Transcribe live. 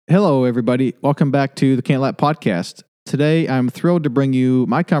Hello, everybody. Welcome back to the Can't Let Podcast. Today, I'm thrilled to bring you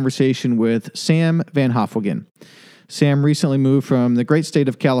my conversation with Sam VanHofwegen. Sam recently moved from the great state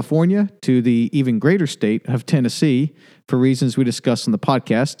of California to the even greater state of Tennessee for reasons we discussed on the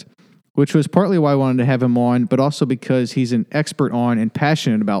podcast, which was partly why I wanted to have him on, but also because he's an expert on and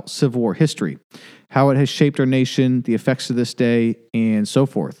passionate about Civil War history, how it has shaped our nation, the effects of this day, and so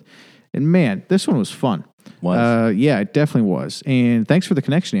forth. And man, this one was fun. Yeah, it definitely was. And thanks for the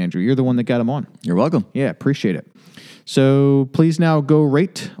connection, Andrew. You're the one that got him on. You're welcome. Yeah, appreciate it. So please now go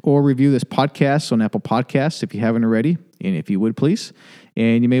rate or review this podcast on Apple Podcasts if you haven't already, and if you would, please.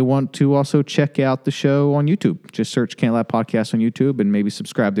 And you may want to also check out the show on YouTube. Just search Can't Let Podcast on YouTube and maybe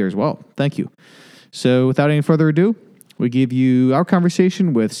subscribe there as well. Thank you. So without any further ado, we give you our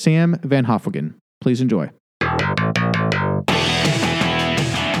conversation with Sam VanHofwegen. Please enjoy.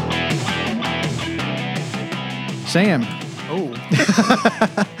 Sam.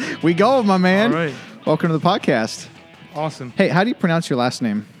 Oh. We go, my man. All right. Welcome to the podcast. Awesome. Hey, how do you pronounce your last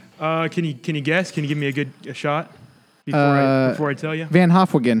name? Can you guess? Can you give me a shot before I tell you?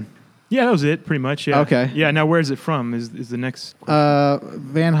 VanHofwegen. Yeah, that was it, pretty much. Yeah. Okay. Yeah. Now, where is it from? Is the next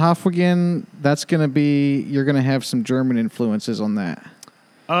question. VanHofwegen. That's gonna be. You're gonna have some German influences on that.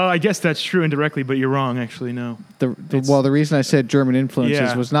 I guess that's true indirectly, but you're wrong. Actually, no. The reason I said German influences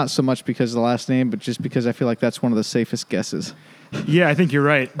Yeah. was not so much because of the last name, but just because I feel like that's one of the safest guesses. Yeah, I think you're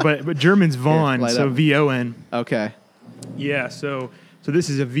right. But German's Von, light so up. VON. Okay. Yeah. So this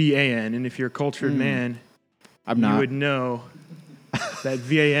is a VAN, and if you're a cultured man, I'm you not. would know that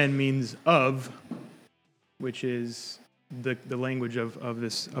VAN means of, which is the language of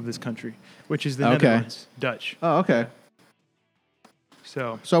this country, which is the Okay. Netherlands, Dutch. Oh, okay.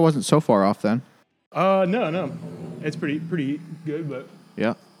 So So I wasn't so far off then. no, it's pretty good, but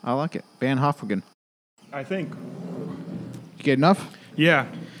Yeah, I like it. VanHofwegen. I think You get enough? yeah.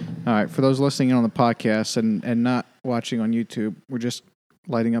 All right. For those listening in on the podcast and not watching on YouTube, we're just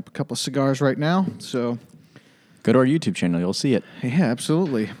lighting up a couple of cigars right now. So Go to our YouTube channel. You'll see it. yeah,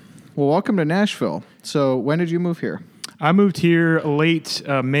 absolutely. Well, welcome to Nashville. So when did you move here? I moved here late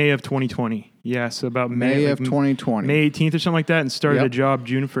May of 2020. Yeah, so about May of 2020. May 18th or something like that, and started Yep. a job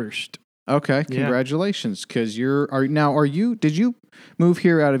June 1st. Okay, Yeah. congratulations. Because did you move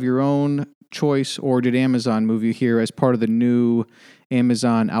here out of your own choice, or did Amazon move you here as part of the new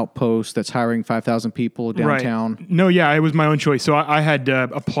Amazon outpost that's hiring 5,000 people downtown? Right. No, yeah, it was my own choice. So I had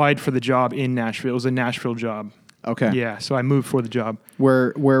applied for the job in Nashville. It was a Nashville job. Okay. Yeah, so I moved for the job.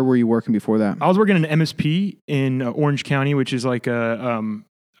 Where were you working before that? I was working in an MSP in Orange County, which is like a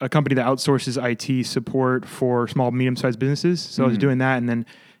company that outsources IT support for small, medium-sized businesses. So I was doing that, and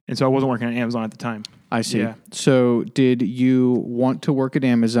so I wasn't working at Amazon at the time. I see. Yeah. So did you want to work at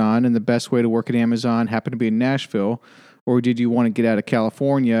Amazon, and the best way to work at Amazon happened to be in Nashville, or did you want to get out of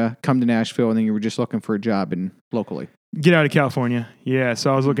California, come to Nashville, and then you were just looking for a job locally? Get out of California. Yeah,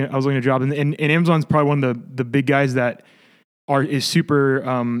 so I was looking at a job, and Amazon's probably one of the big guys that is super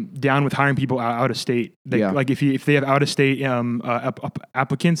down with hiring people out of state. Like if they have out of state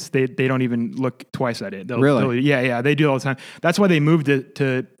applicants, they don't even look twice at it. Really? Yeah, they do all the time. That's why they moved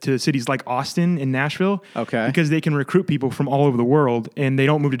to cities like Austin and Nashville. Okay. Because they can recruit people from all over the world, and they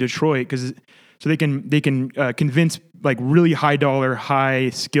don't move to Detroit so they can convince like really high dollar, high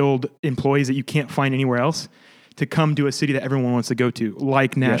skilled employees that you can't find anywhere else to come to a city that everyone wants to go to,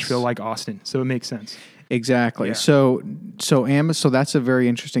 like Nashville, Yes. like Austin. So it makes sense. Exactly. Yeah. So that's a very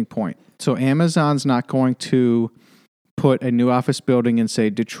interesting point. So Amazon's not going to put a new office building in, say,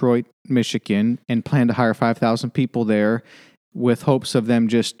 Detroit, Michigan, and plan to hire 5,000 people there with hopes of them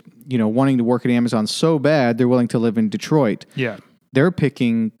just, wanting to work at Amazon so bad they're willing to live in Detroit. Yeah. They're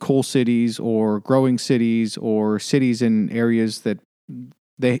picking coal cities or growing cities or cities in areas that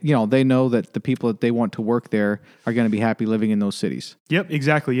they know that the people that they want to work there are going to be happy living in those cities. Yep,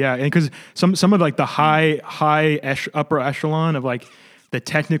 exactly. Yeah, and because some of like the upper echelon of like the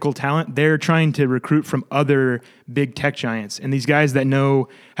technical talent, they're trying to recruit from other big tech giants, and these guys that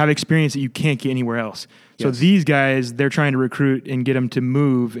have experience that you can't get anywhere else. So Yes. these guys, they're trying to recruit and get them to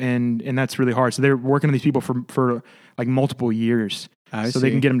move, and that's really hard. So they're working on these people for like multiple years. I so see.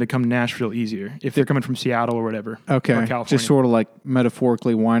 they can get them to come to Nashville easier if they're coming from Seattle or whatever. Okay. Or California. Just sort of like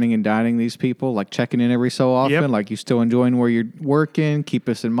metaphorically whining and dining these people, like checking in every so often, Yep. like you still enjoying where you're working, keep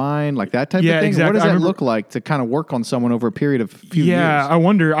us in mind, like that type of Yeah, thing. exactly. What does I that remember- look like to kind of work on someone over a period of a few years? I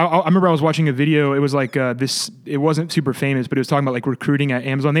wonder. I remember I was watching a video. It was like this. It wasn't super famous, but it was talking about like recruiting at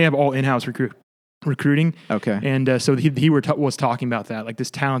Amazon. They have all in-house recruiting. Okay. And so he was talking about that, like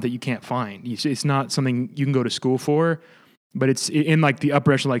this talent that you can't find. It's not something you can go to school for. But it's in like the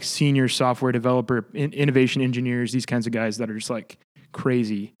upper echelon, like senior software developer, innovation engineers, these kinds of guys that are just like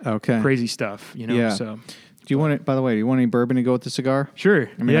crazy stuff, you know? Yeah. So Do you want it, by the way, do you want any bourbon to go with the cigar? sure.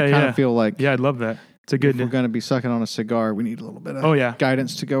 I mean, I kind of feel like I'd love that. It's a good, if we're going to be sucking on a cigar, we need a little bit of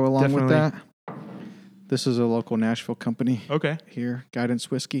guidance to go along with that. This is a local Nashville company. Okay. Here,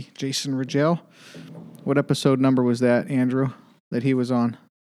 Guidance Whiskey, Jason Rigel. What episode number was that, Andrew, that he was on?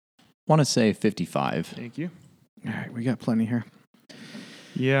 I want to say 55. Thank you. All right, we got plenty here.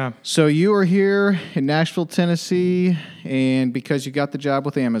 Yeah. So you are here in Nashville, Tennessee, and because you got the job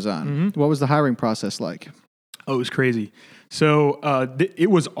with Amazon, what was the hiring process like? Oh, it was crazy. So it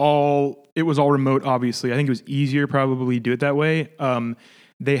was all remote. Obviously, I think it was easier probably to do it that way.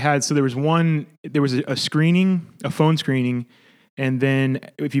 There was a screening, a phone screening, and then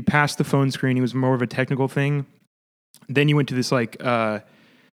if you passed the phone screening, it was more of a technical thing. Then you went to this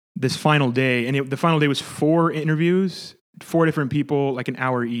this final day, and the final day was 4 interviews, 4 different people, like an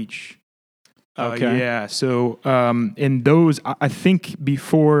hour each. Okay. Yeah. So, and those, I think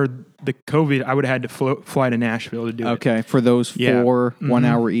before the COVID, I would have had to fly to Nashville to do it. Okay. For those 4 1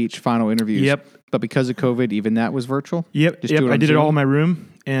 hour each final interviews. Yep. But because of COVID, even that was virtual? Yep. I did it all in my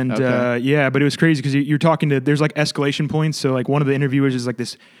room. And, but it was crazy because you're talking to, there's like escalation points. So like one of the interviewers is like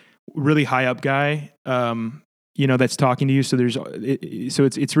this really high up guy, that's talking to you. So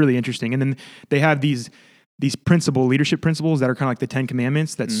it's really interesting. And then they have these leadership principles that are kind of like the 10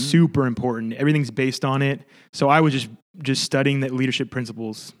 Commandments. That's super important. Everything's based on it. So I was just studying the leadership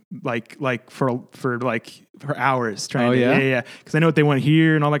principles, for hours trying to, because I know what they want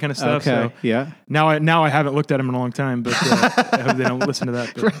here and all that kind of stuff. Okay. So now I haven't looked at them in a long time, but I hope they don't listen to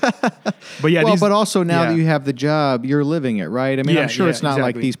that. But yeah, but also now that you have the job, you're living it, right? I mean, I'm sure it's not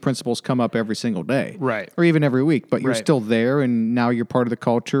like these principles come up every single day, right, or even every week, but you're still there, and now you're part of the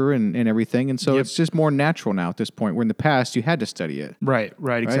culture and everything, and so it's just more natural now at this point. Where in the past you had to study it, right,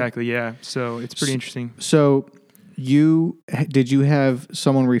 exactly, yeah. So it's pretty interesting. So. Did you have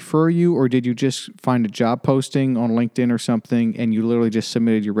someone refer you, or did you just find a job posting on LinkedIn or something and you literally just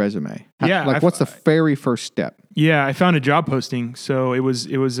submitted your resume? What's the very first step? Yeah, I found a job posting. So it was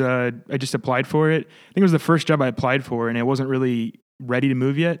I just applied for it. I think it was the first job I applied for, and it wasn't really ready to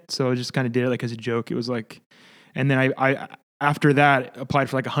move yet. So I just kind of did it like as a joke. It was like, and then I after that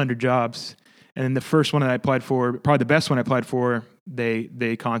applied for like 100 jobs. And then the first one that I applied for, probably the best one I applied for,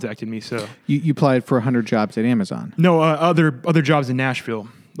 they contacted me. So you applied for 100 jobs at Amazon? No, other jobs in Nashville.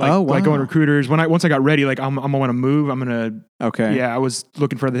 Like going recruiters. Once I got ready, like I'm gonna want to move. I'm gonna. Okay. Yeah, I was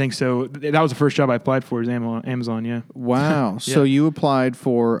looking for other things. So that was the first job I applied for. Is Amazon. Yeah. Wow. So you applied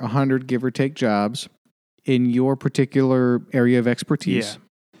for 100 give or take jobs in your particular area of expertise.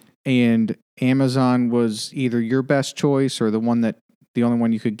 Yeah. And Amazon was either your best choice or the only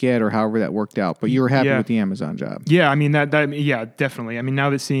one you could get, or however that worked out. But you were happy with the Amazon job. Yeah, I mean that definitely. I mean,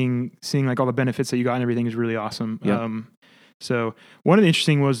 now that seeing like all the benefits that you got and everything is really awesome. Yep. So one of the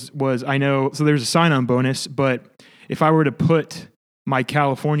interesting was I know, so there's a sign-on bonus, but if I were to put my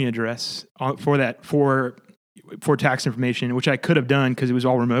California address for tax information, which I could have done because it was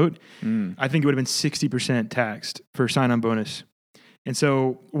all remote, I think it would have been 60% taxed for sign-on bonus. And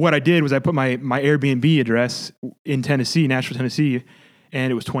so what I did was I put my Airbnb address in Tennessee, Nashville, Tennessee,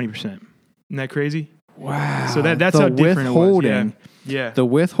 and it was 20%. Isn't that crazy? Wow. So that's how different it was. Yeah. The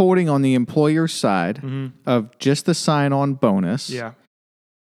withholding on the employer's side of just the sign-on bonus. Yeah.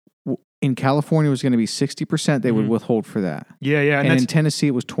 In California, it was going to be 60%. They would withhold for that. Yeah. And in Tennessee,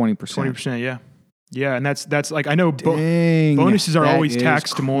 it was 20%. 20%, yeah. Yeah, and that's like, I know bonuses are always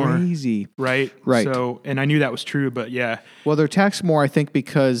taxed more. Crazy. Right. So, and I knew that was true, but yeah. Well, they're taxed more, I think,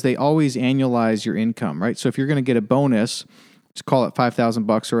 because they always annualize your income, right? So if you're going to get a bonus, let's call it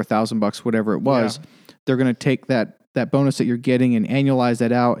 $5,000 or $1,000, whatever it was, they're going to take that bonus that you're getting and annualize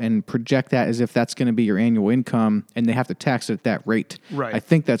that out and project that as if that's going to be your annual income, and they have to tax it at that rate. Right. I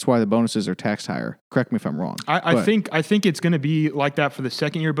think that's why the bonuses are taxed higher. Correct me if I'm wrong. I think it's going to be like that for the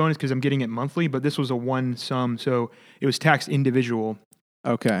second year bonus because I'm getting it monthly, but this was a one sum, so it was taxed individual.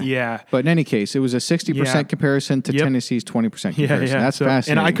 Okay. Yeah. But in any case, it was a 60% comparison to Tennessee's 20% comparison. Yeah. That's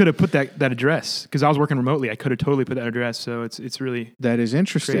fascinating. And I could have put that address because I was working remotely. I could have totally put that address. So it's really that is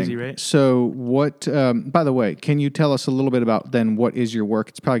interesting. Crazy, right? So what? By the way, can you tell us a little bit about then what is your work?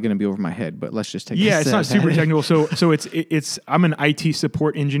 It's probably going to be over my head, but let's just take. Yeah, it's not super technical. So it's I'm an IT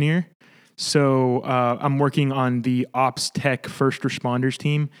support engineer. So I'm working on the ops tech first responders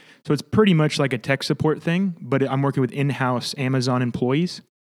team. So it's pretty much like a tech support thing, but I'm working with in-house Amazon employees.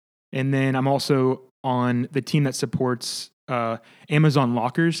 And then I'm also on the team that supports Amazon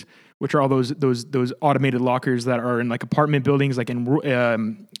lockers, which are all those automated lockers that are in like apartment buildings, like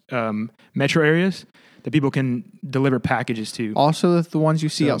in metro areas. that people can deliver packages to. Also, the ones you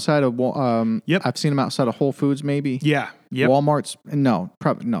see outside of, Yep. I've seen them outside of Whole Foods, maybe. Yeah. Yep. Walmart's,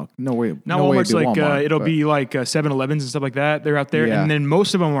 probably no way. Not no way Walmart's, to like Walmart, it'll but- be like 7-Elevens and stuff like that. They're out there, Yeah. and then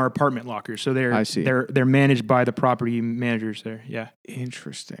most of them are apartment lockers. So I see. they're managed by the property managers there. Yeah.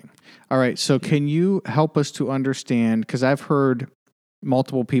 Interesting. All right. So can you help us to understand, because I've heard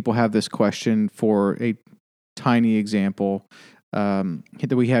multiple people have this question for a tiny example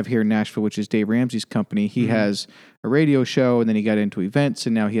that we have here in Nashville, which is Dave Ramsey's company. He has a radio show, and then he got into events,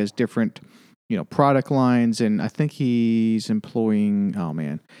 and now he has different, product lines. And I think he's employing,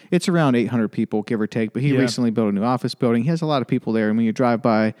 it's around 800 people, give or take. But he recently built a new office building. He has a lot of people there. And when you drive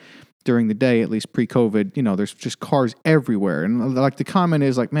by during the day, at least pre-COVID, there's just cars everywhere. And like the comment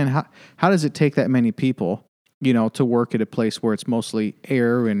is like, man, how does it take that many people, to work at a place where it's mostly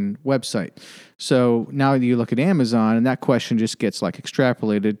air and website? So now you look at Amazon, and that question just gets like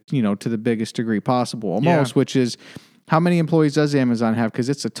extrapolated, to the biggest degree possible almost, which is, how many employees does Amazon have? Because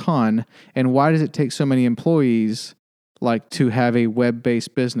it's a ton. And why does it take so many employees like to have a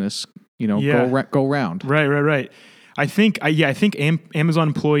web-based business, go round? Right. I think Amazon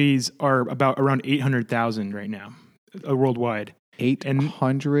employees are around 800,000 right now, worldwide.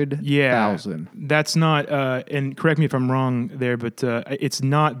 800,000. Yeah, that's not. And correct me if I'm wrong there, but it's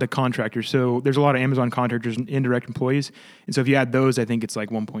not the contractors. So there's a lot of Amazon contractors and indirect employees, and so if you add those, I think it's like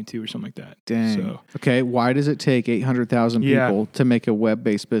 1.2 or something like that. Dang. So, okay, why does it take 800,000 people to make a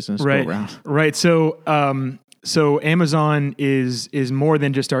web-based business go around? Right. So Amazon is more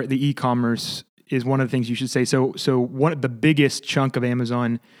than just the e-commerce. Is one of the things you should say. So one of the biggest chunk of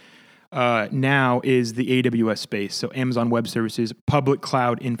Amazon now is the AWS space. So Amazon Web Services, public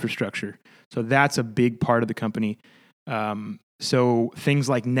cloud infrastructure. So that's a big part of the company. So things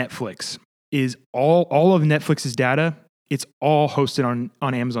like Netflix is all of Netflix's data. It's all hosted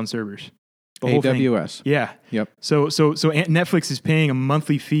on Amazon servers. The whole AWS. thing. Yeah. Yep. So Netflix is paying a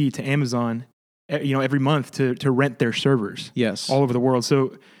monthly fee to Amazon, every month to rent their servers. Yes. All over the world.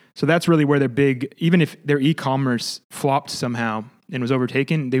 So that's really where they're big. Even if their e-commerce flopped somehow and was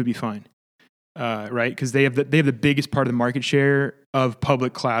overtaken, they would be fine, right? Because they have the biggest part of the market share of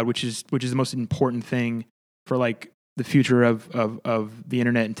public cloud, which is the most important thing for like the future of the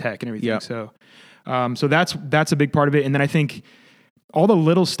internet and tech and everything. Yep. So that's a big part of it. And then I think all the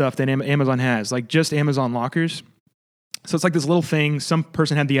little stuff that Amazon has, like just Amazon lockers. So it's like this little thing. Some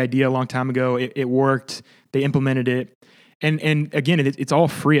person had the idea a long time ago. It worked. They implemented it. And again, it's all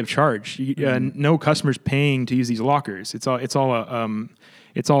free of charge. No customers paying to use these lockers. It's all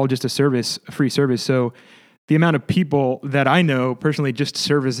just a free service. So the amount of people that I know personally just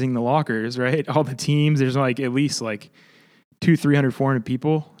servicing the lockers, right? All the teams, there's like at least like 200, 300, 400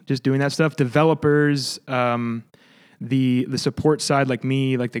 people just doing that stuff. Developers, the support side, like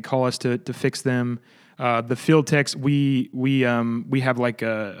me, like they call us to fix them. The field techs, we have like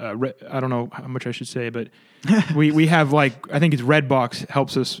I don't know how much I should say, but we have like, I think it's Redbox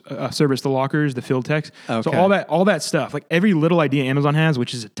helps us service the lockers, the field techs. Okay. So all that stuff, like every little idea Amazon has,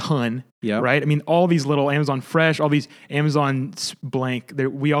 which is a ton, right? I mean, all these little Amazon Fresh, all these Amazon blank,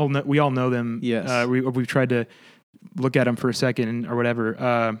 we all know them. Yes. We've tried to look at them for a second or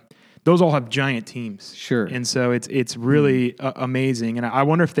whatever. Those all have giant teams. Sure. And so it's really amazing. And I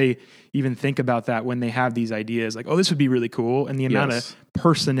wonder if they even think about that when they have these ideas like, oh, this would be really cool. And the amount of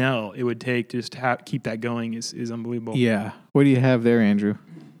personnel it would take to just keep that going is unbelievable. Yeah. What do you have there, Andrew?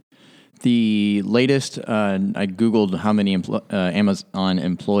 The latest, I Googled how many Amazon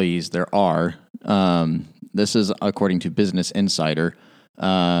employees there are. This is according to Business Insider,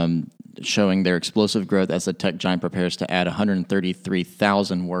 showing their explosive growth as the tech giant prepares to add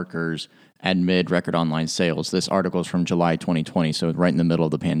 133,000 workers amid record online sales. This article is from July 2020, so right in the middle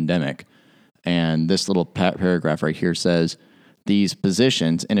of the pandemic. And this little paragraph right here says, these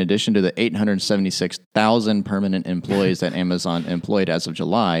positions, in addition to the 876,000 permanent employees that Amazon employed as of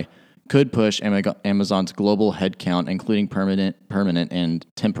July, could push Amazon's global headcount, including permanent and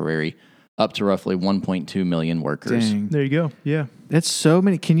temporary, up to roughly 1.2 million workers. Dang. There you go. Yeah. That's so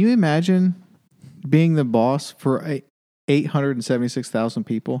many. Can you imagine being the boss for 876,000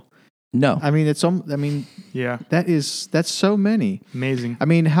 people? No. I mean, Yeah. that's so many. Amazing. I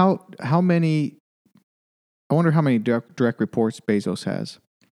mean, how many? I wonder how many direct reports Bezos has.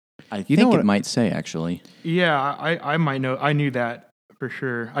 I think it might say, actually. Yeah, I might know. I knew that for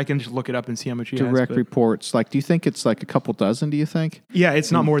sure. I can just look it up and see how much he has. Direct reports. Like, do you think it's like a couple dozen, do you think? Yeah,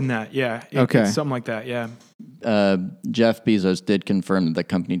 it's not more than that. Yeah. Okay. It's something like that. Yeah. Jeff Bezos did confirm that the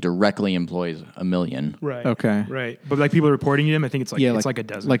company directly employs 1 million. Right. Okay. Right. But like people reporting to him, I think it's like it's like a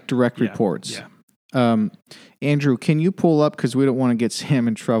dozen. Like direct reports. Yeah. Andrew, can you pull up, because we don't want to get Sam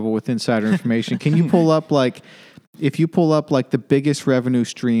in trouble with insider information. Can you pull up if you pull up the biggest revenue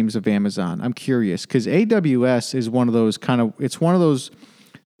streams of Amazon? I'm curious because AWS is one of those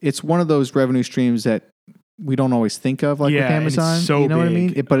it's one of those revenue streams that we don't always think of with Amazon. It's so you know big. What I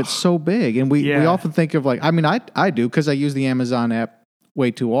mean? But it's so big, and we often think of I do because I use the Amazon app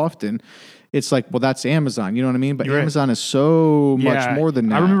way too often. It's that's Amazon, you know what I mean? But Amazon is so much more than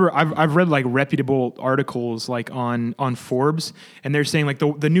that. I remember I've read reputable articles on Forbes, and they're saying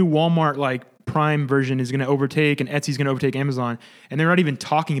the new Walmart Prime version is going to overtake, and Etsy's going to overtake Amazon, and they're not even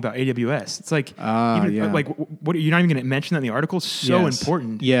talking about AWS. It's what you're not even going to mention that in the article. It's so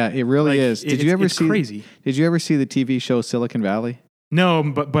important. Yeah, it really is. Did you ever see? Crazy. Did you ever see the TV show Silicon Valley? No,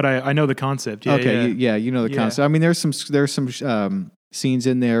 but I know the concept. Yeah, okay, you know the concept. I mean, there's some scenes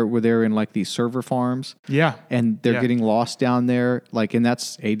in there where they're in these server farms. Yeah. And they're getting lost down there. And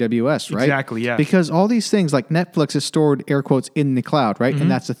that's AWS, right? Exactly, yeah. Because all these things Netflix is stored, air quotes, in the cloud, right? Mm-hmm.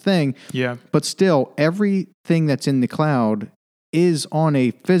 And that's a thing. Yeah. But still, everything that's in the cloud is on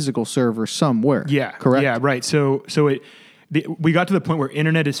a physical server somewhere. Yeah. Correct? Yeah, right. So we got to the point where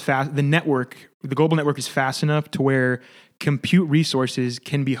internet is fast. The global network is fast enough to where compute resources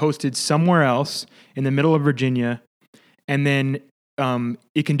can be hosted somewhere else in the middle of Virginia, and then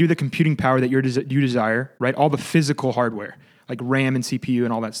it can do the computing power that you desire, right? All the physical hardware, like RAM and CPU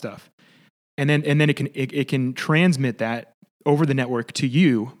and all that stuff, and then it can transmit that over the network to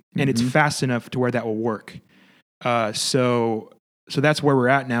you, and it's fast enough to where that will work. So that's where we're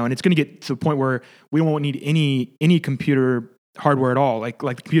at now, and it's going to get to the point where we won't need any computer hardware at all, like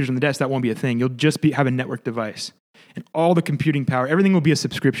the computers on the desk. That won't be a thing. You'll just have a network device, and all the computing power, everything will be a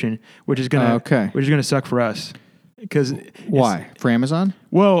subscription, which is gonna suck for us. Because why? For Amazon?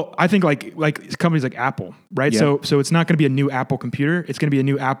 Well, I think like companies like Apple, right? Yeah. So it's not going to be a new Apple computer. It's going to be a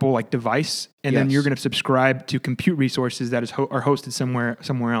new Apple device, and then you're going to subscribe to compute resources that are hosted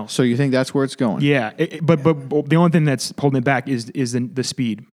somewhere else. So you think that's where it's going? Yeah, but the only thing that's holding it back is the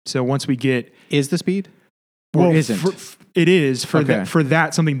speed. So once we get the speed, or isn't? It is for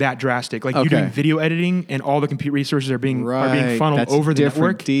that something that drastic. You're doing video editing, and all the compute resources are being funneled over the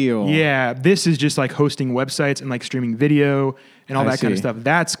network. Deal. Yeah, this is just hosting websites and streaming video and all that kind of stuff.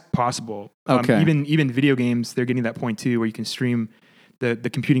 That's possible. Okay. Even video games, they're getting to that point too, where you can stream the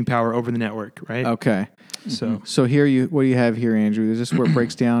computing power over the network, right? Okay. So here what do you have here, Andrew? Is this where it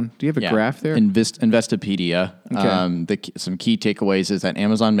breaks down? Do you have a graph there? Investopedia. Okay. Some key takeaways is that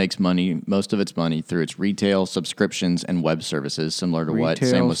Amazon makes most of its money through its retail, subscriptions, and web services, similar to what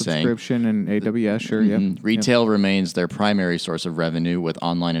Sam was saying. Subscription and AWS, sure, yeah. Retail remains their primary source of revenue, with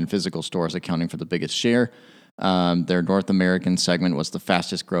online and physical stores accounting for the biggest share. Their North American segment was the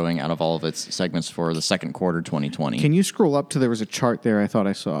fastest growing out of all of its segments for the second quarter 2020. Can you scroll up to there was a chart there I thought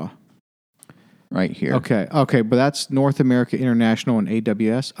I saw? Right here. Okay, but that's North America, International, and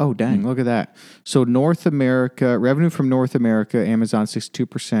AWS. Oh, dang, look at that. So North America, revenue from North America, Amazon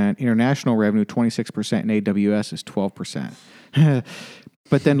 62%, international revenue 26%, and AWS is 12%.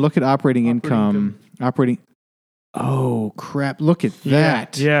 But then look at operating income. Oh, crap, look at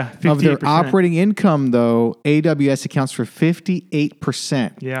that. Yeah, 58%. Of their operating income, though, AWS accounts for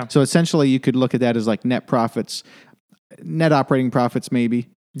 58%. Yeah. So essentially, you could look at that as net profits, net operating profits maybe.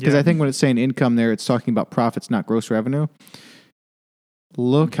 Because I think when it's saying income there, it's talking about profits, not gross revenue.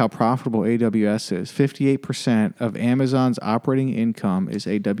 Look how profitable AWS is. 58% of Amazon's operating income is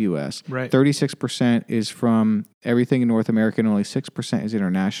AWS. Right. 36% is from everything in North America, and only 6% is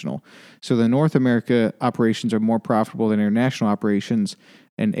international. So the North America operations are more profitable than international operations,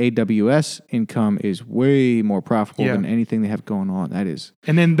 and AWS income is way more profitable than anything they have going on. That is.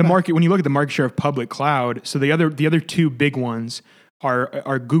 And then the market, when you look at the market share of public cloud, so the other two big ones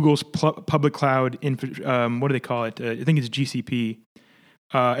are Google's public cloud, what do they call it? I think it's GCP.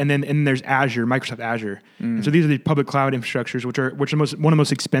 And then there's Azure, Microsoft Azure. And so these are the public cloud infrastructures, which are one of the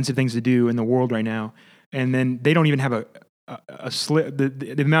most expensive things to do in the world right now. And then they don't even have a slip.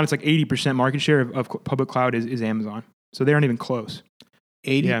 The amount, it's 80% market share of public cloud is Amazon. So they aren't even close.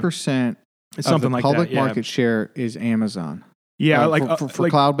 80% of the public market share is Amazon. Yeah, for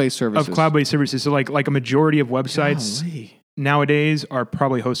cloud-based services. Of cloud-based services. So a majority of websites nowadays are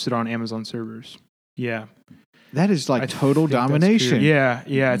probably hosted on Amazon servers. Yeah. That is total domination. Yeah,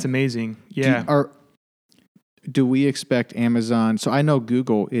 it's amazing. Yeah. Do we expect Amazon? So I know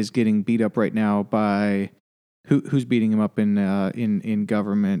Google is getting beat up right now by who's beating them up in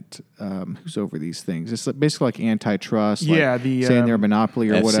government? Who's over these things? It's basically antitrust. Saying they're a monopoly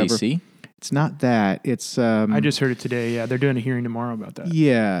or FCC? Whatever. It's not that. It's. I just heard it today. Yeah, they're doing a hearing tomorrow about that.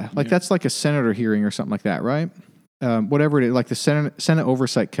 Yeah, that's like a senator hearing or something like that, right? whatever it is, like the Senate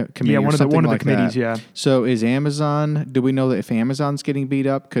Oversight Committee. Yeah, one of the committees. That. Yeah. So is Amazon? Do we know that if Amazon's getting beat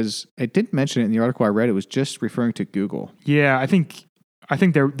up? Because it didn't mention it in the article I read. It was just referring to Google. Yeah, I think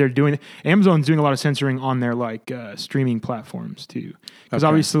they're doing. Amazon's doing a lot of censoring on their like streaming platforms too, because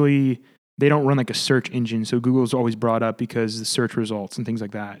obviously they don't run like a search engine. So Google's always brought up because the search results and things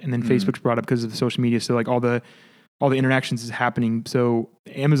like that, and then Facebook's brought up because of the social media. So like all the interactions is happening. So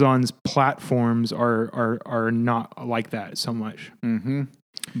Amazon's platforms are not like that so much. Mm-hmm.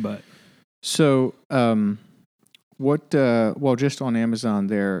 But so well, just on Amazon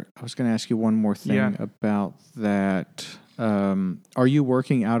there, I was going to ask you one more thing about that. Are you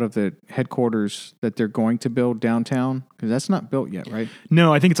working out of the headquarters that they're going to build downtown? Because that's not built yet, right?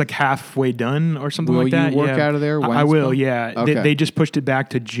 No, I think it's like halfway done or something like that. Will you work out of there? I will, yeah. Okay. They just pushed it back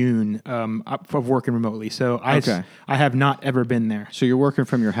to June of working remotely. So I have not ever been there. So you're working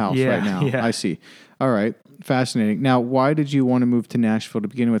from your house right now. Yeah. I see. All right. Fascinating. Now, why did you want to move to Nashville to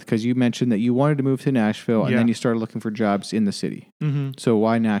begin with? Because you mentioned that you wanted to move to Nashville and then you started looking for jobs in the city. Mm-hmm. So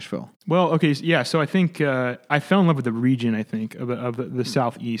why Nashville? Well, okay. Yeah. So I think I fell in love with the region, I think, of the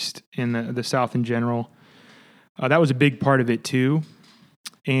Southeast and the South in general. That was a big part of it too.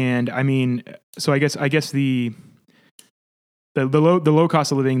 And I mean, so I guess the low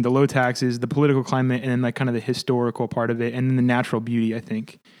cost of living, the low taxes, the political climate, and then like kind of the historical part of it, and then the natural beauty, I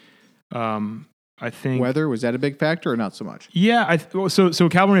think. I think weather, was that a big factor or not so much? Yeah, so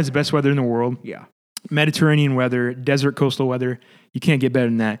California has the best weather in the world. Yeah. Mediterranean weather, desert coastal weather. You can't get better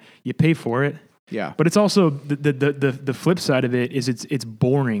than that. You pay for it. Yeah. But it's also the flip side of it is it's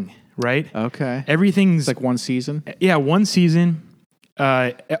boring, right? Okay. Everything's it's like one season. Yeah, one season.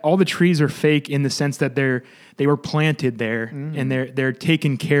 All the trees are fake in the sense that they were planted there and they're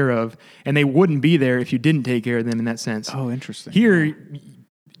taken care of, and they wouldn't be there if you didn't take care of them in that sense. Oh, interesting. Here,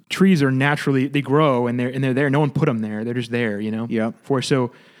 trees are naturally, they grow and they're there. No one put them there. They're just there, you know? Yeah.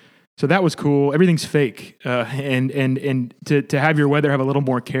 So that was cool. Everything's fake. And to have your weather have a little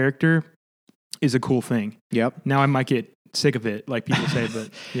more character is a cool thing. Yep. Now I might get sick of it, like people say, but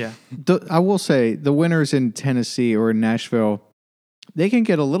yeah. I will say the winters in Tennessee or in Nashville, they can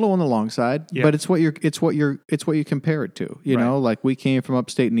get a little on the long side, but it's what you compare it to. You know, like we came from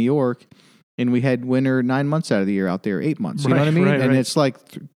upstate New York and we had winter 9 months out of the year out there, 8 months. You know what I mean? And it's like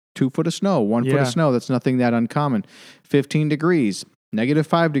 2 foot of snow, 1 foot of snow. That's nothing that uncommon. 15 degrees,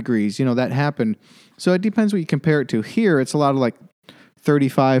 -5 degrees, that happened. So it depends what you compare it to. Here, it's a lot of like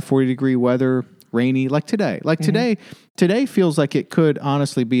 35, 40 degree weather, rainy, like today. Like today feels like it could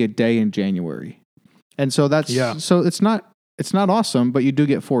honestly be a day in January. And so so it's not awesome, but you do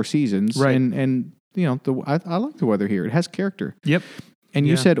get 4 seasons. Right. And I like the weather here. It has character. Yep. And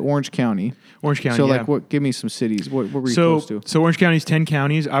you said Orange County. Orange County, So give me some cities. What were you close to? So Orange County's 10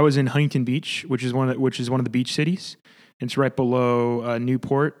 counties. I was in Huntington Beach, which is one of the beach cities. It's right below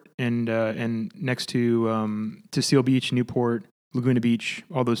Newport and next to Seal Beach, Newport, Laguna Beach,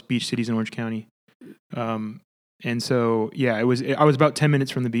 all those beach cities in Orange County. And so I was about 10 minutes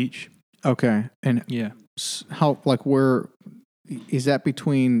from the beach. Okay. And how, like, where is that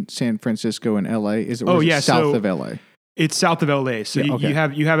between San Francisco and LA? Is it south of LA? It's south of LA. So you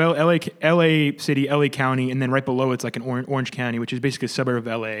have LA City, LA County, and then right below it's like an Orange County, which is basically a suburb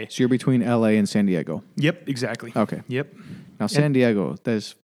of LA. So you're between LA and San Diego. Yep, exactly. Okay. Yep. Now San Diego, that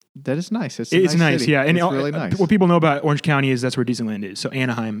is nice. It's nice city. Yeah. And it's really nice. What people know about Orange County is that's where Disneyland is. So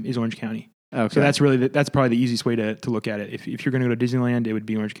Anaheim is Orange County. Okay. So that's probably the easiest way to look at it. If you're going to go to Disneyland, it would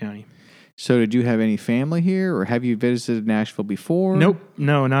be Orange County. So did you have any family here, or have you visited Nashville before? Nope.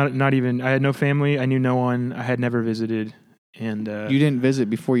 No, not even. I had no family. I knew no one. I had never visited. And you didn't visit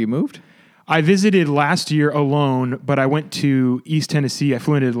before you moved? I visited last year alone, but I went to East Tennessee. I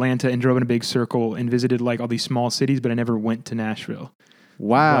flew into Atlanta and drove in a big circle and visited like all these small cities, but I never went to Nashville.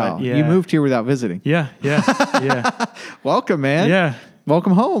 Wow. But, you moved here without visiting. Yeah. Welcome, man. Yeah.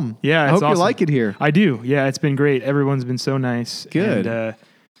 Welcome home. Yeah. I hope you like it here. I do. Yeah. It's been great. Everyone's been so nice. Good. And,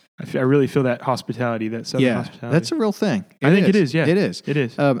 I really feel that hospitality, that Southern hospitality. That's a real thing. I think it is. Yeah. It is. It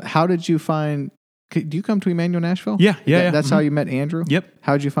is. How did you find... Do you come to Emmanuel, Nashville? Yeah. That's how you met Andrew? Yep.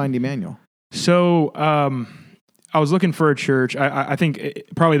 How did you find Emmanuel? So I was looking for a church. I think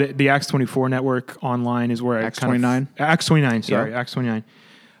probably the Acts 24 network online is where Acts 29? Acts 29, sorry. Acts 29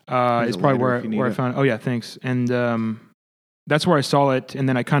 is probably where I found it. Oh, yeah, thanks. And that's where I saw it. And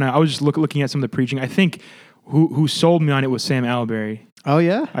then I was just looking at some of the preaching. I think who sold me on it was Sam Alberry. Oh,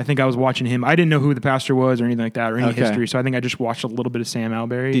 yeah? I think I was watching him. I didn't know who the pastor was or anything like that or any history. So I think I just watched a little bit of Sam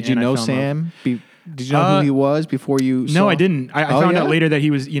Alberry. Did you know Sam Did you know who he was before you saw? No, I didn't. I found out later that he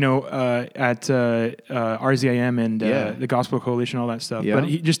was, at RZIM and the Gospel Coalition, all that stuff. Yeah. But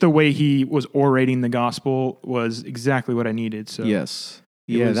just the way he was orating the gospel was exactly what I needed. So yes.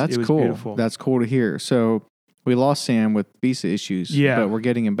 It was cool. Beautiful. That's cool to hear. So we lost Sam with visa issues, but we're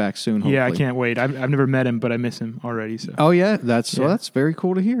getting him back soon, hopefully. Yeah, I can't wait. I've never met him, but I miss him already. So. Oh, yeah? That's very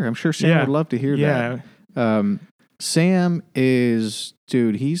cool to hear. I'm sure Sam would love to hear that. Sam is,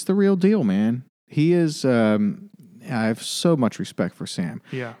 dude, he's the real deal, man. He is, I have so much respect for Sam.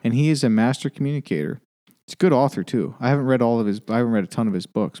 Yeah. And he is a master communicator. He's a good author, too. I haven't read a ton of his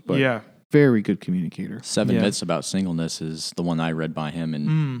books, but very good communicator. 7 Myths About Singleness is the one I read by him,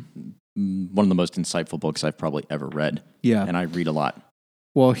 and one of the most insightful books I've probably ever read. Yeah. And I read a lot.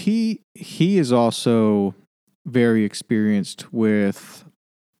 Well, he is also very experienced with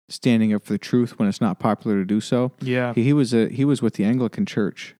standing up for the truth when it's not popular to do so. Yeah. He was with the Anglican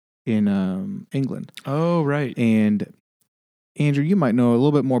Church in England. Oh, right. And Andrew, you might know a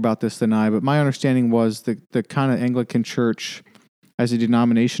little bit more about this than I, but my understanding was the kind of Anglican Church as a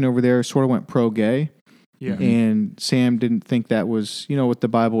denomination over there sort of went pro-gay. Yeah. And Sam didn't think that was, what the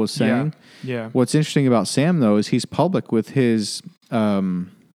Bible was saying. Yeah. What's interesting about Sam, though, is he's public with his same-sex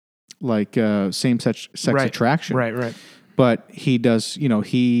attraction. Right. But he does,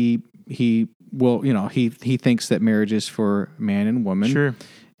 he thinks that marriage is for man and woman. Sure.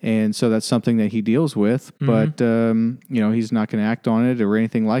 And so that's something that he deals with, but he's not going to act on it or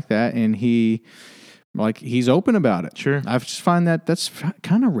anything like that. And he's open about it. Sure. I just find that's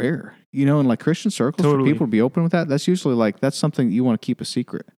kind of rare, in like Christian circles for people to be open with that. That's usually that's something that you want to keep a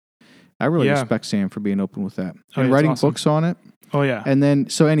secret. I really respect Sam for being open with that and writing books on it. Oh yeah. And then,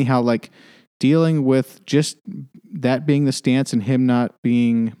 so anyhow, dealing with just that being the stance and him not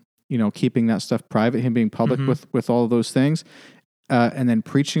being, keeping that stuff private, him being public with all of those things, and then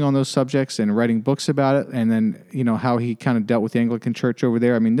preaching on those subjects and writing books about it, and then, how he kind of dealt with the Anglican Church over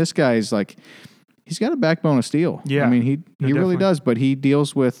there. I mean, this guy is he's got a backbone of steel. Yeah. I mean, he really does, but he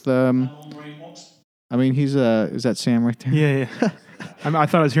deals with, is that Sam right there? Yeah. I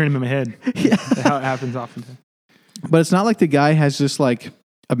thought I was hearing him in my head. Yeah. How it happens often. But it's not like the guy has just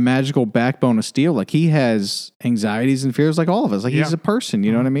a magical backbone of steel. He has anxieties and fears like all of us. He's a person,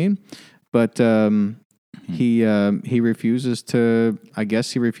 you know what I mean? But he refuses to,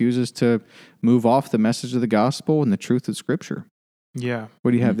 move off the message of the gospel and the truth of Scripture. Yeah.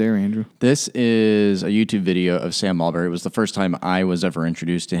 What do you have there, Andrew? This is a YouTube video of Sam Albury. It was the first time I was ever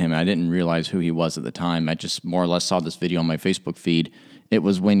introduced to him. I didn't realize who he was at the time. I just more or less saw this video on my Facebook feed. It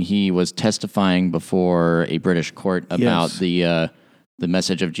was when he was testifying before a British court about the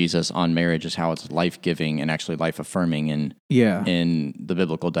message of Jesus on marriage is how it's life-giving and actually life-affirming in the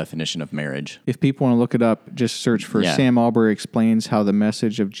biblical definition of marriage. If people want to look it up, just search for Sam Albury explains how the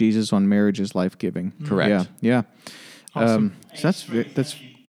message of Jesus on marriage is life-giving. Correct. Yeah. Awesome. So that's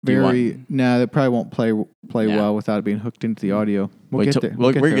very. That probably won't play well without it being hooked into the audio. We'll get there.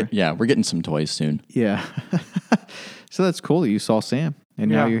 We're getting some toys soon. Yeah. So that's cool that you saw Sam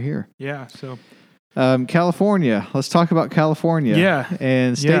and now you're here. Yeah. So. California. Let's talk about California. Yeah.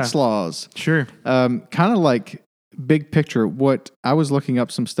 And states' laws. Sure. Kind of big picture. What I was looking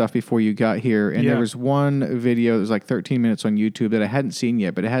up some stuff before you got here, and there was one video that was 13 minutes on YouTube that I hadn't seen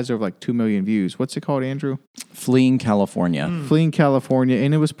yet, but it has over 2 million views. What's it called, Andrew? Fleeing California. Fleeing California,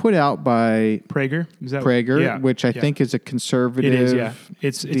 and it was put out by Prager. Is that Prager, which I think is a conservative. It is. Yeah.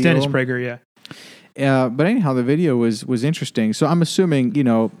 It's Dennis Prager. Yeah. But anyhow, the video was interesting. So I'm assuming,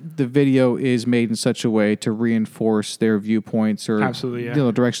 the video is made in such a way to reinforce their viewpoints or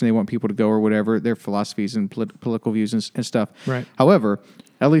the direction they want people to go or whatever, their philosophies and political views and stuff. Right. However,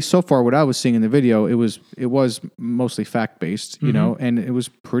 at least so far what I was seeing in the video, it was mostly fact-based, and it was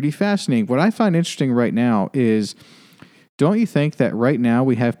pretty fascinating. What I find interesting right now is, don't you think that right now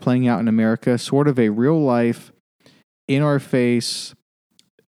we have playing out in America sort of a real-life, in-our-face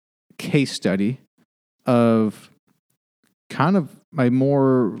case study of kind of a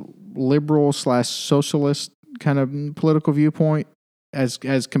more liberal / socialist kind of political viewpoint as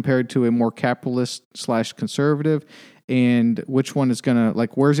compared to a more capitalist / conservative, and which one is going to,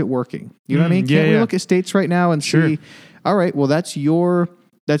 where's it working? You know what I mean? Can't we look at states right now and see, all right, well, that's your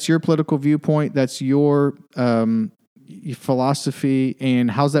political viewpoint, that's your philosophy, and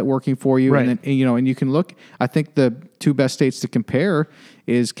how's that working for you? Right. And then, and you can look, I think the two best states to compare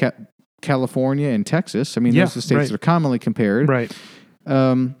is California and Texas. I mean, those are the states that are commonly compared. Right.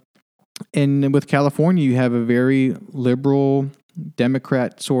 And with California, you have a very liberal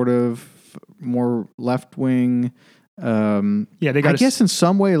Democrat sort of more left-wing They got. I guess in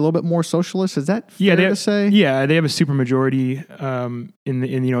some way a little bit more socialist. Is that fair to say? Yeah, they have a supermajority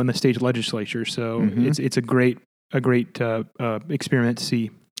in the state legislature. So it's a great experiment to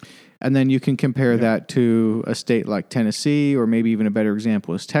see. And then you can compare that to a state like Tennessee, or maybe even a better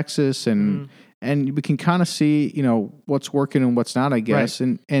example is Texas, and we can kind of see, what's working and what's not, I guess.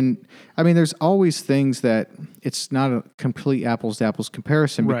 Right. And I mean, there's always things that it's not a complete apples to apples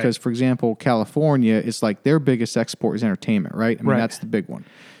comparison because, for example, California is like their biggest export is entertainment, right? I mean, that's the big one.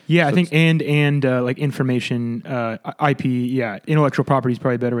 Yeah, so I think and like information, IP, intellectual property is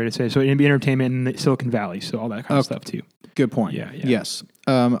probably a better way to say it. So it'd be entertainment in the Silicon Valley, so all that kind of stuff too. Good point. Yeah. Yes.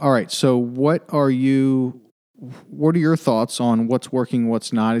 All right. So what are your thoughts on what's working,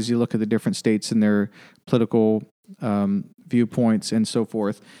 what's not, as you look at the different states and their political viewpoints and so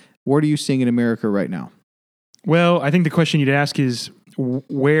forth? What are you seeing in America right now? Well, I think the question you'd ask is,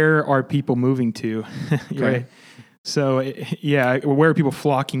 where are people moving to? Right. So, where are people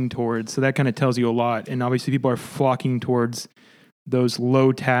flocking towards? So that kind of tells you a lot. And obviously people are flocking towards those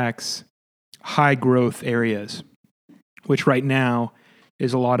low tax, high growth areas, which right now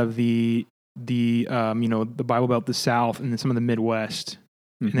is a lot of the Bible Belt, the South, and then some of the Midwest,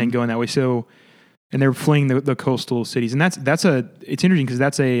 and then going that way. So, and they're fleeing the coastal cities, and it's interesting because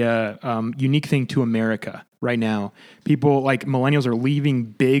that's a unique thing to America right now. People like millennials are leaving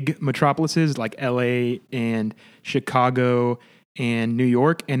big metropolises like LA and Chicago and New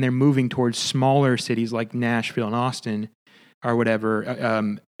York, and they're moving towards smaller cities like Nashville and Austin or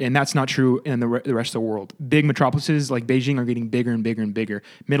whatever. And that's not true in the rest of the world. Big metropolises like Beijing are getting bigger and bigger and bigger.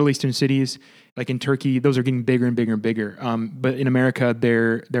 Middle Eastern cities like in Turkey, those are getting bigger and bigger and bigger. But in America,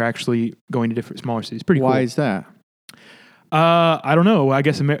 they're actually going to different smaller cities. Pretty cool. Why is that? I don't know. I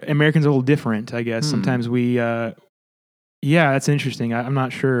guess Americans are a little different, I guess. Sometimes we, that's interesting. I'm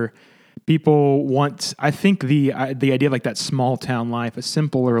not sure. People want, I think the idea of like that small town life, a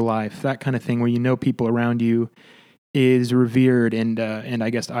simpler life, that kind of thing where people around you is revered and I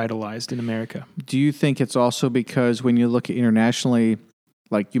guess idolized in America. Do you think it's also because when you look at internationally,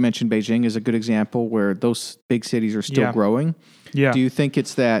 like you mentioned, Beijing is a good example where those big cities are still growing? Yeah. Do you think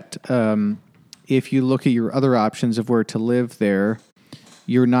it's that if you look at your other options of where to live there,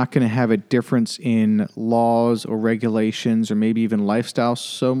 you're not going to have a difference in laws or regulations or maybe even lifestyle?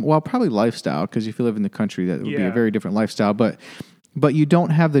 Probably lifestyle, because if you live in the country, that would be a very different lifestyle. But you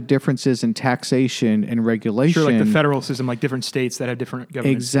don't have the differences in taxation and regulation. Sure, like the federal system, like different states that have different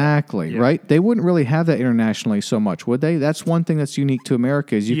governments. Exactly, right? They wouldn't really have that internationally so much, would they? That's one thing that's unique to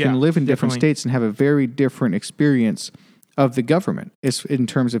America is you can live in different states and have a very different experience of the government in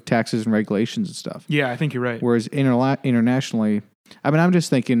terms of taxes and regulations and stuff. Yeah, I think you're right. Whereas internationally, I mean, I'm just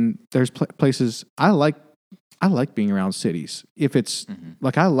thinking there's places I like being around cities. If it's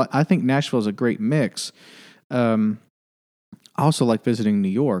like I think Nashville is a great mix. I also like visiting New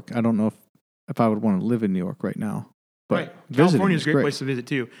York. I don't know if I would want to live in New York right now. But California is a great place to visit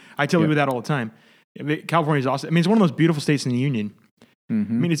too. I tell people that all the time. California is awesome. I mean, it's one of the most beautiful states in the union.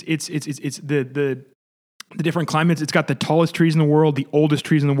 Mm-hmm. I mean, it's the different climates. It's got the tallest trees in the world, the oldest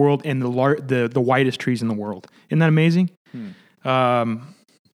trees in the world, and the widest trees in the world. Isn't that amazing? So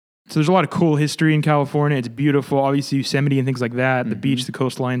there's a lot of cool history in California. It's beautiful. Obviously, Yosemite and things like that. The beach, the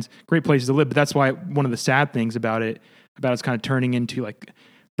coastlines, great places to live. But that's why one of the sad things about it's kind of turning into like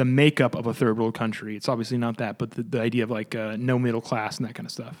the makeup of a third world country. It's obviously not that, but the idea of like no middle class and that kind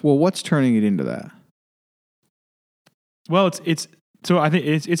of stuff. Well, what's turning it into that? Well, so I think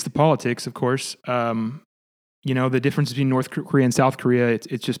it's the politics, of course. The difference between North Korea and South Korea,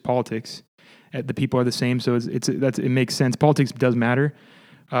 it's just politics. The people are the same, so it makes sense. Politics does matter.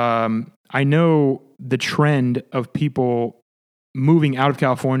 I know the trend of people moving out of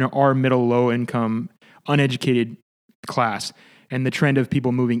California are middle, low income, uneducated class, and the trend of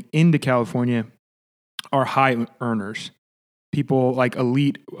people moving into California are high earners, people like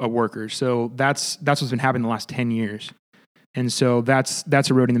elite workers. So that's what's been happening the last 10 years, and so that's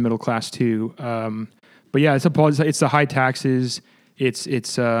eroding the middle class too. But yeah, it's the high taxes. It's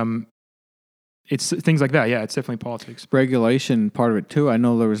things like that. Yeah, it's definitely politics. Regulation, part of it too. I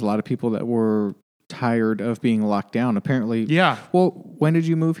know there was a lot of people that were tired of being locked down. Apparently. Yeah. Well, when did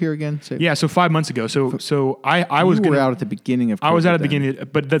you move here again? Yeah, so 5 months ago. So I was out at the beginning of COVID. I was out at the beginning,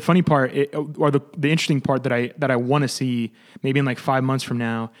 but the funny part, or the interesting part that I want to see maybe in like 5 months from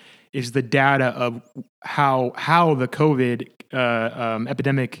now is the data of how the COVID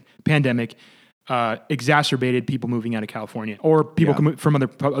pandemic exacerbated people moving out of California or people from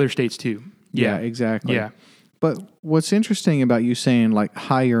other states too. Yeah, exactly. Yeah. But what's interesting about you saying like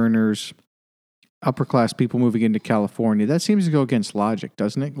high earners, upper class people moving into California, that seems to go against logic,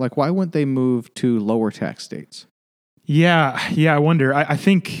 doesn't it? Like, why wouldn't they move to lower tax states? Yeah. I wonder. I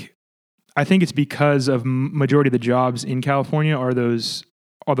think it's because of majority of the jobs in California are those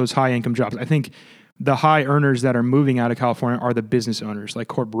high income jobs. I think the high earners that are moving out of California are the business owners. Like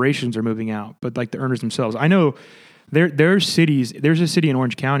corporations are moving out, but like the earners themselves. I know there's cities. There's a city in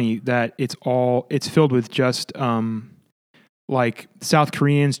Orange County that it's filled with just like South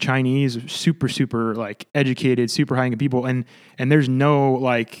Koreans, Chinese, super like educated, super high income people, and there's no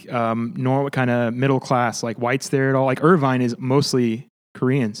like normal kind of middle class like whites there at all. Like Irvine is mostly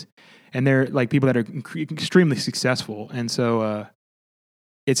Koreans, and they're like people that are extremely successful, and so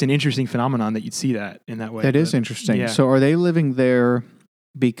it's an interesting phenomenon that you'd see that in that way. That is interesting. Yeah. So are they living there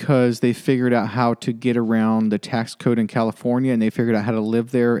because they figured out how to get around the tax code in California, and they figured out how to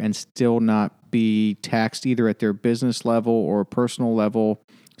live there and still not be taxed either at their business level or personal level?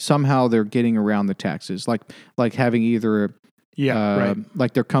 Somehow they're getting around the taxes, like having either right.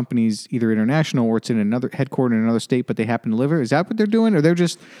 like their company's either international or it's in another headquartered in another state, but they happen to live there. Is that what they're doing, or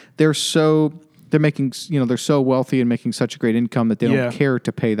they're so wealthy and making such a great income that they don't care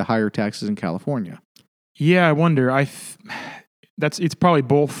to pay the higher taxes in California? Yeah, I wonder. It's probably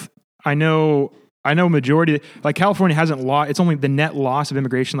both. I know majority, like California hasn't lost, it's only the net loss of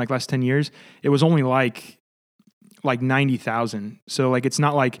immigration like last 10 years. It was only like 90,000. So like, it's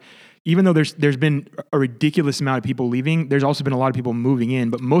not like, even though there's been a ridiculous amount of people leaving, there's also been a lot of people moving in,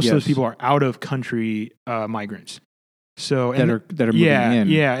 but most of those people are out of country migrants. So that are moving in.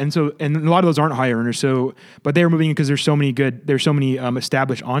 Yeah. And a lot of those aren't high earners. So, but they are moving in because there's so many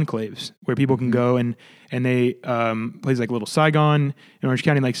established enclaves where people can go and they, places like Little Saigon in Orange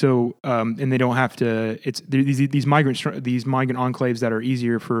County, like, so, and they don't have to, it's these migrant enclaves that are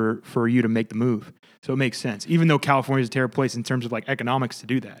easier for you to make the move. So it makes sense, even though California is a terrible place in terms of like economics to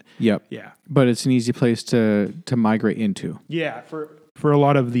do that. Yep. Yeah. But it's an easy place to migrate into. Yeah. For a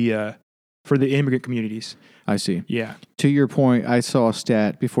lot of for the immigrant communities. I see. Yeah. To your point, I saw a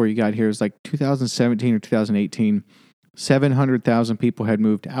stat before you got here. It was like 2017 or 2018. 700,000 people had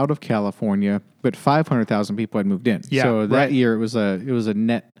moved out of California, but 500,000 people had moved in. Yeah, so that year it was a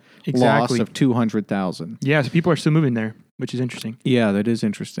net loss of 200,000. Yeah, so people are still moving there, which is interesting. Yeah, that is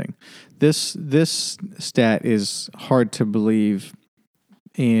interesting. This stat is hard to believe,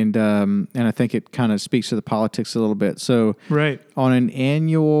 and I think it kind of speaks to the politics a little bit. So, right, on an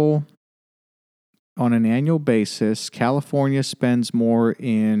annual basis, California spends more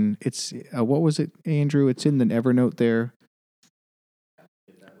in what was it, Andrew? It's in the Evernote there.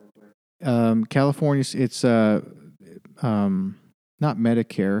 California, it's not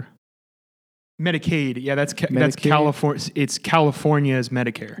Medicare. Medicaid. Yeah, that's California. It's California's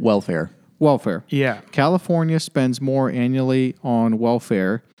Medicare. Welfare. Yeah. California spends more annually on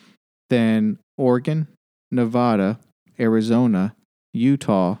welfare than Oregon, Nevada, Arizona,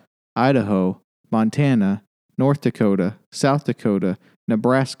 Utah, Idaho, Montana, North Dakota, South Dakota,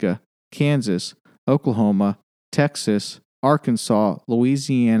 Nebraska, Kansas, Oklahoma, Texas, Arkansas,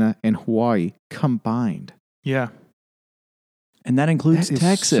 Louisiana, and Hawaii combined. Yeah. And that includes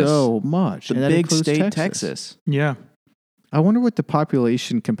Texas. So much. The big state, Texas. Yeah. I wonder what the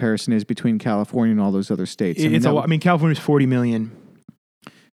population comparison is between California and all those other states. It's a lot. I mean, California's 40 million.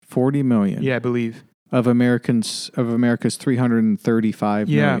 40 million. Yeah, I believe. Of America's 335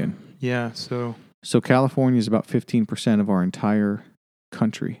 million. Yeah. So California is about 15% of our entire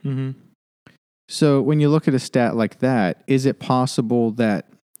country. Mm-hmm. So when you look at a stat like that, is it possible that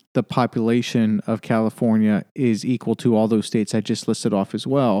the population of California is equal to all those states I just listed off as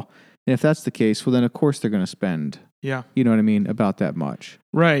well? And if that's the case, well, then of course they're going to spend, you know what I mean, about that much.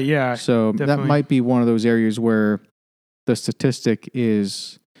 Right, yeah. So definitely. That might be one of those areas where the statistic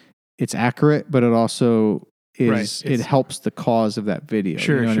it's accurate, but it also it helps the cause of that video.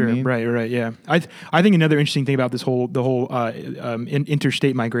 Sure, you know sure. what I mean? Right, yeah. I think another interesting thing about the whole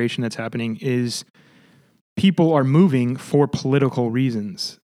interstate migration that's happening is people are moving for political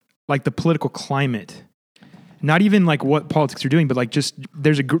reasons, like the political climate. Not even like what politics are doing, but like just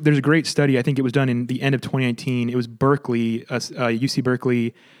there's a great study. I think it was done in the end of 2019. It was Berkeley, UC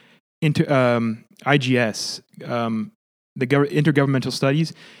Berkeley, into IGS, the Intergovernmental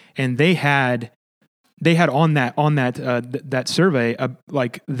Studies, and they had on that survey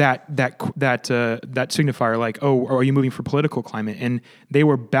like that signifier, like, oh, are you moving for political climate? And they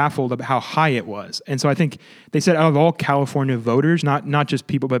were baffled about how high it was. And so I think they said out of all California voters, not just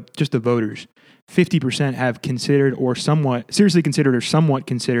people, but just the voters, 50% have considered or somewhat seriously considered or somewhat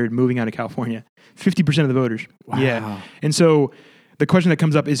considered moving out of California. 50% of the voters. Wow. Yeah. And so the question that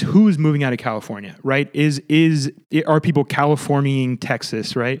comes up is who's moving out of California, right? Are people Californiaing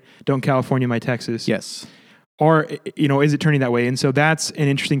Texas, right? Don't California my Texas. Yes. Or, is it turning that way? And so that's an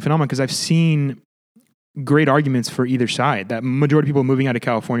interesting phenomenon because I've seen great arguments for either side. That majority of people moving out of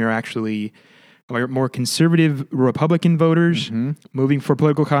California are actually more conservative Republican voters moving for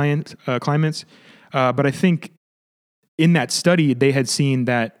political climates. But I think in that study, they had seen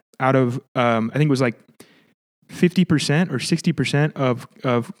that out of, I think it was like 50% or 60%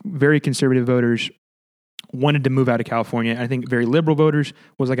 of very conservative voters wanted to move out of California. I think very liberal voters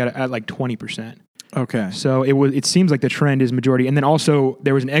was like at like 20%. Okay. So it seems like the trend is majority. And then also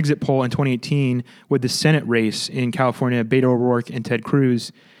there was an exit poll in 2018 with the Senate race in California, Beto O'Rourke and Ted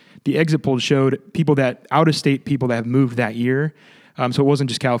Cruz. The exit poll showed out-of-state people that have moved that year. So it wasn't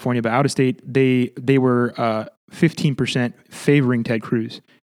just California, but out-of-state, they were 15% favoring Ted Cruz.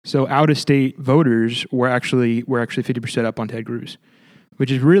 So out-of-state voters were actually 50% up on Ted Cruz,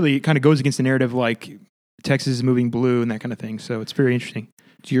 which is really kind of goes against the narrative like Texas is moving blue and that kind of thing. So it's very interesting.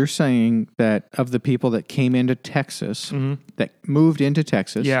 You're saying that of the people that came into Texas, that moved into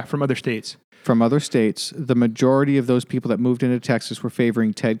Texas. Yeah, from other states. From other states, the majority of those people that moved into Texas were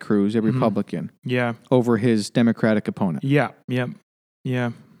favoring Ted Cruz, a Republican. Yeah. Over his Democratic opponent. Yeah.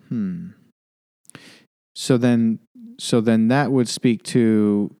 So then that would speak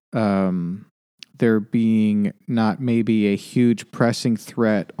to there being not maybe a huge pressing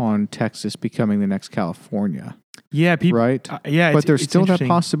threat on Texas becoming the next California. Yeah, people. Right. Yeah, but there's still that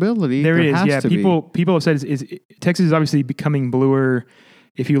possibility. There is. Has Yeah, to people have said is Texas is obviously becoming bluer.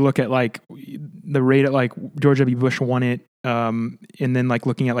 If you look at like the rate at like George W. Bush won it, and then like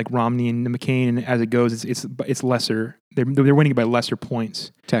looking at like Romney and McCain, and as it goes, it's lesser. They're winning by lesser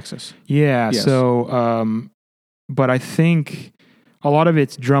points. Texas. Yeah. Yes. So, but I think a lot of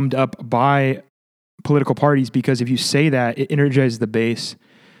it's drummed up by political parties because if you say that, it energizes the base.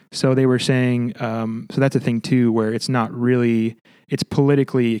 So they were saying, so that's a thing too, where it's not really, it's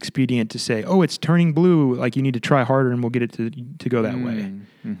politically expedient to say, oh, it's turning blue. Like you need to try harder and we'll get it to go that way.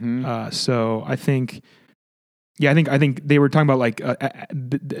 So I think they were talking about like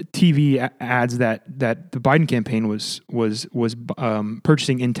the TV ads that the Biden campaign was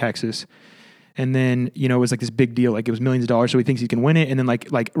purchasing in Texas. And then, it was like this big deal, like it was millions of dollars. So he thinks he can win it. And then like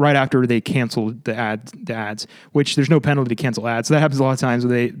right after they canceled the ads, which there's no penalty to cancel ads. So that happens a lot of times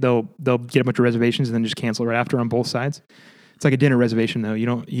where they'll get a bunch of reservations and then just cancel right after on both sides. It's like a dinner reservation though. You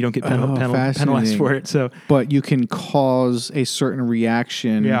don't get penalized for it. So, but you can cause a certain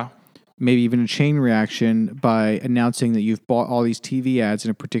reaction. Yeah. Maybe even a chain reaction by announcing that you've bought all these TV ads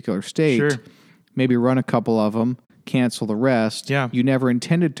in a particular state. Sure. Maybe run a couple of them, cancel the rest. Yeah. You never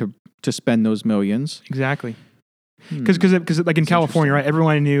intended to spend those millions. Exactly. Because like in California, right?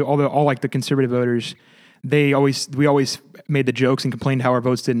 Everyone knew, all like the conservative voters, we always made the jokes and complained how our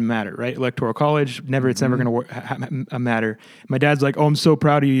votes didn't matter, right? Electoral college, it's never going to matter. My dad's like, oh, I'm so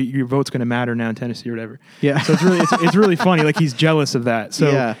proud of you. Your vote's going to matter now in Tennessee or whatever. Yeah. So it's really funny. Like he's jealous of that. So,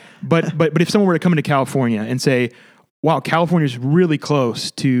 yeah. But if someone were to come into California and say, wow, California's really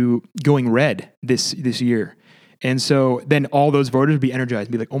close to going red this year. And so then all those voters would be energized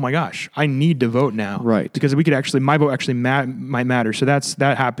and be like, oh my gosh, I need to vote now. Right. Because my vote actually might matter. So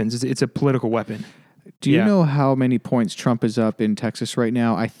that happens. It's a political weapon. Do you know how many points Trump is up in Texas right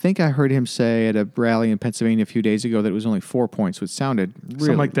now? I think I heard him say at a rally in Pennsylvania a few days ago that it was only 4 points, which sounded really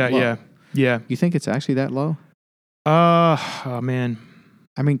something like that. low. Yeah. You think it's actually that low? Oh man.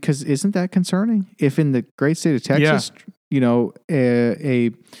 I mean, because isn't that concerning? If in the great state of Texas,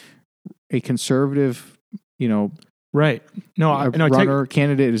 a conservative, right. runner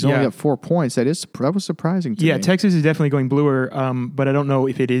candidate is only up 4 points. That was surprising to me. Yeah, Texas is definitely going bluer, but I don't know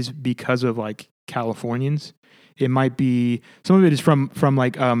if it is because of like Californians. It might be some of it is from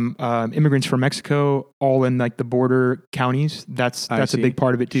like immigrants from Mexico, all in like the border counties. That's a big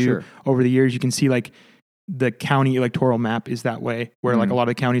part of it too. Sure. Over the years, you can see like the county electoral map is that way, where like a lot of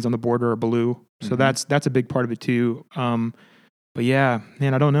the counties on the border are blue. So that's a big part of it too. But yeah,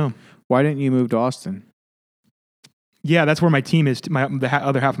 man, I don't know. Why didn't you move to Austin? Yeah, that's where my team is. The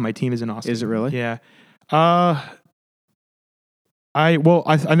other half of my team is in Austin. Is it really? Yeah. I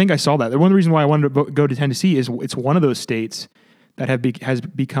think I saw that. One of the reasons why I wanted to go to Tennessee is it's one of those states that has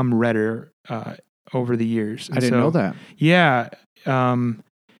become redder over the years. And I didn't know that. Yeah. So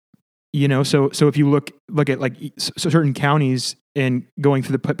if you look at like certain counties and going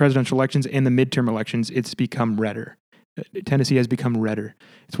through the presidential elections and the midterm elections, it's become redder. Tennessee has become redder.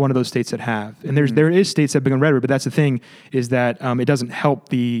 It's one of those states that have, and there is states that have become redder. But that's the thing is that it doesn't help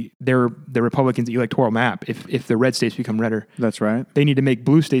the Republicans' electoral map if the red states become redder. That's right. They need to make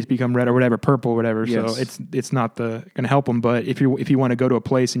blue states become red or whatever, purple or whatever. Yes. So it's not going to help them. But if you want to go to a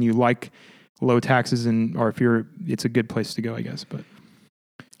place and you like low taxes it's a good place to go, I guess. But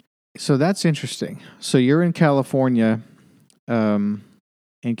so that's interesting. So you're in California.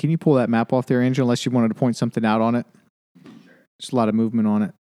 And can you pull that map off there, Angel, unless you wanted to point something out on it? There's a lot of movement on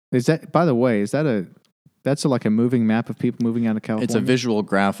it. Is that, by the way, that's like a moving map of people moving out of California? It's a visual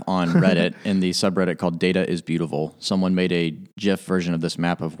graph on Reddit in the subreddit called Data is Beautiful. Someone made a GIF version of this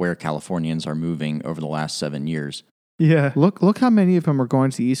map of where Californians are moving over the last 7 years. Yeah. Look how many of them are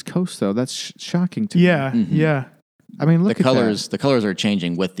going to the East Coast, though. That's shocking to me. Yeah. I mean, look the at colors. that. The colors are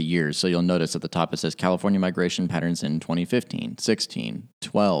changing with the years. So you'll notice at the top it says California migration patterns in 2015, 16,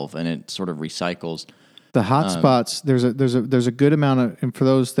 12, and it sort of recycles. The hot spots. There's a good amount of, and for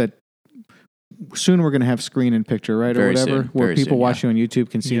those that soon we're going to have screen and picture, right, or whatever, where people watching on YouTube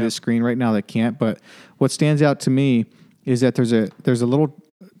can see the screen. Right now they can't. But what stands out to me is that there's a little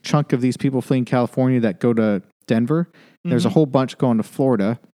chunk of these people fleeing California that go to Denver. There's a whole bunch going to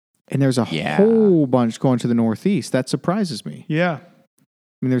Florida. And there's a whole bunch going to the Northeast. That surprises me. Yeah. I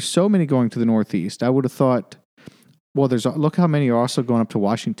mean, there's so many going to the Northeast. I would have thought, well, look how many are also going up to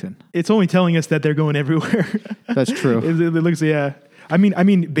Washington. It's only telling us that they're going everywhere. That's true. It looks, yeah. I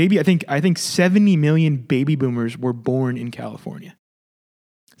mean, baby, I think 70 million baby boomers were born in California.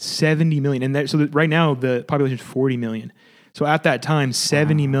 70 million. And so right now the population is 40 million. So at that time,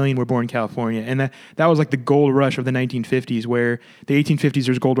 70 million were born in California. And that was like the gold rush of the 1950s, where the 1850s,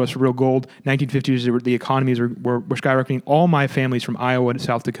 there's gold rush for real gold. 1950s, the economies were skyrocketing. All my families from Iowa to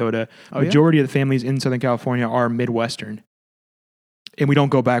South Dakota, majority of the families in Southern California are Midwestern. And we don't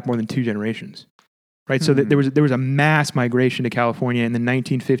go back more than 2 generations. Right, so there was a mass migration to California in the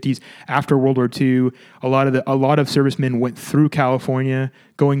 1950s. After World War II, a lot of servicemen went through California,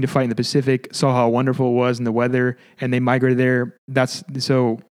 going to fight in the Pacific, saw how wonderful it was and the weather, and they migrated there. That's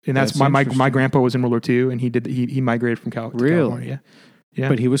my grandpa was in World War II, and he migrated from California. Yeah,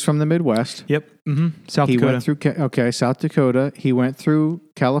 but he was from the Midwest. Yep, South Dakota. He went through South Dakota. He went through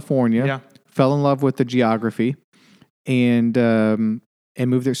California. Yeah, fell in love with the geography, and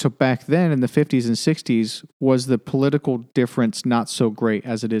moved there. So back then in the 50s and 60s, was the political difference not so great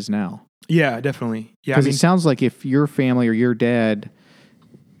as it is now? Yeah, definitely. Yeah, because it sounds like if your family or your dad,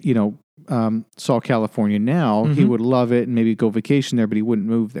 saw California now, he would love it and maybe go vacation there, but he wouldn't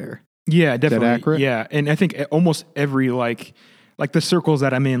move there. Yeah, definitely. Is that accurate? Yeah, and I think almost every like the circles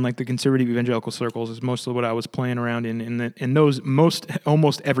that I'm in, like the conservative evangelical circles, is most of what I was playing around in. And those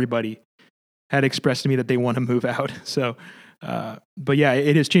almost everybody had expressed to me that they want to move out. So. But yeah,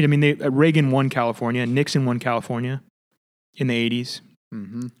 it has changed. I mean, Reagan won California, Nixon won California in the 80s.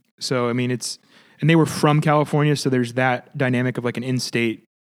 Mm-hmm. So, I mean, and they were from California. So there's that dynamic of like an in-state,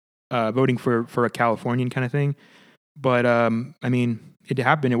 voting for a Californian kind of thing. But, I mean, it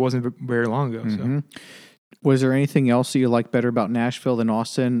happened. It wasn't very long ago. Mm-hmm. So was there anything else that you like better about Nashville than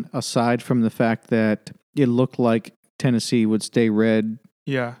Austin, aside from the fact that it looked like Tennessee would stay red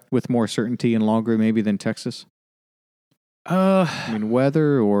with more certainty and longer maybe than Texas? I mean,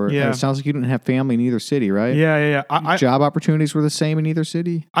 weather it sounds like you didn't have family in either city, right? Yeah. Job opportunities were the same in either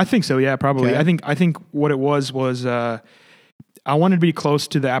city? I think so, yeah, probably. Okay. I think what it was I wanted to be close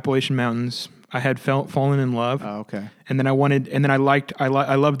to the Appalachian Mountains. I had fallen in love. Oh, okay. And then I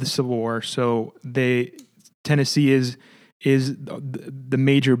loved the Civil War. So Tennessee is the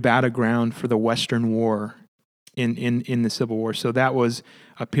major battleground for the Western War in the Civil War. So that was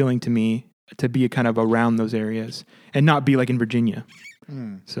appealing to me, to be kind of around those areas and not be like in Virginia.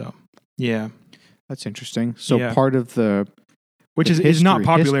 So, yeah. That's interesting. So part of which is not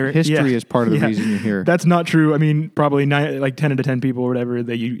popular. History is part of the reason you're here. That's not true. I mean, probably 10 out of 10 people or whatever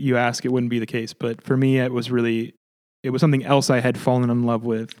that you ask, it wouldn't be the case. But for me, it was something else I had fallen in love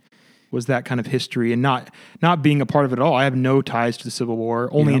with, was that kind of history and not being a part of it at all. I have no ties to the Civil War,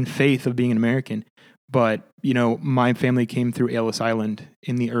 only in faith of being an American. But, my family came through Ellis Island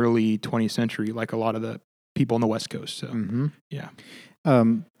in the early 20th century, like a lot of the people on the West Coast. So, yeah.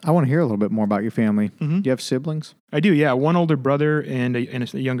 I want to hear a little bit more about your family. Mm-hmm. Do you have siblings? I do, yeah. One older brother and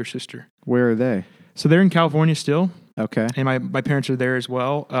a younger sister. Where are they? So they're in California still. Okay. And my parents are there as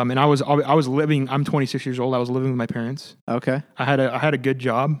well. And I was living, I'm 26 years old. I was living with my parents. Okay. I had a good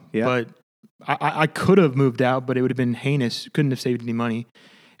job, but I could have moved out, but it would have been heinous. Couldn't have saved any money.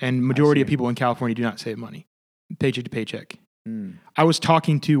 And majority of people in California do not save money, paycheck to paycheck. I was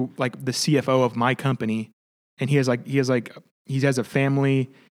talking to like the CFO of my company, and he has a family.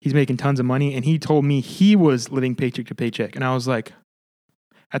 He's making tons of money, and he told me he was living paycheck to paycheck. And I was like,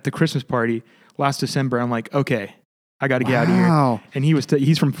 at the Christmas party last December, I'm like, okay, I got to get out of here. And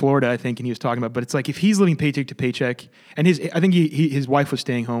he's from Florida, I think, and he was talking about. But it's like if he's living paycheck to paycheck, and I think his wife was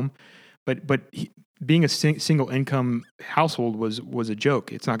staying home, but being a single income household was a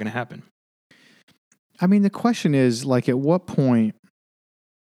joke. It's not going to happen. I mean, the question is, like, at what point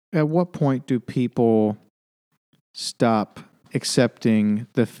do people stop accepting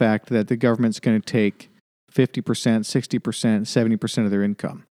the fact that the government's going to take 50%, 60%, 70% of their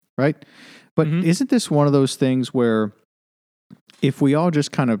income, right? But isn't this one of those things where if we all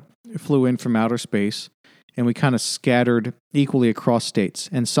just kind of flew in from outer space and we kind of scattered equally across states,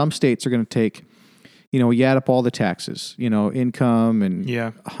 and some states are going to take, you add up all the taxes, income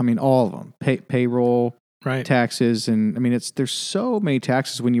and all of them, payroll, right, taxes, and there's so many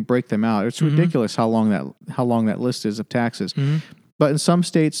taxes when you break them out. It's ridiculous how long that list is of taxes. But in some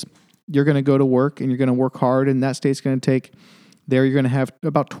states, you're going to go to work and you're going to work hard, and that state's going to take. There, you're going to have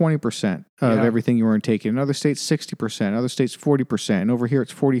about 20% of everything you weren't taking. In other states, 60%. In other states, 40%. And over here,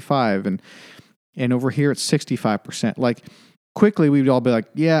 it's 45%. And over here, it's 65%. Like, quickly, we'd all be like,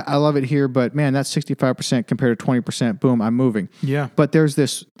 yeah, I love it here, but man, that's 65% compared to 20%. Boom, I'm moving. Yeah. But there's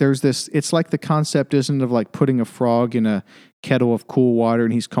this, it's like the concept isn't of like putting a frog in a kettle of cool water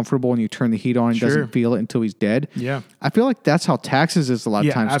and he's comfortable and you turn the heat on and doesn't feel it until he's dead. Yeah. I feel like that's how taxes is a lot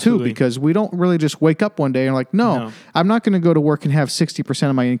of times absolutely. too, because we don't really just wake up one day and like, no. I'm not going to go to work and have 60%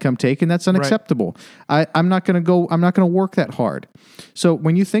 of my income taken. That's unacceptable. Right. I'm not going to work that hard. So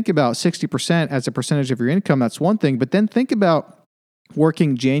when you think about 60% as a percentage of your income, that's one thing, but then think about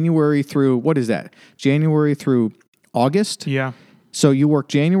working January through, what is that? January through August? Yeah. So you work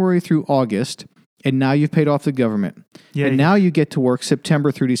January through August, and now you've paid off the government. Yeah, and now you get to work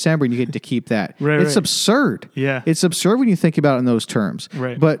September through December, and you get to keep that. It's absurd. Yeah. It's absurd when you think about it in those terms.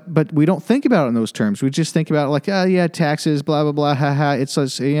 Right. But we don't think about it in those terms. We just think about it like, oh, yeah, taxes, blah, blah, blah, ha, ha. It's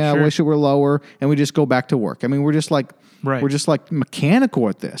like, I wish it were lower, and we just go back to work. We're just like... Right. We're just like mechanical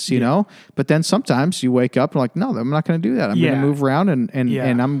at this, you know? But then sometimes you wake up and like, no, I'm not going to do that. I'm going to move around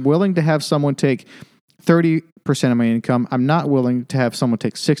and I'm willing to have someone take 30% of my income. I'm not willing to have someone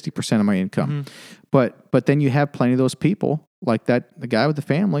take 60% of my income. But then you have plenty of those people like the guy with the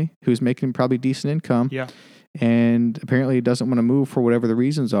family who's making probably decent income. Yeah. And apparently he doesn't want to move for whatever the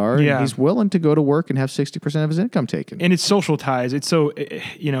reasons are. Yeah. And he's willing to go to work and have 60% of his income taken. And it's social ties. It's so,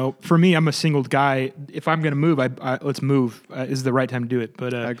 for me, I'm a single guy. If I'm going to move, let's move. Is the right time to do it.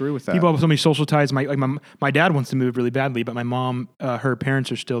 But I agree with that. People have so many social ties. My dad wants to move really badly, but my mom, her parents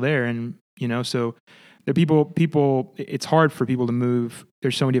are still there. And, so there are people, it's hard for people to move.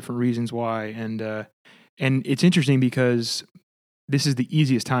 There's so many different reasons why. And it's interesting because this is the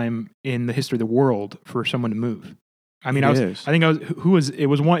easiest time in the history of the world for someone to move.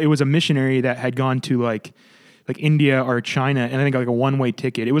 It was a missionary that had gone to like India or China, and I think like a one-way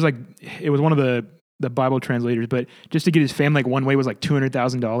ticket. It was one of the Bible translators, but just to get his family like one way was like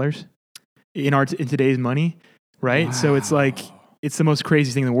 $200,000 in today's money, right? Wow. So it's like it's the most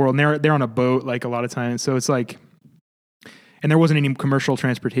crazy thing in the world. And they're on a boat like a lot of times. So it's like, and there wasn't any commercial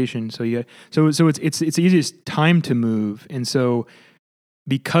transportation. So it's the easiest time to move. And so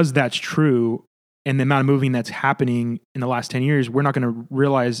because that's true, and the amount of moving that's happening in the last 10 years, we're not going to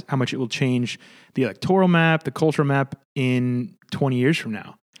realize how much it will change the electoral map, the cultural map in 20 years from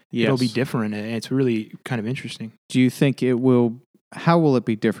now. Yes. It'll be different. And it's really kind of interesting. Do you think it will, how will it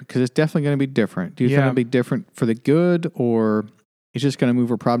be different? Because it's definitely going to be different. Do you think it'll be different for the good, or it's just going to move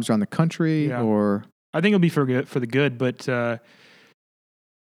our problems around the country, or... I think it'll be for the good, but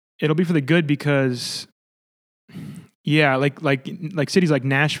it'll be for the good because, like cities like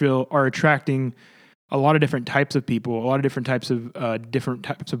Nashville are attracting a lot of different types of people, a lot of different types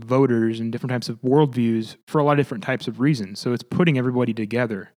of voters, and different types of worldviews for a lot of different types of reasons. So it's putting everybody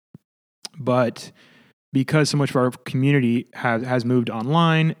together. But because so much of our community has moved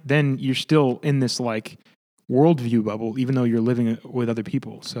online, then you're still in this like worldview bubble, even though you're living with other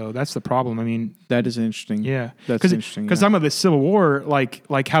people. So that's the problem. That is interesting. Yeah. That's interesting. Because some of the Civil War,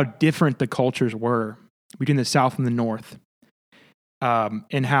 like how different the cultures were between the South and the North.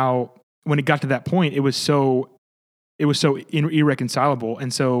 And how, when it got to that point, it was so irreconcilable.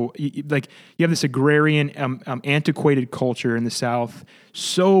 And so you have this agrarian, antiquated culture in the South,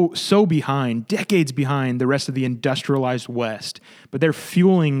 so behind, decades behind the rest of the industrialized West, but they're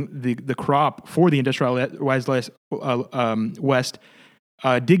fueling the crop for the industrialized West,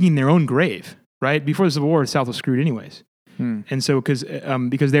 digging their own grave, right? Before the Civil War, the South was screwed anyways. And so, because they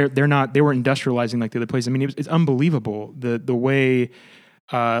weren't industrializing like the other places. It's unbelievable the way,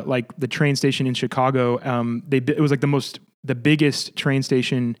 like the train station in Chicago, it was like the biggest train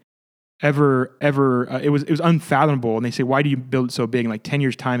station ever. It was unfathomable. And they say, why do you build it so big? In like 10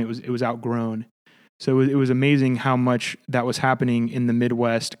 years time, it was outgrown. So it was amazing how much that was happening in the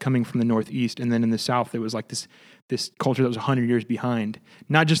Midwest coming from the Northeast. And then in the South, it was like this culture that was 100 years behind,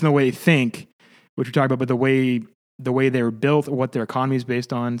 not just in the way they think, which we're talking about, but the way they were built, what their economy is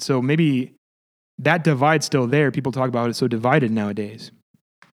based on. So maybe that divide's still there. People talk about it so divided nowadays.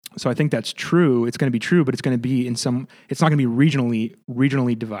 So I think that's true. It's going to be true, but it's going to be it's not going to be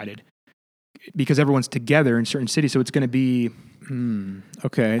regionally divided because everyone's together in certain cities. So it's going to be,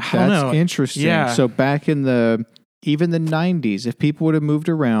 okay. That's interesting. Yeah. So back in even the 90s, if people would have moved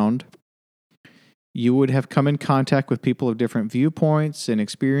around, you would have come in contact with people of different viewpoints and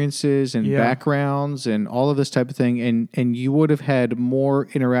experiences and backgrounds and all of this type of thing. And you would have had more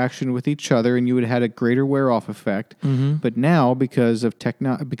interaction with each other and you would have had a greater wear-off effect. Mm-hmm. But now, because of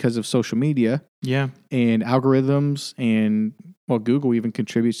social media and algorithms and, well, Google even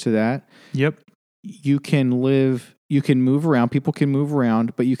contributes to that. Yep. You can move around, people can move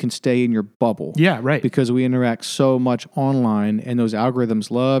around, but you can stay in your bubble. Yeah, right. Because we interact so much online and those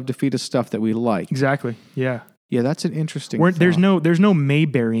algorithms love to feed us stuff that we like. Exactly. Yeah. Yeah, that's an interesting There's no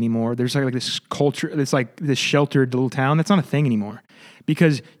Mayberry anymore. There's like this culture, it's like this sheltered little town. That's not a thing anymore.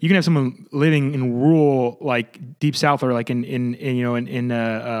 Because you can have someone living in rural, like deep south or like in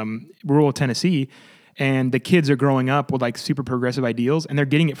rural Tennessee, and the kids are growing up with like super progressive ideals and they're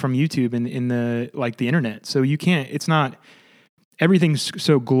getting it from YouTube and in the internet. So everything's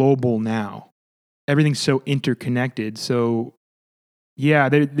so global now. Everything's so interconnected. So yeah,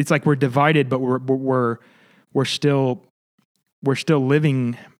 it's like we're divided, but we're still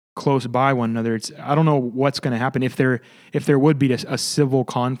living close by one another. I don't know what's going to happen if there would be a civil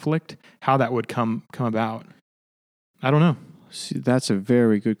conflict, how that would come about. I don't know. See, that's a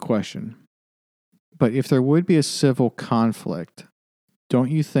very good question. But if there would be a civil conflict,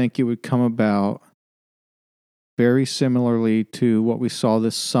 don't you think it would come about very similarly to what we saw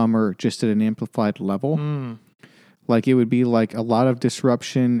this summer, just at an amplified level? Like it would be like a lot of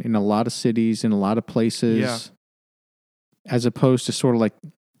disruption in a lot of cities, in a lot of places, as opposed to sort of like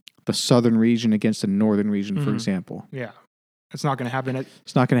the southern region against the northern region, for example. Yeah. It's not going to happen.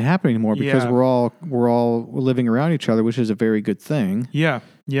 It's not going to happen anymore because we're all living around each other, which is a very good thing. Yeah.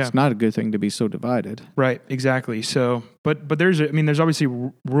 Yeah. It's not a good thing to be so divided. Right. Exactly. So, but there's obviously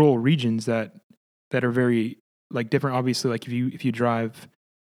rural regions that are very like different. Obviously, like if you drive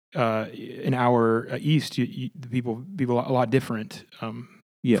an hour east, the people a lot different from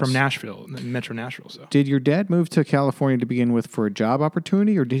Nashville, Metro Nashville. So, did your dad move to California to begin with for a job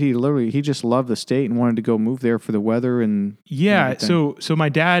opportunity, or did he just love the state and wanted to go move there for the weather and so my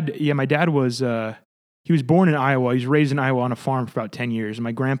dad was he was born in Iowa. He was raised in Iowa on a farm for about 10 years. And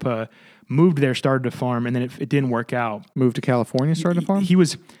my grandpa moved there, started a farm, and then it didn't work out. Moved to California, started a farm? He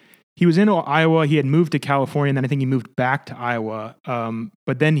was in Iowa. He had moved to California, and then I think he moved back to Iowa.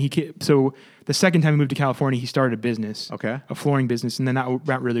 But then so the second time he moved to California, he started a business, a flooring business, and then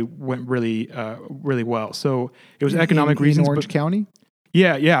that really went really well. So it was economic reasons. In Orange County?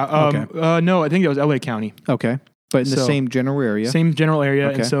 Yeah. No, I think it was LA County. Okay. But in the same general area? Same general area.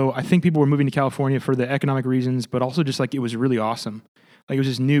 Okay. And so I think people were moving to California for the economic reasons, but also just like it was really awesome. Like it was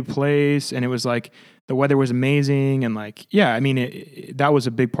this new place and it was like the weather was amazing. And like, yeah, I mean, that was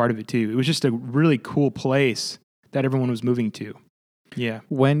a big part of it too. It was just a really cool place that everyone was moving to. Yeah.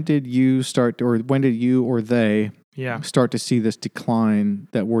 When did you or they start to see this decline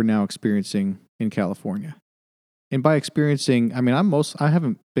that we're now experiencing in California? And by experiencing, I mean, I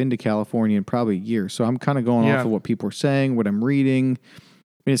haven't been to California in probably a year, so I'm kind of going off of what people are saying, what I'm reading.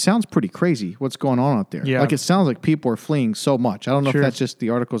 I mean, it sounds pretty crazy what's going on out there. Yeah. Like, it sounds like people are fleeing so much. I don't know if that's just the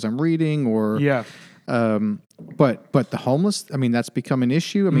articles I'm reading or... Yeah. But the homeless, I mean, that's become an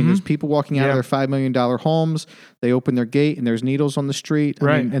issue. I mean, there's people walking out of their $5 million homes. They open their gate and there's needles on the street.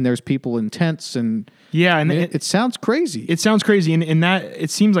 I mean, and there's people in tents and... Yeah, and it sounds crazy. It sounds crazy, and that it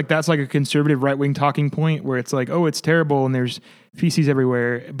seems like that's like a conservative right-wing talking point where it's like, oh, it's terrible, and there's feces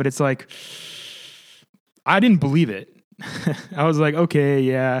everywhere. But it's like, I didn't believe it. I was like, okay,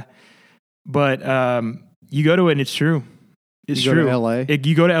 yeah, but you go to it, and it's true. It's true. You go to LA.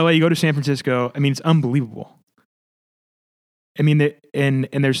 You go to LA. You go to San Francisco. I mean, it's unbelievable. I mean, and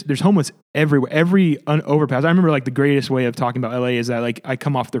there's homeless everywhere. Every overpass. I remember like the greatest way of talking about LA is that like I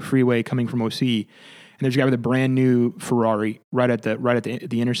come off the freeway coming from OC. And there's a guy with a brand new Ferrari right at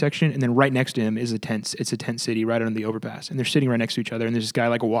the intersection, and then right next to him is a tent. It's a tent city right on the overpass, and they're sitting right next to each other. And there's this guy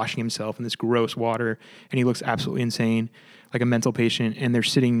like washing himself in this gross water, and he looks absolutely insane, like a mental patient. And they're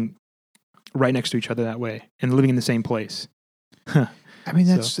sitting right next to each other that way and living in the same place. I mean,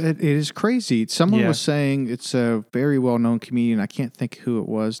 it is crazy. Someone was saying, it's a very well-known comedian. I can't think who it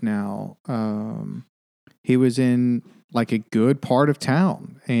was now. He was in like a good part of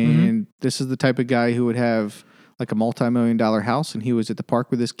town. And this is the type of guy who would have like a multi-million-dollar house, and he was at the park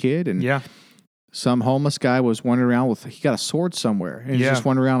with his kid. And some homeless guy was wandering around he got a sword somewhere. And he's just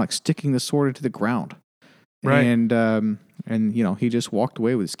wandering around like sticking the sword into the ground. Right. And he just walked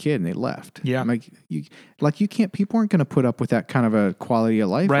away with his kid and they left. Yeah. I'm like, you can't, people aren't going to put up with that kind of a quality of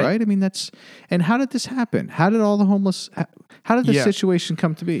life, right? I mean, and how did this happen? How did all the homeless, how did this situation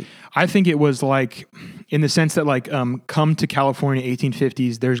come to be? I think it was like, in the sense that like, come to California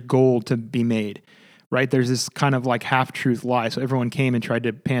 1850s, there's gold to be made, right? There's this kind of like half-truth lie. So everyone came and tried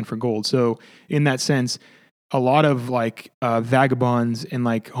to pan for gold. So in that sense, a lot of like vagabonds and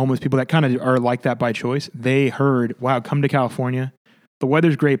like homeless people that kind of are like that by choice, they heard, wow, come to California. The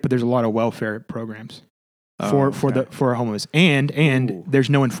weather's great, but there's a lot of welfare programs for homeless. And Ooh. there's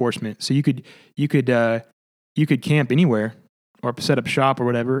no enforcement. So you could camp anywhere or set up shop or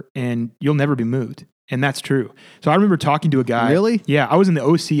whatever, and you'll never be moved. And that's true. So I remember talking to a guy. Really? Yeah. I was in the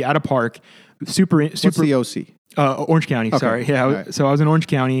OC at a park. Super. What's the OC? Orange County. Okay. Sorry. Yeah. Right. So I was in Orange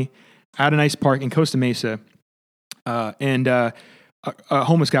County at a nice park in Costa Mesa. And a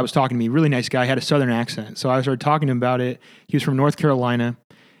homeless guy was talking to me, really nice guy, had a Southern accent. So I started talking to him about it. He was from North Carolina,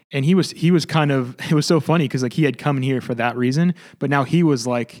 and he was kind of, it was so funny because like he had come in here for that reason, but now he was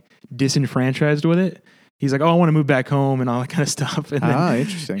like disenfranchised with it. He's like, oh, I want to move back home and all that kind of stuff. And then,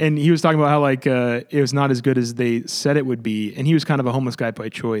 interesting. And he was talking about how like it was not as good as they said it would be. And he was kind of a homeless guy by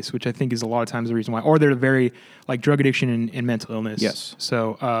choice, which I think is a lot of times the reason why. Or they're very like drug addiction and mental illness. Yes.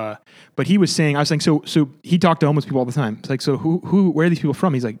 So, but he was saying, I was saying, so he talked to homeless people all the time. It's like, so where are these people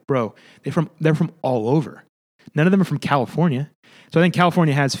from? He's like, bro, they're from all over. None of them are from California. So I think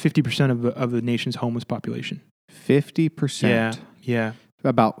California has 50% of the nation's homeless population. 50%. Yeah.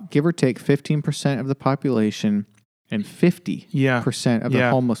 About give or take 15% of the population and 50% of the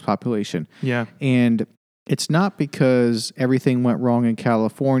homeless population. Yeah. And it's not because everything went wrong in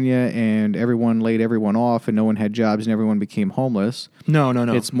California and everyone laid everyone off and no one had jobs and everyone became homeless. No.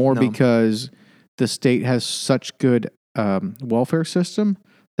 It's more because the state has such good welfare system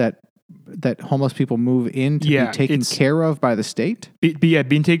that homeless people move in to be taken care of by the state.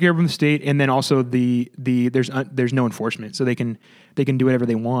 Being taken care of by the state, and then also there's no enforcement, so they can do whatever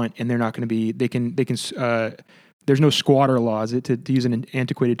they want, and they're not going to be. They can. There's no squatter laws. To use an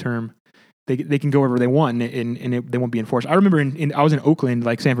antiquated term, they can go wherever they want, and they won't be enforced. I remember I was in Oakland,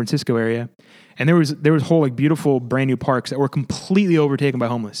 like San Francisco area, and there was whole like beautiful brand new parks that were completely overtaken by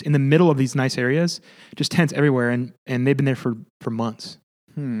homeless in the middle of these nice areas, just tents everywhere, and they've been there for months.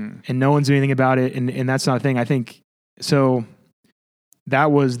 And no one's doing anything about it, and that's not a thing. I think so.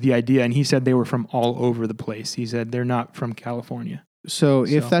 That was the idea, and he said they were from all over the place. He said they're not from California. So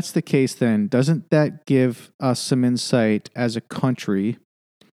if that's the case, then doesn't that give us some insight as a country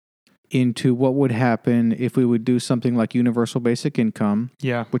into what would happen if we would do something like universal basic income?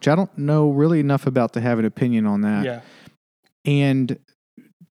 Yeah, which I don't know really enough about to have an opinion on that. Yeah, and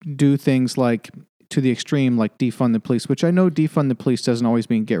do things like, to the extreme, like defund the police, which I know defund the police doesn't always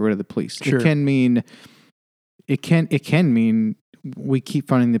mean get rid of the police. Sure. It can mean we keep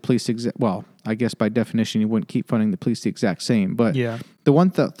funding the police. Well, I guess by definition, you wouldn't keep funding the police the exact same. But the one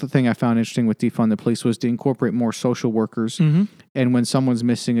the thing I found interesting with defund the police was to incorporate more social workers. Mm-hmm. And when someone's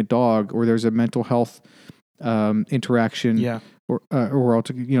missing a dog or there's a mental health interaction, or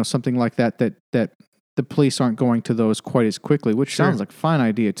something like that the police aren't going to those quite as quickly, which sounds like a fine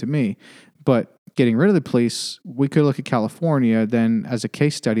idea to me. But getting rid of the police, we could look at California then as a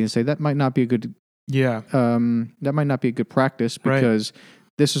case study and say that might not be a good practice, because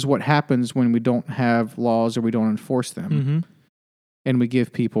this is what happens when we don't have laws or we don't enforce them. Mm-hmm. And we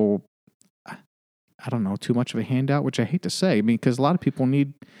give people, I don't know, too much of a handout, which I hate to say. I mean, because a lot of people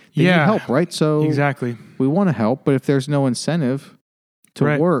need help, right? So exactly, we want to help, but if there's no incentive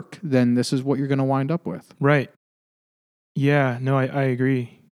to work, then this is what you're going to wind up with. Right. Yeah, no, I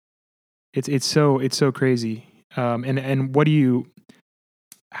agree. It's so crazy. And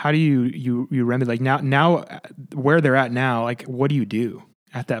how do you remedy, like now where they're at now, like what do you do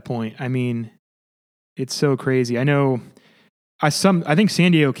at that point? I mean, it's so crazy. I know I think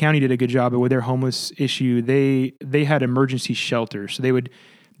San Diego County did a good job with their homeless issue. They had emergency shelters. So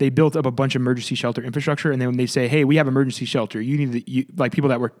they built up a bunch of emergency shelter infrastructure, and then when they say, hey, we have emergency shelter, you need like people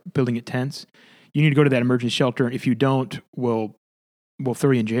that were building at tents, you need to go to that emergency shelter. If you don't, we'll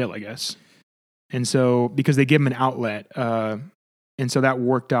throw you in jail, I guess. And so, because they give them an outlet, and so that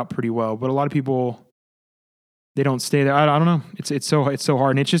worked out pretty well. But a lot of people, they don't stay there. I don't know. It's so hard,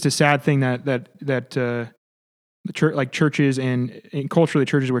 and it's just a sad thing that the church, like churches and culturally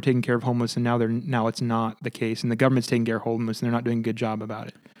churches were taking care of homeless, and now it's not the case, and the government's taking care of homeless, and they're not doing a good job about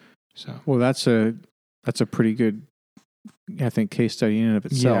it. So, well, that's a pretty good, I think, case study in and of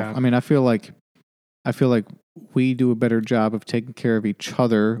itself. Yeah. I mean, I feel like we do a better job of taking care of each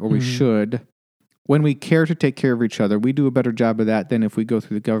other, or we should, when we care to take care of each other, we do a better job of that than if we go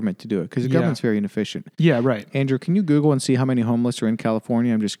through the government to do it, because the government's very inefficient. Yeah, right. Andrew, can you Google and see how many homeless are in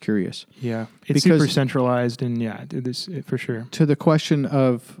California? I'm just curious. Yeah, it's super centralized, and this for sure. To the question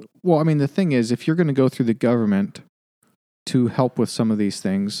of, well, I mean, the thing is, if you're going to go through the government to help with some of these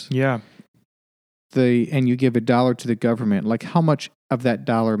things, and you give $1 to the government, like how much of that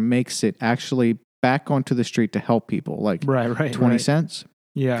dollar makes it actually back onto the street to help people? Like 20 cents?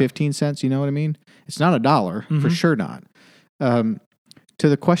 15 cents, you know what I mean? It's not $1, for sure not. To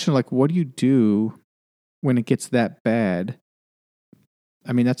the question, like, what do you do when it gets that bad?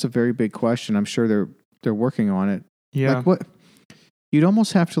 I mean, that's a very big question. I'm sure they're working on it. Yeah. Like what? You'd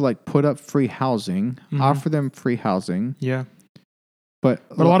almost have to like put up free housing, offer them free housing. Yeah. But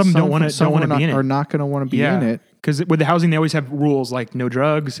a lot of them don't want to be in it. Are not going to want to be in it. Because with the housing, they always have rules like no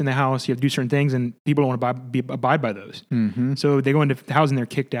drugs in the house. You have to do certain things, and people don't want to abide by those. Mm-hmm. So they go into the housing, they're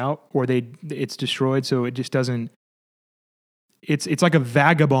kicked out, or it's destroyed. So it just doesn't. It's like a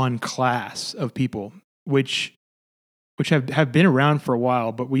vagabond class of people, which have been around for a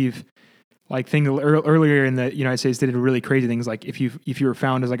while, but we've earlier in the United States, they did really crazy things. Like if you were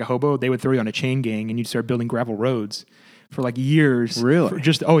found as like a hobo, they would throw you on a chain gang, and you'd start building gravel roads for like years. Really?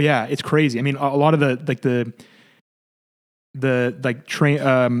 It's crazy. I mean, a lot of the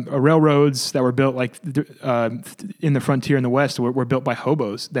train railroads that were built in the frontier in the West were built by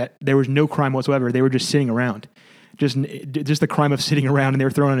hobos. That there was no crime whatsoever. They were just sitting around, just the crime of sitting around, and they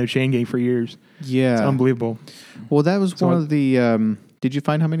were thrown on a chain gang for years. Yeah, it's unbelievable. Well, that was one of the. Did you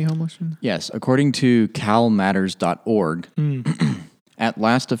find how many homeless? Yes, according to calmatters.org, at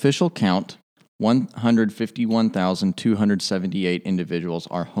last official count, 151,278 individuals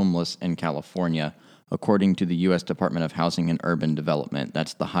are homeless in California, according to the U.S. Department of Housing and Urban Development.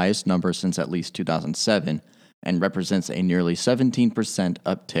 That's the highest number since at least 2007 and represents a nearly 17%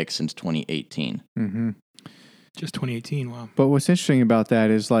 uptick since 2018. Mm-hmm. Just 2018, wow. But what's interesting about that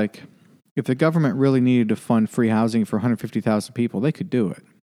is, like, if the government really needed to fund free housing for 150,000 people, they could do it.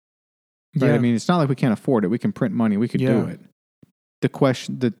 Right? Yeah. I mean, it's not like we can't afford it. We can print money. We could do it. The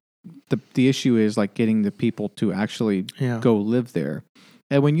question, the issue is like getting the people to actually go live there.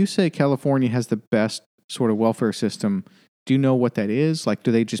 And when you say California has the best sort of welfare system, do you know what that is? Like,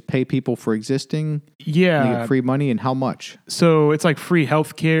 do they just pay people for existing? Yeah. And they get free money, and how much? So it's like free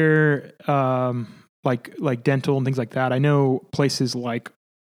healthcare, like dental and things like that. I know places like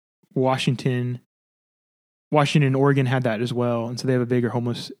Washington, Oregon had that as well. And so they have a bigger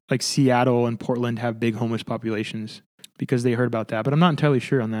homeless, like Seattle and Portland have big homeless populations because they heard about that. But I'm not entirely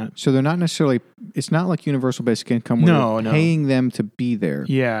sure on that. So they're not necessarily, it's not like universal basic income where you're paying them to be there.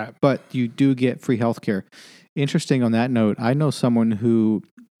 Yeah. But you do get free healthcare. Interesting on that note, I know someone who,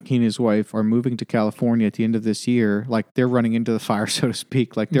 he and his wife are moving to California at the end of this year. Like they're running into the fire, so to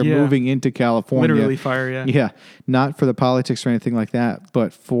speak. Like they're moving into California. Literally fire, yeah. Yeah. Not for the politics or anything like that,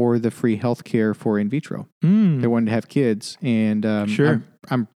 but for the free healthcare for in vitro. They wanted to have kids. And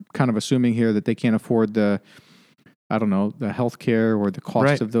I'm kind of assuming here that they can't afford the healthcare or the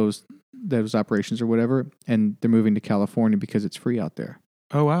cost of those operations or whatever. And they're moving to California because it's free out there.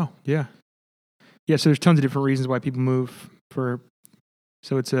 Oh, wow. Yeah. Yeah. So there's tons of different reasons why people move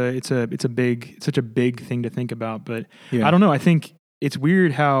so it's such a big thing to think about, but I don't know. I think it's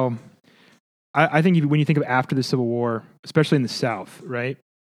weird how I think when you think of after the Civil War, especially in the South, right,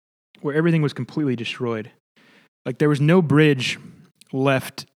 where everything was completely destroyed, like there was no bridge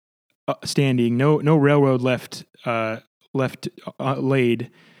left standing, no railroad left laid,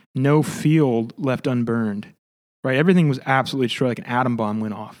 no field left unburned, right? Everything was absolutely destroyed, like an atom bomb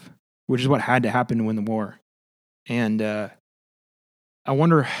went off, which is what had to happen to win the war, and I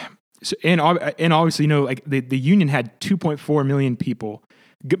wonder, and obviously, like the Union had 2.4 million people,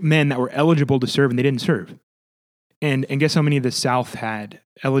 men that were eligible to serve, and they didn't serve. And guess how many of the South had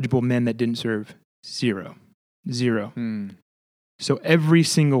eligible men that didn't serve? Zero. So every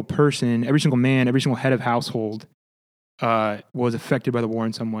single person, every single man, every single head of household was affected by the war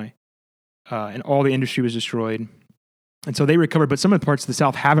in some way. And all the industry was destroyed. And so they recovered, but some of the parts of the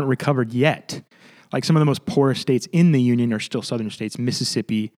South haven't recovered yet. Like some of the most poorest states in the Union are still southern states.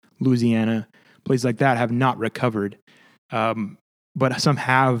 Mississippi, Louisiana, places like that have not recovered. But some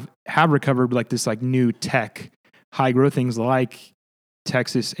have recovered, like this like new tech, high growth things like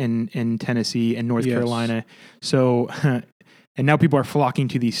Texas and Tennessee and North Carolina. So, and now people are flocking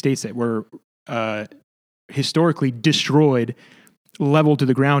to these states that were historically destroyed, leveled to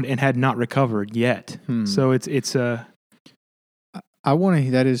the ground, and had not recovered yet. So it's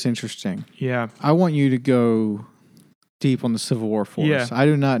that is interesting. Yeah. I want you to go deep on the Civil War for us. I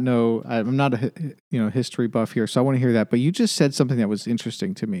do not know. I'm not a history buff here, so I want to hear that. But you just said something that was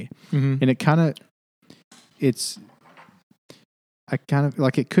interesting to me, and it kind of I kind of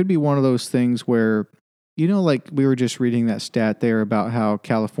like, it could be one of those things where, like we were just reading that stat there about how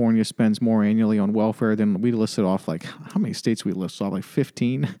California spends more annually on welfare than we listed off. Like, how many states we listed off? Like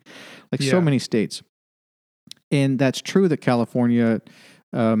 15, like so many states. And that's true that California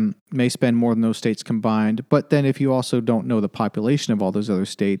may spend more than those states combined. But then if you also don't know the population of all those other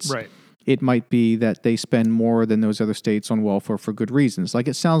states, right, it might be that they spend more than those other states on welfare for good reasons. Like,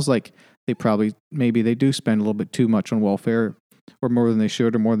 it sounds like maybe they do spend a little bit too much on welfare, or more than they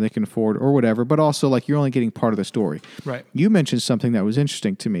should, or more than they can afford, or whatever. But also, like, you're only getting part of the story. Right. You mentioned something that was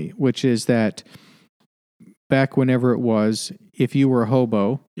interesting to me, which is that back whenever it was, if you were a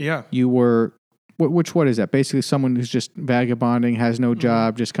hobo, you were, what is that? Basically someone who's just vagabonding, has no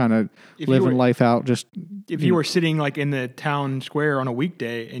job, just kind of living life out. Just if you were sitting like in the town square on a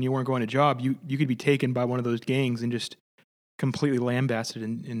weekday and you weren't going to job, you could be taken by one of those gangs and just completely lambasted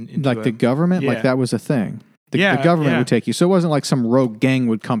into like the government, like that was a thing. The government would take you. So it wasn't like some rogue gang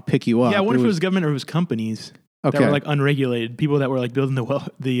would come pick you up. Yeah, I wonder if it was government or it was companies that were like unregulated, people that were like building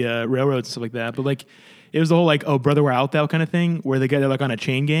the railroads and stuff like that. But like, it was the whole like, oh, brother, we're out, that kind of thing, where they're like on a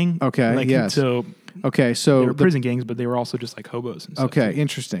chain gang. Okay, like, yes. So they were prison gangs, but they were also just like hobos and stuff. Okay,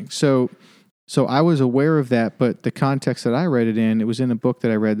 interesting. So I was aware of that, but the context that I read it in, it was in a book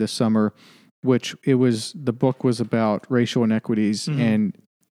that I read this summer, the book was about racial inequities, and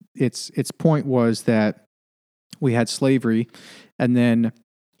its point was that we had slavery, and then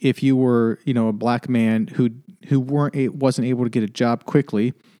if you were, a black man who wasn't able to get a job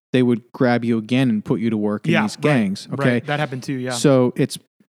quickly, they would grab you again and put you to work in these gangs. Right, okay, right. That happened too. Yeah.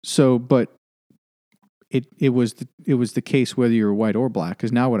 But it was the case whether you were white or black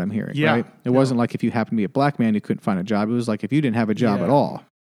is now what I'm hearing. Yeah. Right? It wasn't like if you happened to be a black man who couldn't find a job. It was like if you didn't have a job at all.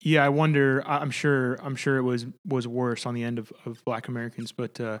 Yeah, I wonder. I'm sure it was worse on the end of black Americans,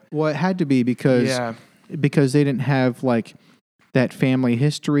 but well, it had to be because they didn't have like that family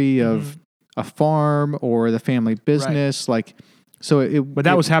history of a farm or the family business, like. So but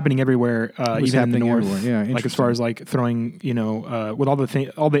that was happening everywhere, even in the north. Yeah, like as far as like throwing, with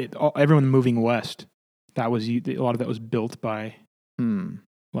everyone moving west, that was a lot of that was built by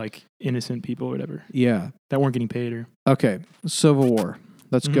like innocent people or whatever. Yeah, that weren't getting paid or. Okay, Civil War.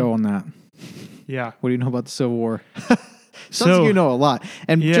 Let's go on that. Yeah. What do you know about the Civil War? Sounds like you know a lot.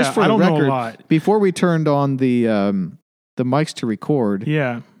 And just for the record, know a lot. Before we turned on the mics to record,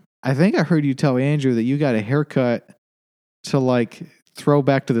 I think I heard you tell Andrew that you got a haircut to like throw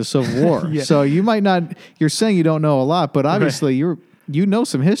back to the Civil War. So you might not, you're saying you don't know a lot, but obviously you know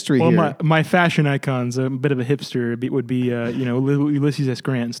some history here. Well, my fashion icons, a bit of a hipster would be, Ulysses S.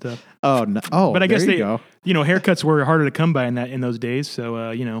 Grant and stuff. Oh, no. Oh, but I guess go. Haircuts were harder to come by in those days.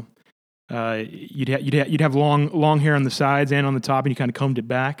 So, you'd have long hair on the sides and on the top, and you kind of combed it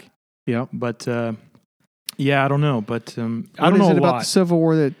back. Yeah. But, I don't know. But I don't know what is it about the Civil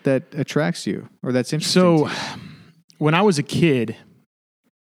War that attracts you or that's interesting to you? When I was a kid,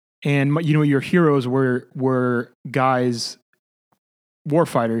 and your heroes were guys, war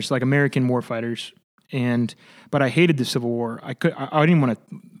fighters, like American war fighters, but I hated the Civil War. I didn't want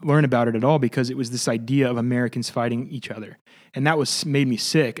to learn about it at all because it was this idea of Americans fighting each other, and that made me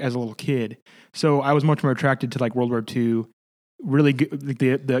sick as a little kid. So I was much more attracted to like World War II, really good,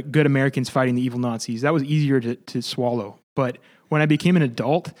 the good Americans fighting the evil Nazis. That was easier to swallow. But when I became an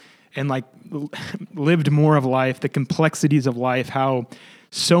adult and like lived more of life, the complexities of life, how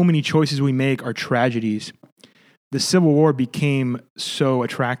so many choices we make are tragedies, the Civil War became so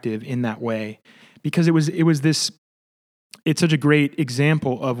attractive in that way because it's such a great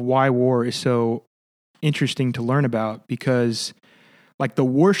example of why war is so interesting to learn about, because like the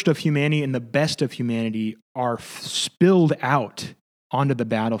worst of humanity and the best of humanity are spilled out onto the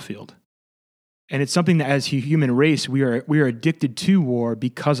battlefield. And it's something that as a human race, we are addicted to war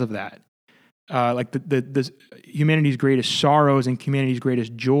because of that. Like the humanity's greatest sorrows and humanity's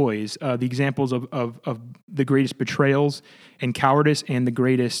greatest joys, the examples of the greatest betrayals and cowardice and the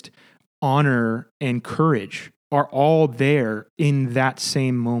greatest honor and courage are all there in that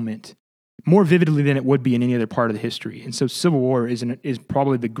same moment, more vividly than it would be in any other part of the history. And so Civil War is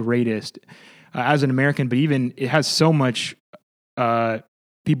probably the greatest as an American, but even it has so much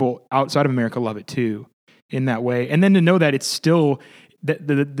people outside of America love it too in that way. And then to know that it's still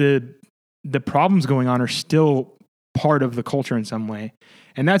the problems going on are still part of the culture in some way.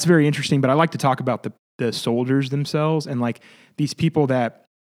 And that's very interesting, but I like to talk about the soldiers themselves and like these people that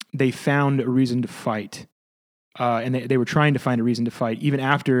they found a reason to fight. And they were trying to find a reason to fight even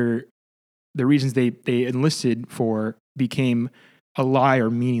after the reasons they enlisted for became a lie or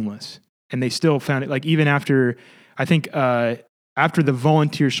meaningless. And they still found it, like even after, I think, after the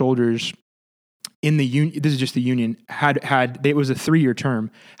volunteer soldiers in the union, this is just the union, it was a 3-year term,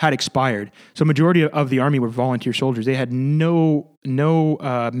 had expired. So majority of the army were volunteer soldiers. They had no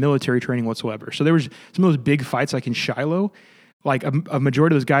military training whatsoever. So there was some of those big fights like in Shiloh, like a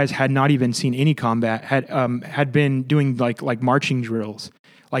majority of those guys had not even seen any combat, had been doing like marching drills.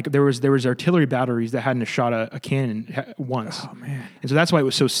 Like there was artillery batteries that hadn't shot a cannon once. Oh man! And so that's why it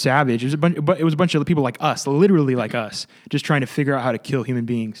was so savage. It was a bunch of people like us, literally like us, just trying to figure out how to kill human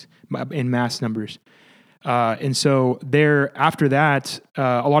beings in mass numbers. And so after that,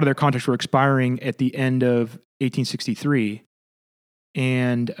 a lot of their contracts were expiring at the end of 1863,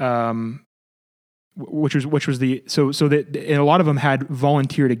 and which was the and a lot of them had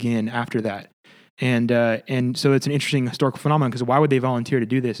volunteered again after that. And so it's an interesting historical phenomenon because why would they volunteer to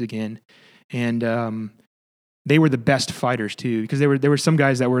do this again? And they were the best fighters too, because there were some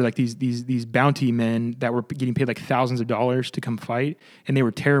guys that were like these bounty men that were getting paid like thousands of dollars to come fight, and they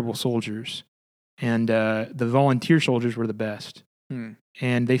were terrible soldiers. And the volunteer soldiers were the best,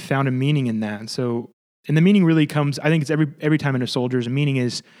 and they found a meaning in that. And the meaning really comes. I think it's every time in a soldier's meaning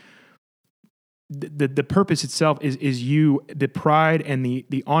is. The purpose itself is the pride and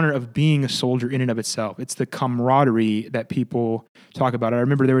the honor of being a soldier in and of itself. It's the camaraderie that people talk about. I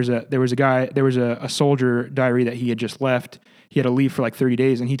remember there was a soldier diary that he had just left. He had to leave for like 30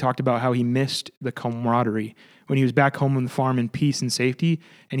 days, and he talked about how he missed the camaraderie when he was back home on the farm in peace and safety,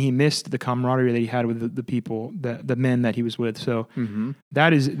 and he missed the camaraderie that he had with the people, the men that he was with. So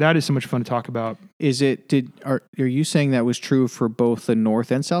that is so much fun to talk about. Are you saying that was true for both the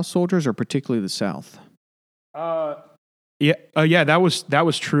North and South soldiers, or particularly the South? Yeah, that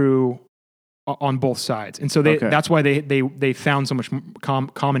was true on both sides, and so that's why they found so much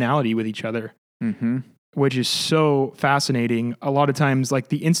commonality with each other. Which is so fascinating. A lot of times, like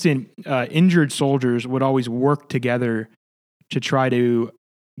the instant injured soldiers would always work together to try to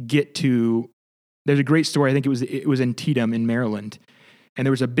get to. There's a great story. I think it was in Antietam in Maryland, and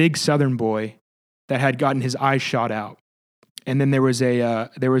there was a big Southern boy that had gotten his eyes shot out, and then there was a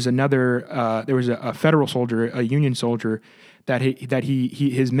federal soldier, a Union soldier, that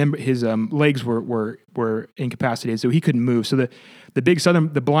his legs were incapacitated, so he couldn't move. So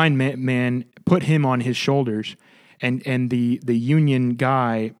the blind man put him on his shoulders, and the Union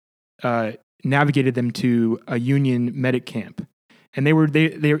guy navigated them to a Union medic camp. And they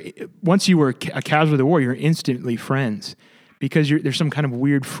once you were a casualty of the war, you're instantly friends because there's some kind of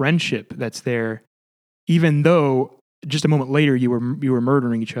weird friendship that's there, even though just a moment later you were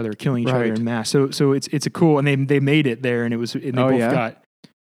murdering each other, killing each other in mass. So it's a cool, and they made it there, and they both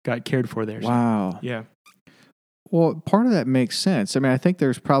got cared for there. Wow. So, yeah. Well, part of that makes sense. I mean, I think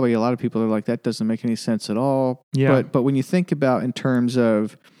there's probably a lot of people that are like, that doesn't make any sense at all. Yeah. But when you think about in terms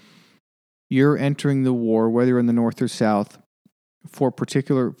of you're entering the war, whether you're in the North or South, for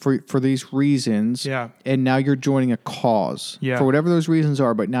these reasons, and now you're joining a cause for whatever those reasons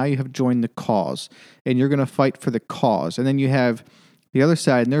are, but now you have joined the cause, and you're going to fight for the cause. And then you have the other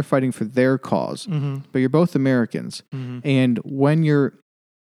side, and they're fighting for their cause, but you're both Americans. And when you're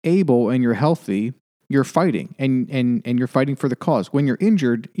able and you're healthy, you're fighting, and you're fighting for the cause. When you're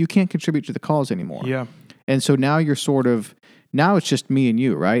injured, you can't contribute to the cause anymore. Yeah. And so now you're now it's just me and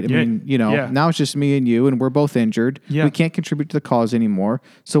you, right? I mean, now it's just me and you, and we're both injured. Yeah. We can't contribute to the cause anymore.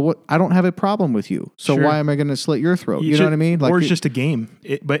 So I don't have a problem with you. So why am I going to slit your throat? You know what I mean? Or it's just a game,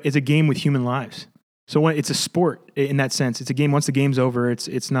 but it's a game with human lives. So it's a sport in that sense. It's a game. Once the game's over,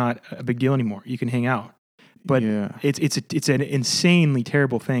 it's not a big deal anymore. You can hang out. But it's an insanely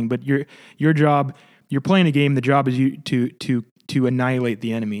terrible thing. But your job, you're playing a game. The job is to annihilate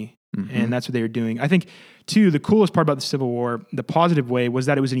the enemy, and that's what they were doing. I think. Too, the coolest part about the Civil War, the positive way, was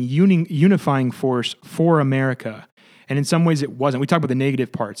that it was a unifying force for America. And in some ways it wasn't. We talk about the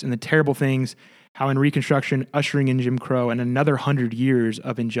negative parts and the terrible things, how in Reconstruction, ushering in Jim Crow, and another 100 years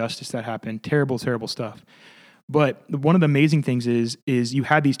of injustice that happened. Terrible, terrible stuff. But one of the amazing things is you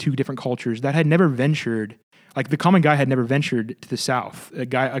had these two different cultures that had never ventured, like the common guy had never ventured to the South, a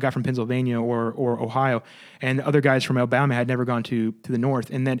guy from Pennsylvania or Ohio, and other guys from Alabama had never gone to the North.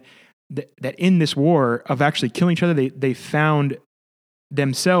 And then that in this war of actually killing each other, they found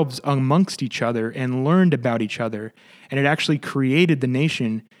themselves amongst each other and learned about each other. And it actually created the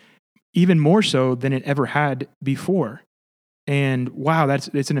nation even more so than it ever had before. And wow,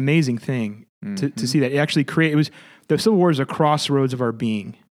 it's an amazing thing to see that. It actually the Civil War is a crossroads of our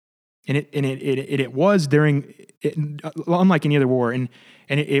being. And it was during, unlike any other war, and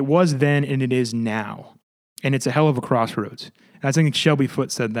it was then and it is now. And it's a hell of a crossroads. I think Shelby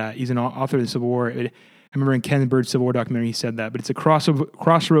Foote said that. He's an author of the Civil War. I remember in Ken Bird's Civil War documentary, he said that. But it's a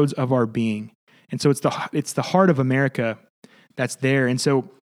crossroads of our being. And so it's the heart of America that's there. And so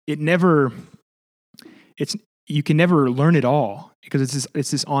it never you can never learn it all because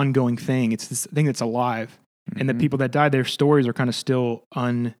it's this ongoing thing. It's this thing that's alive. And the people that died, their stories are kind of still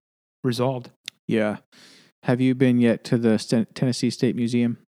unresolved. Yeah. Have you been yet to the Tennessee State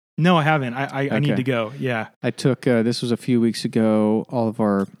Museum? No, I haven't. I need to go. Yeah. I took, this was a few weeks ago, all of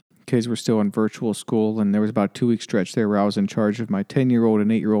our kids were still in virtual school, and there was about a 2-week stretch there where I was in charge of my 10-year-old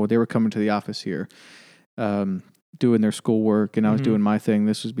and 8-year-old. They were coming to the office here, doing their schoolwork, and I was doing my thing.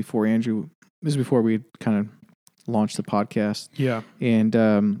 This was before we kind of launched the podcast. Yeah.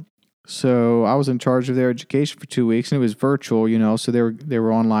 And so I was in charge of their education for 2 weeks, and it was virtual, so they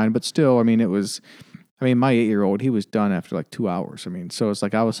were online, but still, my 8-year-old, he was done after like 2 hours. So it's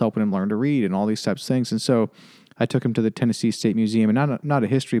like I was helping him learn to read and all these types of things. And so I took him to the Tennessee State Museum, and not a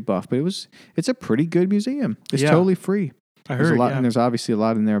history buff, but it's a pretty good museum. It's totally free. I heard, and there's obviously a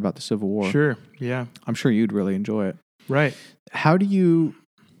lot in there about the Civil War. Sure, yeah. I'm sure you'd really enjoy it. Right.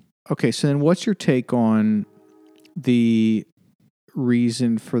 Okay, so then what's your take on the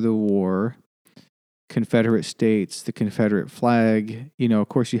reason for the war, Confederate States, the Confederate flag? Of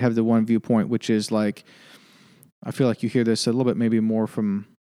course, you have the one viewpoint, which is like, I feel like you hear this a little bit maybe more from,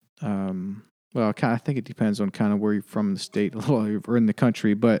 I think it depends on kind of where you're from, the state, a little or in the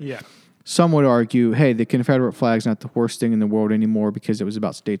country, but some would argue, hey, the Confederate flag's not the worst thing in the world anymore because it was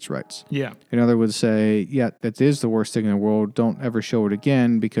about states' rights. Yeah. Another would say, yeah, that is the worst thing in the world. Don't ever show it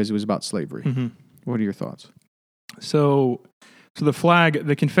again because it was about slavery. Mm-hmm. What are your thoughts? So the flag,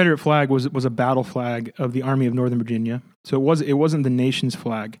 the Confederate flag was a battle flag of the Army of Northern Virginia. So it wasn't the nation's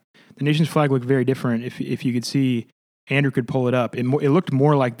flag. The nation's flag looked very different. If you could see, Andrew could pull it up. It looked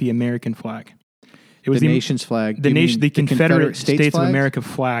more like the American flag. It was the nation's flag. The Confederate States of America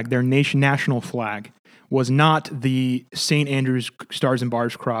flag. Their national flag was not the St. Andrew's Stars and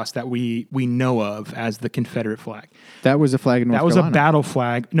Bars Cross that we know of as the Confederate flag. That was a flag in North Carolina. That was a battle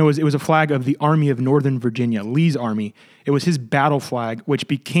flag. No, it was a flag of the Army of Northern Virginia, Lee's army. It was his battle flag, which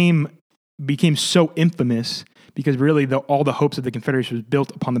became so infamous because really all the hopes of the Confederacy was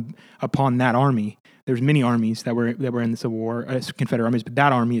built upon that army. There's many armies that were in the Civil War, Confederate armies, but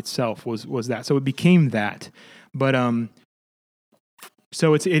that army itself was that. So it became that. But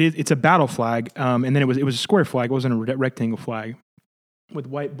so it's a battle flag, and then it was a square flag. It wasn't a rectangle flag with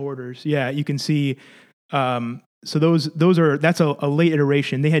white borders. Yeah, you can see. So that's a late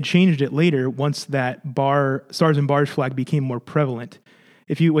iteration. They had changed it later once that Stars and Bars flag became more prevalent.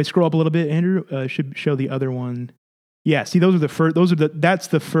 If you scroll up a little bit, Andrew, should show the other one. Yeah, see, that's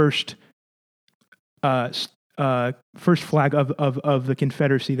the first first flag of the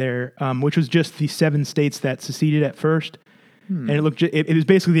Confederacy there, which was just the 7 states that seceded at first. And it was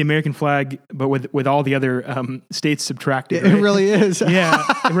basically the American flag, but with all the other states subtracted. Right? It really is. Yeah,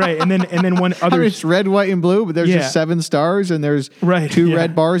 right. And then one other. It's red, white, and blue, but there's just 7 stars, and there's 2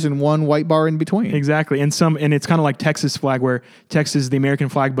 red bars and 1 white bar in between. Exactly, and it's kind of like Texas flag, where Texas is the American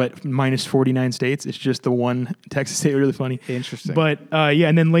flag, but minus 49 states. It's just the one Texas state. Really funny. Interesting. But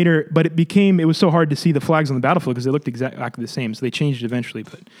and then later, but it was so hard to see the flags on the battlefield because they looked exactly the same. So they changed it eventually.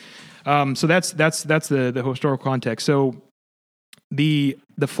 But so that's the historical context. So. The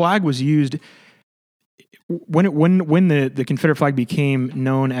flag was used when the Confederate flag became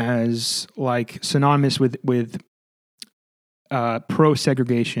known as like synonymous with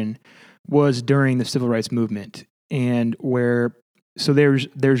pro-segregation was during the Civil Rights Movement, and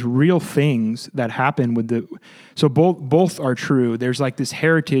there's real things that happen with both are true. There's like this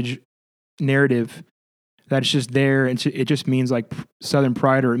heritage narrative that's just there, and it just means like Southern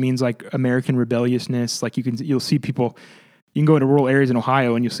pride, or it means like American rebelliousness. Like you'll see people. You can go into rural areas in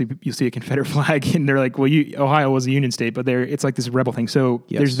Ohio and you'll see a Confederate flag, and they're like, "Well, Ohio was a Union state, but it's like this rebel thing." So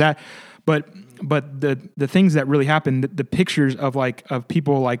there's that, but the things that really happened, the pictures of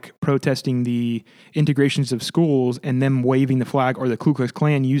people like protesting the integrations of schools and them waving the flag, or the Ku Klux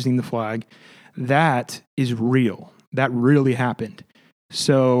Klan using the flag, that is real. That really happened.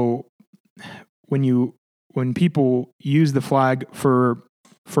 So when people use the flag for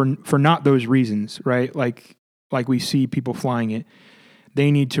not those reasons, right? Like we see people flying it,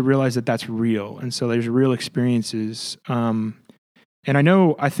 they need to realize that that's real. And so there's real experiences. And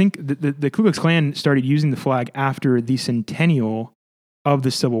I think the Ku Klux Klan started using the flag after the centennial of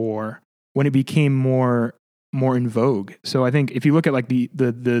the Civil War, when it became more in vogue. So I think if you look at like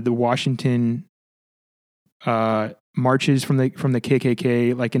the Washington marches from the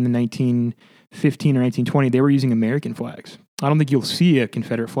KKK, like in the 1915 or 1920, they were using American flags. I don't think you'll see a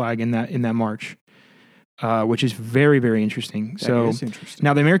Confederate flag in that march. Which is very, very interesting. That is interesting.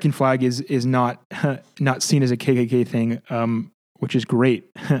 Now the American flag is not seen as a KKK thing, which is great.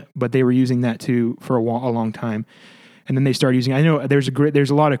 But they were using that too for a long time, and then they started using. I know there's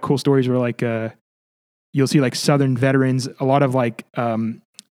a lot of cool stories where like you'll see like Southern veterans, a lot of like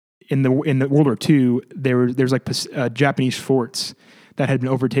in the World War II, there's like Japanese forts that had been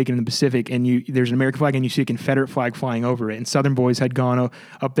overtaken in the Pacific, and there's an American flag and you see a Confederate flag flying over it. And Southern boys had gone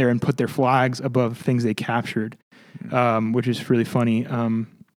up there and put their flags above things they captured, which is really funny.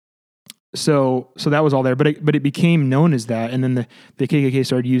 So that was all there, but it became known as that, and then the KKK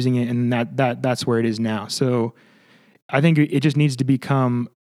started using it, and that's where it is now. So I think it just needs to become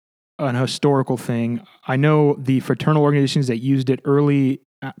an historical thing. I know the fraternal organizations that used it early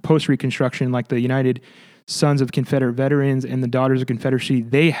post-Reconstruction, like the United Sons of Confederate Veterans and the Daughters of Confederacy,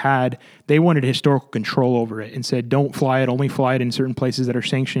 they wanted historical control over it and said, don't fly it, only fly it in certain places that are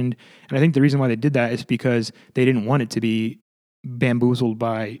sanctioned. And I think the reason why they did that is because they didn't want it to be bamboozled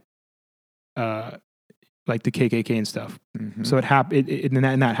by like the KKK and stuff. Mm-hmm. So it happened,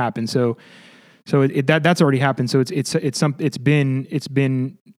 and that happened. So that's already happened. So it's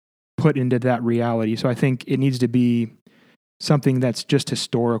been put into that reality. So I think it needs to be something that's just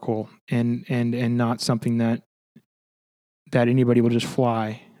historical and not something that anybody will just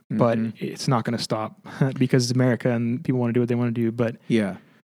fly. Mm-hmm. But it's not going to stop because it's America and people want to do what they want to do. But yeah,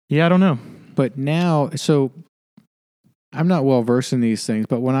 I don't know. But now, so I'm not well versed in these things,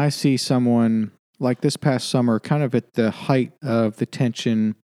 but when I see someone like this past summer, kind of at the height of the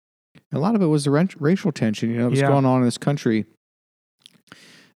tension, a lot of it was the racial tension, that was going on in this country.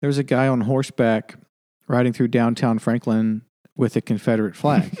 There was a guy on horseback riding through downtown Franklin with a Confederate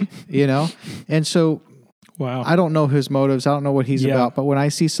flag, And so, wow, I don't know his motives. I don't know what he's about. But when I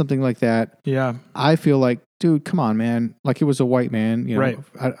see something like that, I feel like, dude, come on, man. Like it was a white man, right.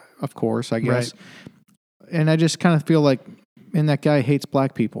 Of course, I guess. Right. And I just kind of feel like, and that guy hates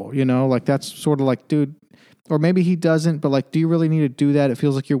black people, like that's sort of like, dude, or maybe he doesn't, but like, do you really need to do that? It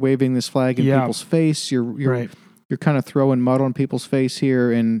feels like you're waving this flag in people's face. You're right. You're kind of throwing mud on people's face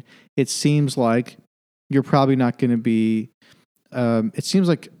here. And it seems like you're probably not going to be, it seems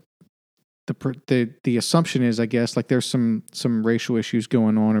like the assumption is, I guess, like there's some racial issues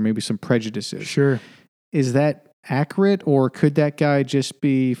going on or maybe some prejudices. Sure. Is that accurate, or could that guy just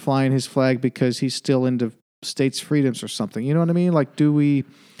be flying his flag because he's still into states' freedoms or something? You know what I mean? Like,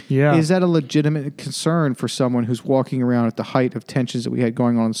 is that a legitimate concern for someone who's walking around at the height of tensions that we had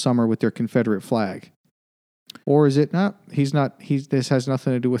going on in summer with their Confederate flag? Or is it not? This has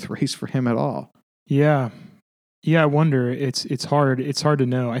nothing to do with race for him at all. Yeah. Yeah, I wonder. It's hard. It's hard to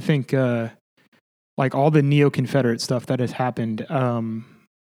know. I think like all the neo-Confederate stuff that has happened,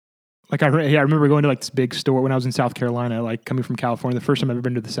 like I remember going to like this big store when I was in South Carolina, like coming from California, the first time I've ever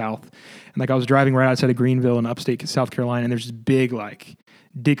been to the South. And like I was driving right outside of Greenville in upstate South Carolina, and there's this big like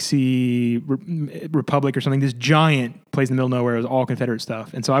Dixie Republic or something, this giant place in the middle of nowhere. It was all Confederate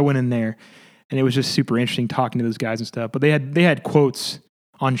stuff. And so I went in there, and it was just super interesting talking to those guys and stuff. But they had quotes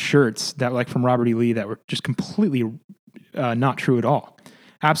on shirts that like from Robert E. Lee that were just completely not true at all.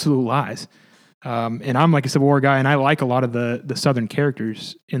 Absolute lies. And I'm like a Civil War guy, and I like a lot of the Southern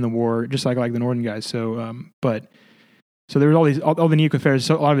characters in the war, just like I like the Northern guys. So, so there was all the neo-Confederates.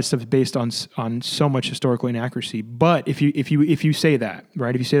 So a lot of this stuff is based on so much historical inaccuracy. But if you say that,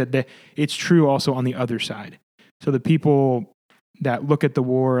 right, if you say that it's true also on the other side. So the people that look at the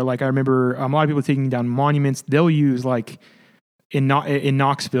war, like I remember a lot of people taking down monuments. They'll use like in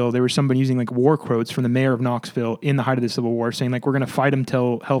Knoxville, there was somebody using like war quotes from the mayor of Knoxville in the height of the Civil War, saying like, we're going to fight them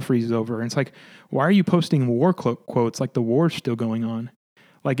till hell freezes over. And it's like, why are you posting war quotes like the war's still going on?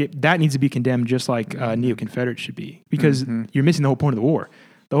 Like that needs to be condemned, just like neo-Confederates should be, because you're missing the whole point of the war.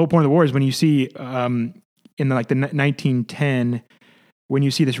 The whole point of the war is when you see in the 1910, when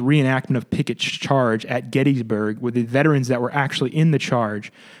you see this reenactment of Pickett's charge at Gettysburg with the veterans that were actually in the charge,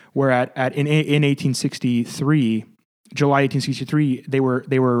 where in 1863. July 1863, they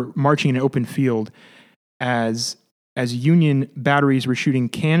were marching in an open field as Union batteries were shooting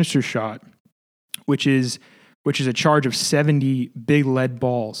canister shot, which is a charge of 70 big lead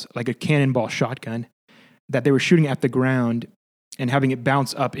balls, like a cannonball shotgun, that they were shooting at the ground and having it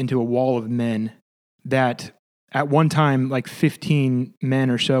bounce up into a wall of men that at one time, like 15 men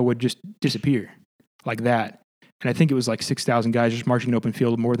or so would just disappear like that. And I think it was like 6,000 guys just marching an open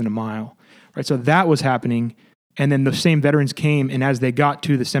field more than a mile, right? So that was happening. And then the same veterans came, and as they got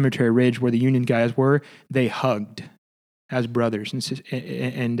to the cemetery ridge where the Union guys were, they hugged as brothers,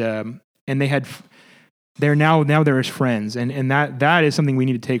 and they're now as friends, and that is something we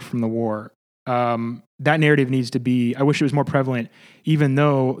need to take from the war. That narrative needs to be. I wish it was more prevalent, even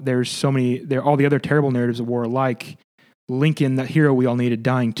though there's so many. All the other terrible narratives of war, like Lincoln, the hero we all needed,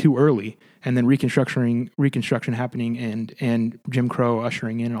 dying too early, and then Reconstruction happening, and Jim Crow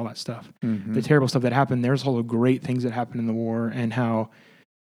ushering in, and all that stuff. Mm-hmm. The terrible stuff that happened. There's all the great things that happened in the war, and how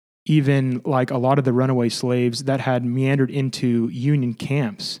even like a lot of the runaway slaves that had meandered into Union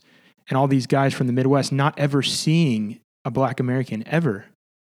camps, and all these guys from the Midwest not ever seeing a Black American ever,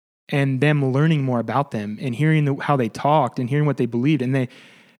 and them learning more about them and hearing how they talked and hearing what they believed. And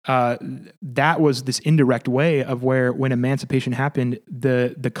that was this indirect way of where, when emancipation happened,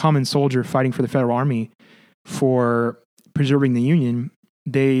 the common soldier fighting for the Federal Army for preserving the Union,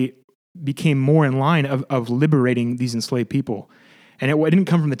 they became more in line of liberating these enslaved people. And it didn't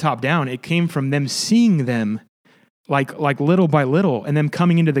come from the top down. It came from them seeing them like little by little, and them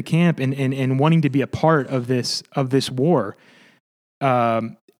coming into the camp and wanting to be a part of this war.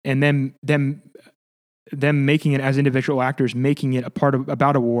 And then them making it as individual actors, making it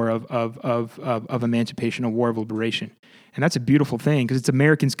about a war of emancipation, a war of liberation. And that's a beautiful thing, because it's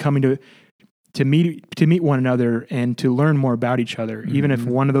Americans coming to meet one another and to learn more about each other, even if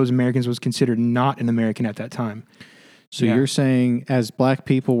one of those Americans was considered not an American at that time. So you're saying, as Black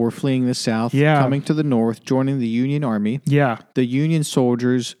people were fleeing the South, coming to the North, joining the Union Army, the Union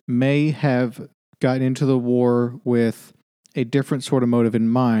soldiers may have gotten into the war with a different sort of motive in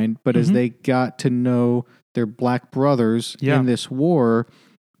mind, but as they got to know their Black brothers in this war,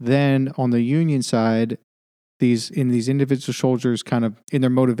 then on the Union side, these individual soldiers, kind of in their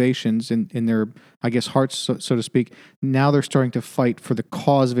motivations, in their, I guess, hearts, so to speak, now they're starting to fight for the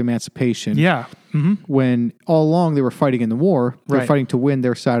cause of emancipation. Yeah. When all along they were fighting in the war, they're fighting to win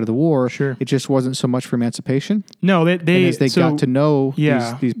their side of the war. Sure. It just wasn't so much for emancipation. No, and as they got to know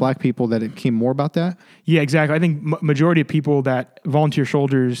these Black people, that it came more about that. Yeah, exactly. I think majority of people that volunteer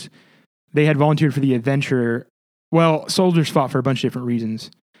soldiers, they had volunteered for the adventure. Well, soldiers fought for a bunch of different reasons.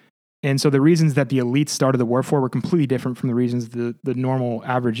 And so the reasons that the elites started the war for were completely different from the reasons the normal,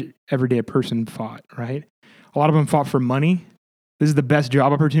 average, everyday person fought, right? A lot of them fought for money. This is the best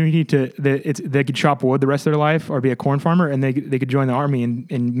job opportunity they could chop wood the rest of their life or be a corn farmer, and they could join the army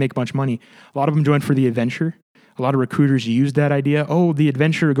and make a bunch of money. A lot of them joined for the adventure. A lot of recruiters used that idea. Oh, the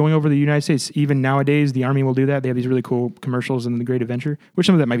adventure, going over the United States. Even nowadays, the army will do that. They have these really cool commercials in The Great Adventure, which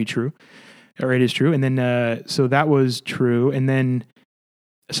some of that might be true, or it is true. And then, so that was true. And then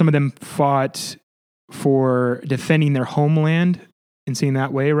some of them fought for defending their homeland and seeing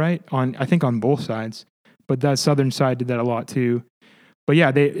that way, right? I think on both sides, but that southern side did that a lot too. But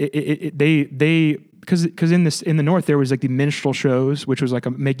yeah, they because in the North there was like the minstrel shows, which was like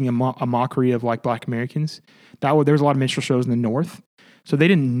making a mockery of like Black Americans. There was a lot of minstrel shows in the North, so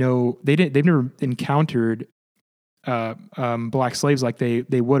they've never encountered Black slaves like they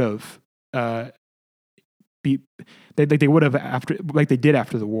would have. They would have after, like they did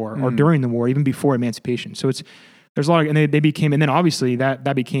after the war or during the war, even before emancipation. So there's a lot of, and they became, and then obviously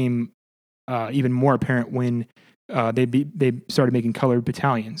that became even more apparent when they started making colored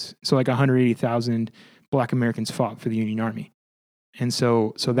battalions. So like 180,000 Black Americans fought for the Union Army, and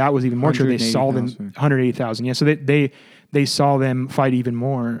so that was even more true. They saw them 180,000. Yeah, so they saw them fight even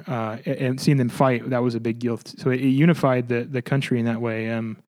more, and seeing them fight, that was a big deal. So it unified the country in that way.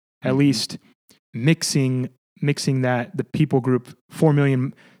 At least mixing that the people group, 4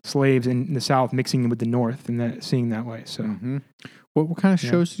 million slaves in the South, mixing with the North, and seeing that way. So, what kind of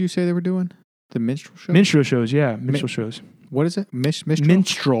shows did you say they were doing? The minstrel shows? Minstrel shows, yeah. Minstrel shows. What is it? Minstrel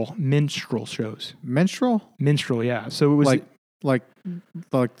shows. Minstrel? Minstrel, yeah. So it was like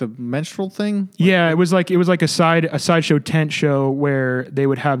the menstrual thing? Yeah, it was like a sideshow tent show where they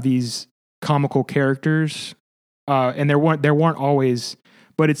would have these comical characters, and there weren't always,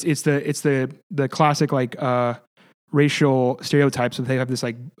 but it's the classic like racial stereotypes. So they have this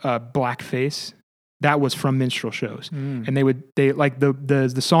like black face. That was from minstrel shows, and they like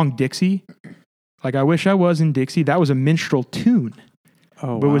the song Dixie. Like, I wish I was in Dixie. That was a minstrel tune.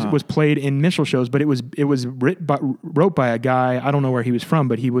 Oh, but wow. was played in minstrel shows. But it was wrote by a guy. I don't know where he was from,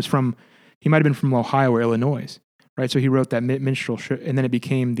 but he might have been from Ohio or Illinois, right? So he wrote that minstrel show, and then it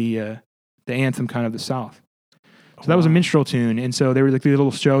became the anthem kind of the South. So that was a minstrel tune, and so there were like these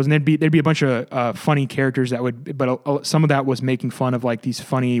little shows, and there'd be a bunch of funny characters that would, but some of that was making fun of like these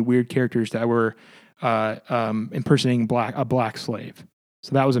funny weird characters that were impersonating a black slave.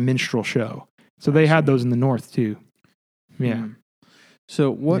 So that was a minstrel show. So they had those in the North too. Yeah.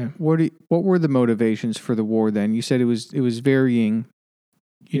 So what were the motivations for the war then? You said it was varying,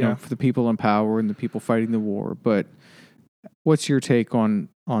 you know, for the people in power and the people fighting the war. But what's your take on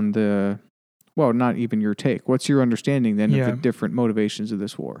the? Well, not even your take. What's your understanding then of the different motivations of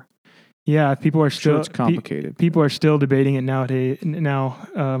this war? Yeah, people are still. It's complicated. People are still debating it nowadays.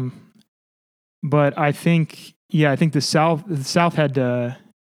 But I think the South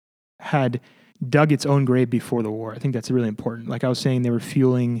had dug its own grave before the war. I think that's really important. Like I was saying, they were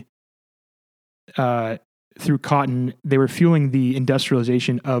fueling through cotton, they were fueling the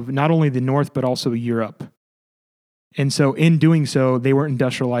industrialization of not only the North, but also Europe. And so in doing so, they weren't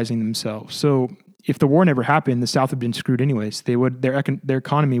industrializing themselves. So if the war never happened, the South would have been screwed anyways. Their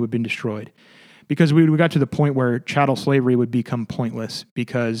economy would have been destroyed. Because we got to the point where chattel slavery would become pointless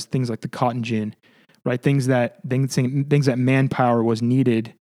because things like the cotton gin, right? Things that manpower was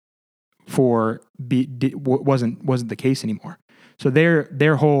needed for wasn't the case anymore. So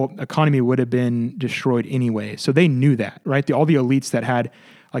their whole economy would have been destroyed anyway. So they knew that, right? All the elites that had,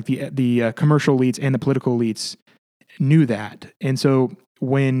 like the commercial elites and the political elites, knew that. And so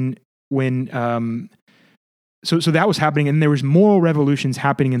so that was happening, and there was moral revolutions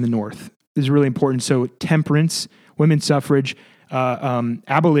happening in the North. This is really important. So temperance, women's suffrage,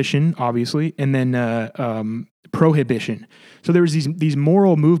 abolition, obviously, and then prohibition. So there was these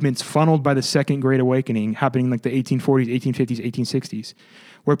moral movements funneled by the Second Great Awakening happening in like the 1840s, 1850s, 1860s,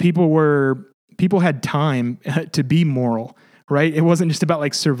 where people had time to be moral, right? It wasn't just about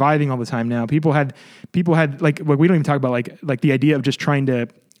like surviving all the time. Now people had like we don't even talk about like the idea of just trying to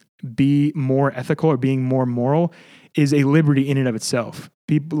be more ethical or being more moral is a liberty in and of itself.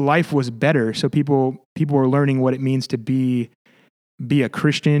 Life was better, so people were learning what it means to be a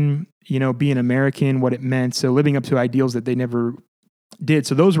Christian, be an American, what it meant. So living up to ideals that they never did.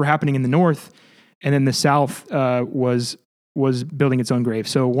 So those were happening in the North, and then the South was building its own grave.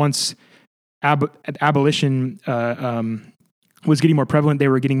 So once abolition was getting more prevalent, they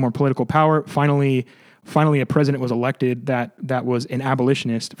were getting more political power. Finally, a president was elected that was an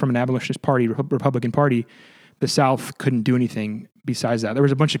abolitionist from an abolitionist party, Republican Party. The South couldn't do anything besides that. There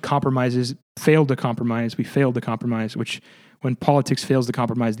was a bunch of compromises, we failed to compromise, which when politics fails to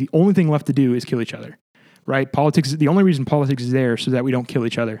compromise, the only thing left to do is kill each other, right? The only reason politics is there so that we don't kill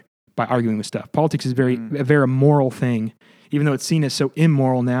each other by arguing with stuff. Politics is a very moral thing, even though it's seen as so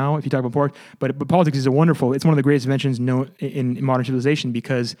immoral now, if you talk about politics. But politics is it's one of the greatest inventions known in modern civilization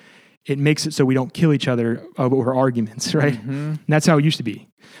because it makes it so we don't kill each other over arguments, right? Mm-hmm. And that's how it used to be.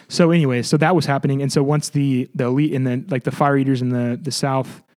 So anyway, so that was happening. And so once the elite and the fire eaters in the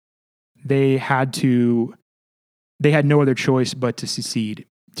South, they had no other choice but to secede,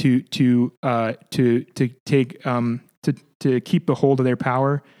 to take to keep the hold of their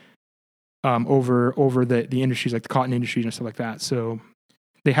power over the industries like the cotton industries and stuff like that. So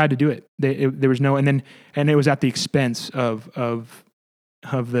they had to do it. There was no, and it was at the expense of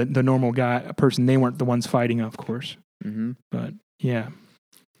the normal person. They weren't the ones fighting, of course. Mm-hmm. But yeah.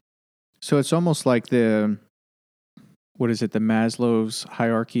 So it's almost like the Maslow's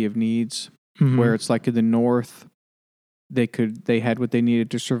hierarchy of needs, mm-hmm. where it's like in the North, they had what they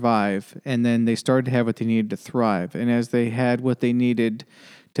needed to survive, and then they started to have what they needed to thrive. And as they had what they needed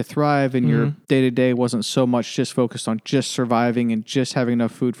to thrive, and mm-hmm. your day-to-day wasn't so much just focused on just surviving and just having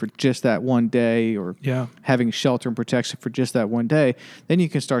enough food for just that one day, or having shelter and protection for just that one day, then you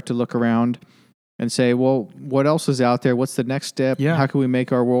can start to look around and say, well, what else is out there? What's the next step? Yeah. How can we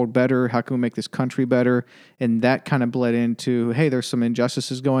make our world better? How can we make this country better? And that kind of bled into, hey, there's some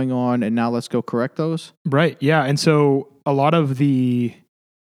injustices going on, and now let's go correct those. Right. Yeah. And so a lot of the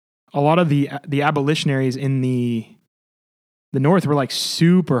abolitionaries in the North were like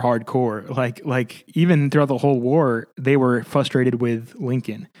super hardcore. Like even throughout the whole war, they were frustrated with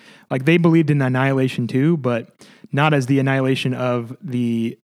Lincoln. Like they believed in annihilation too, but not as the annihilation of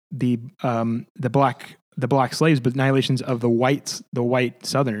the black slaves, but annihilations of the white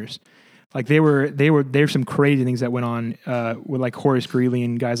Southerners. Like there's some crazy things that went on with like Horace Greeley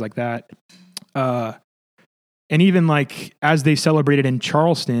and guys like that. And even like as they celebrated in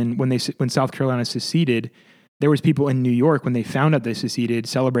Charleston when South Carolina seceded, there was people in New York when they found out they seceded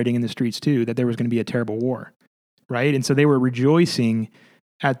celebrating in the streets too, that there was going to be a terrible war, right? And so they were rejoicing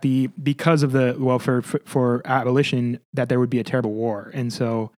because of the welfare for abolition, that there would be a terrible war. And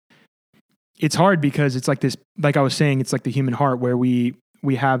so it's hard because it's like this, like I was saying, it's like the human heart where we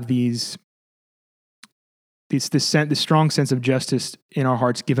have this strong sense of justice in our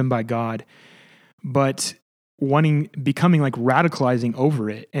hearts given by God, but becoming like radicalizing over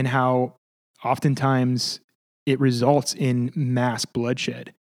it, and how oftentimes it results in mass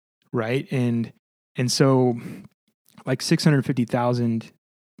bloodshed, right? And so like 650,000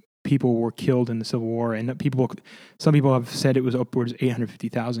 people were killed in the Civil War, and some people have said it was upwards of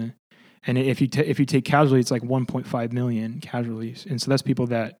 850,000. And if you take casualties, it's like 1.5 million casualties. And so that's people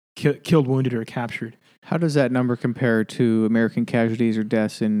that killed, wounded, or captured. How does that number compare to American casualties or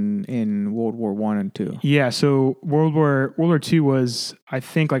deaths in World War I and II? Yeah, so World War II was, I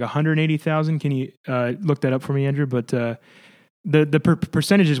think, like 180,000. Can you look that up for me, Andrew? But the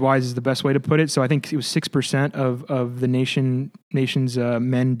percentages wise is the best way to put it. So I think it was 6% of the nation's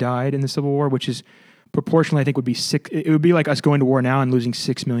men died in the Civil War, which is proportionally, I think would be it would be like us going to war now and losing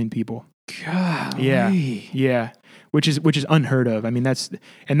 6 million people. Golly. Yeah. Which is unheard of. I mean, that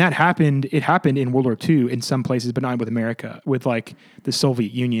happened. It happened in World War II in some places, but not with America. With like the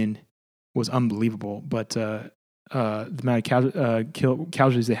Soviet Union was unbelievable, but the amount of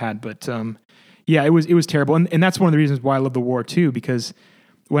casualties they had. But yeah, it was terrible, and that's one of the reasons why I love the war too. Because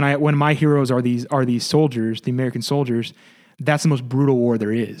when my heroes are these soldiers, the American soldiers, that's the most brutal war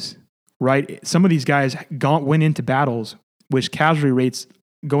there is. Right? Some of these guys went into battles with casualty rates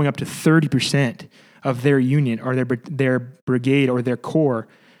going up to 30%. Of their unit or their brigade or their corps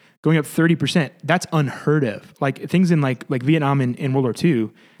going up 30%. That's unheard of. Like things in like Vietnam and World War II,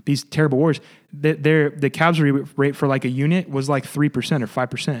 these terrible wars, the casualty rate for like a unit was like 3% or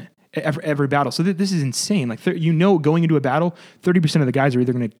 5% every battle. So this is insane. Like going into a battle, 30% of the guys are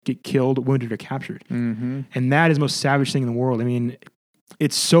either going to get killed, wounded, or captured. Mm-hmm. And that is the most savage thing in the world. I mean,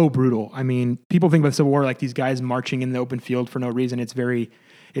 it's so brutal. I mean, people think about the Civil War like these guys marching in the open field for no reason.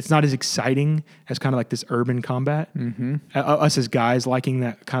 It's not as exciting as kind of like this urban combat. Mm-hmm. Us as guys liking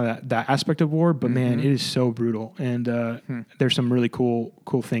that kind of that aspect of war, but man, it is so brutal, and there's some really cool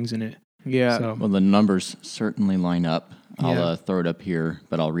things in it. Yeah. So. Well, the numbers certainly line up. I'll throw it up here,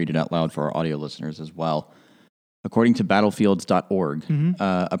 but I'll read it out loud for our audio listeners as well. According to battlefields.org,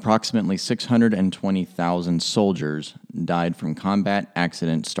 approximately 620,000 soldiers died from combat,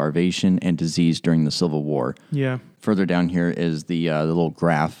 accident, starvation, and disease during the Civil War. Yeah. Further down here is the little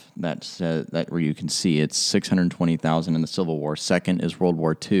graph that where you can see it's 620,000 in the Civil War. Second is World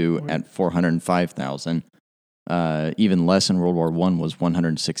War II at 405,000. Even less in World War I was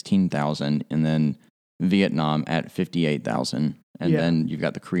 116,000, and then Vietnam at 58,000. And then you've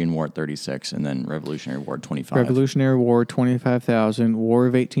got the Korean War at 36, and then Revolutionary War at 25. Revolutionary War, 25,000. War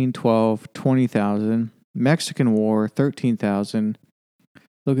of 1812, 20,000. Mexican War, 13,000.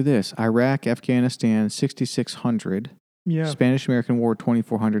 Look at this. Iraq, Afghanistan, 6,600. Yeah. Spanish-American War,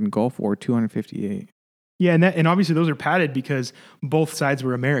 2,400. And Gulf War, 258. Yeah, and obviously those are padded because both sides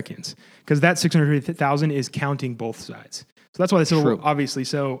were Americans. Because that 600,000 is counting both sides. So that's why it's obviously.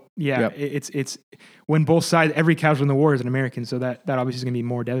 So yeah, it's when both sides, every casualty in the war is an American. So that obviously is going to be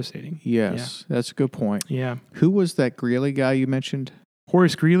more devastating. Yes, that's a good point. Yeah. Who was that Greeley guy you mentioned?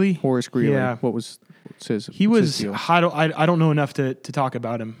 Horace Greeley. Horace Greeley. Yeah. What's his? He was. I don't know enough to talk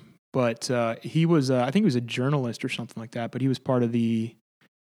about him, but he was. I think he was a journalist or something like that. But he was part of the.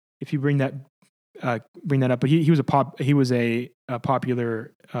 If you bring that up, but he was a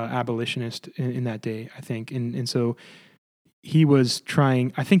popular abolitionist in that day, I think, and so. He was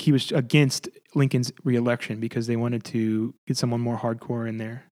I think he was against Lincoln's reelection because they wanted to get someone more hardcore in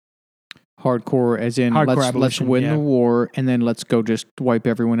there. Hardcore as in let's win the war and then let's go just wipe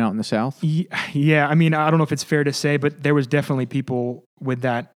everyone out in the South? Yeah, I mean, I don't know if it's fair to say, but there was definitely people with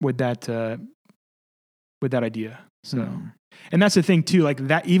that idea. So, and that's the thing too, like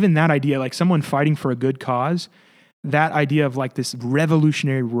that, even that idea, like someone fighting for a good cause, that idea of like this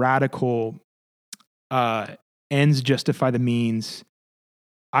revolutionary, radical, ends justify the means,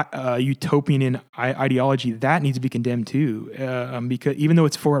 utopian ideology, that needs to be condemned too, because even though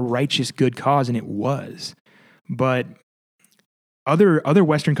it's for a righteous good cause, and it was, but other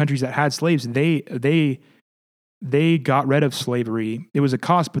Western countries that had slaves, they got rid of slavery. It was a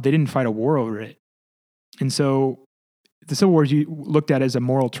cost, but they didn't fight a war over it. And so the Civil War you looked at as a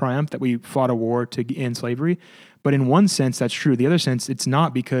moral triumph that we fought a war to end slavery. But in one sense, that's true. The other sense, it's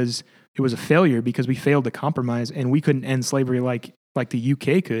not, because it was a failure because we failed to compromise, and we couldn't end slavery like the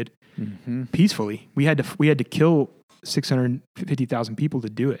UK could peacefully. We had to kill 650,000 people to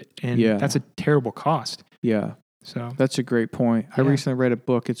do it, and that's a terrible cost. Yeah, so that's a great point. I recently read a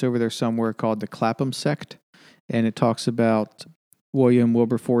book. It's over there somewhere called The Clapham Sect, and it talks about William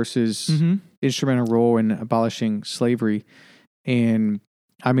Wilberforce's instrumental role in abolishing slavery. And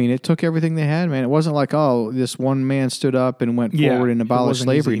I mean, it took everything they had, man. It wasn't like, oh, this one man stood up and went forward and abolished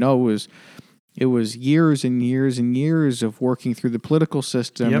slavery. Easy. No, it was years and years and years of working through the political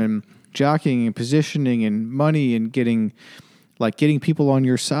system and jockeying and positioning and money and getting people on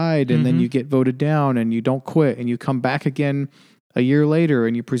your side. And then you get voted down and you don't quit and you come back again a year later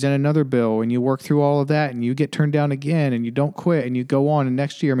and you present another bill and you work through all of that and you get turned down again and you don't quit and you go on. And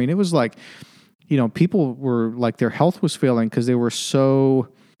next year, I mean, it was like, people were like, their health was failing because they were so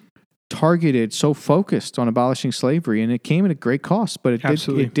targeted, so focused on abolishing slavery, and it came at a great cost, but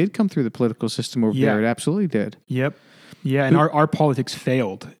it did come through the political system over there. It absolutely did. Yep. Yeah, and our politics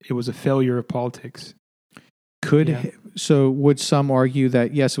failed. It was a failure of politics. So would some argue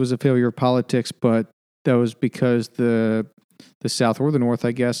that, yes, it was a failure of politics, but that was because the South or the North,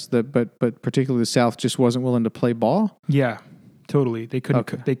 I guess, but particularly the South just wasn't willing to play ball? Yeah. totally. They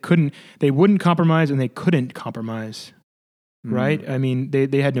couldn't. Okay. They wouldn't compromise, and they couldn't compromise. Mm. Right? I mean,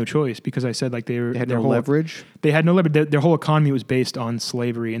 they had no choice because I said like They had no leverage. They had no leverage. Their whole economy was based on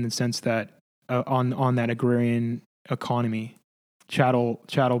slavery in the sense that on that agrarian economy, chattel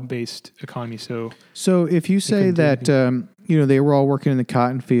based economy. So if you say that they were all working in the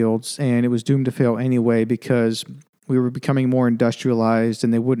cotton fields and it was doomed to fail anyway because we were becoming more industrialized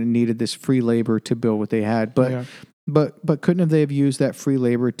and they wouldn't have needed this free labor to build what they had, but couldn't they have used that free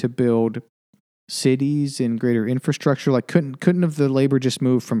labor to build cities and greater infrastructure? Like couldn't have the labor just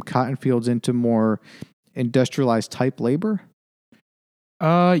moved from cotton fields into more industrialized type labor?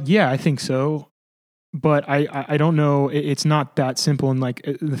 Yeah, I think so. But I don't know. It's not that simple. And like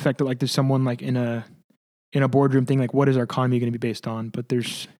the fact that like there's someone like in a boardroom thing, like what is our economy going to be based on? But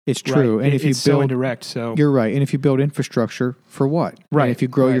it's true. Right, and if you build so indirect, so you're right. And if you build infrastructure for what? Right. And if you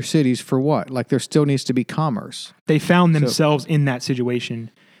grow your cities for what? Like there still needs to be commerce. They found themselves in that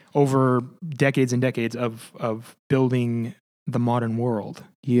situation over decades and decades of building the modern world.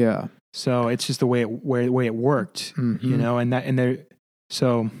 Yeah. So it's just the way it worked, Mm-hmm.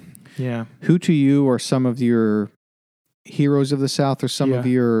 Yeah. Who to you are some of your heroes of the South, or some of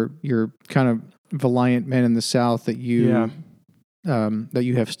your kind of valiant men in the South that you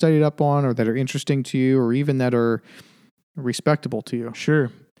have studied up on, or that are interesting to you, or even that are respectable to you?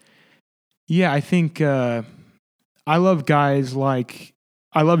 Sure. Yeah, I think I love guys like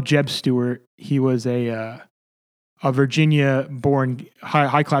I love Jeb Stuart. He was a Virginia-born,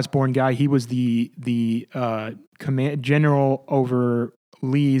 high-class born guy. He was the command general over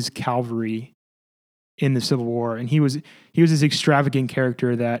Lee's cavalry in the Civil War, and he was this extravagant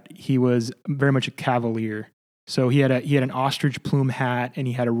character that he was very much a cavalier. So he had an ostrich plume hat, and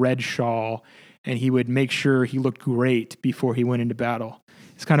he had a red shawl, and he would make sure he looked great before he went into battle.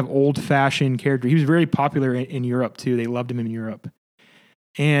 It's kind of old-fashioned character. He was very popular in Europe too. They loved him in Europe.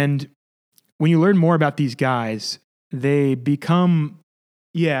 And when you learn more about these guys, they become,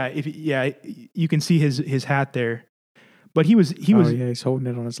 you can see his hat there. But he's holding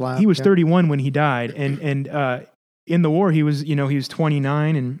it on his lap. He was 31 when he died, and in the war he was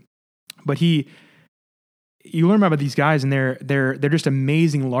 29, but you learn about these guys, and they're just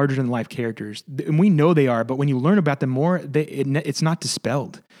amazing, larger than life characters, and we know they are. But when you learn about them more, it's not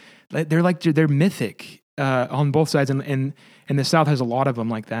dispelled. They're mythic on both sides, and the South has a lot of them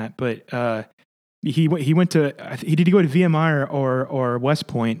like that. But he went to he did go to VMI or West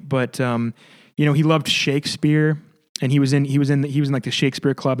Point, but he loved Shakespeare. And he was in like the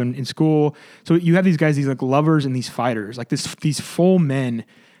Shakespeare club in school. So you have these guys, these like lovers and these fighters, like these full men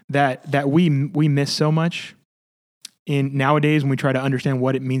that we miss so much in nowadays when we try to understand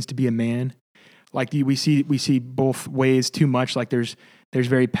what it means to be a man. Like we see both ways too much. Like there's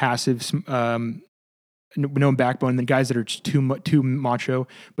very passive, no backbone, and the guys that are just too macho.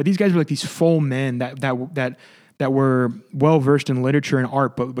 But these guys were like these full men that were well versed in literature and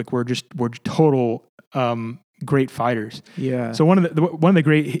art, but like were total. Great fighters. Yeah. So one of the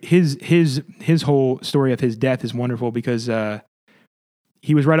great his whole story of his death is wonderful because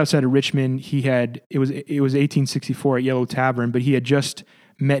he was right outside of Richmond. It was 1864 at Yellow Tavern, but he had just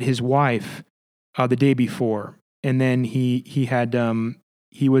met his wife the day before, and then he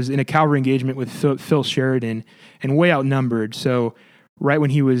was in a cavalry engagement with Phil Sheridan and way outnumbered. So right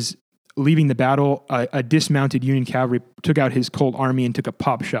when he was leaving the battle, a dismounted Union cavalry took out his Colt army and took a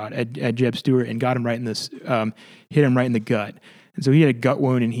pop shot at Jeb Stuart and got him right in this, hit him right in the gut. And so he had a gut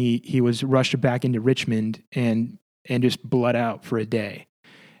wound, and he was rushed back into Richmond and just bled out for a day.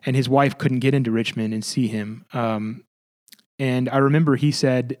 And his wife couldn't get into Richmond and see him. And I remember he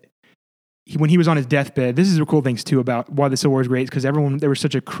said when he was on his deathbed, this is the cool things too about why the Civil War is great, because there was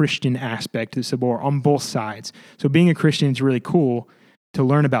such a Christian aspect to the Civil War on both sides. So being a Christian is really cool to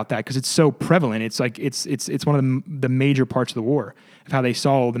learn about that because it's so prevalent. It's like it's one of the major parts of the war of how they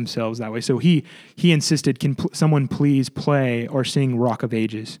saw themselves that way. So he insisted, can someone please play or sing Rock of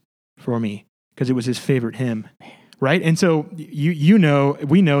Ages for me, because it was his favorite hymn, right? And so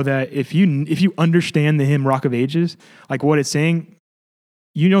we know that if you understand the hymn Rock of Ages, like what it's saying,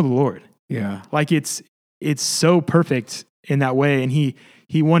 the Lord. Yeah, like it's so perfect in that way, and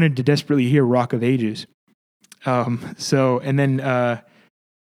he wanted to desperately hear Rock of Ages. So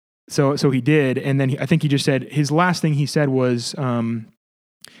he did, and then I think he just said his last thing he said was,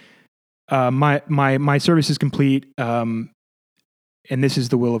 "My service is complete, and this is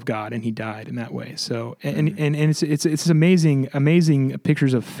the will of God," and he died in that way. So and it's amazing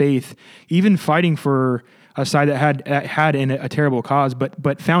pictures of faith, even fighting for a side that had a terrible cause,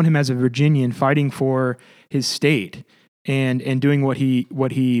 but found him as a Virginian fighting for his state and doing what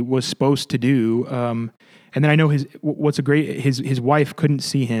he was supposed to do. And then I know his wife couldn't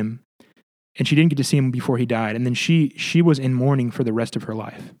see him, and she didn't get to see him before he died. And then she was in mourning for the rest of her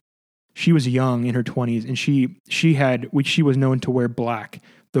life. She was young in her 20s, and she was known to wear black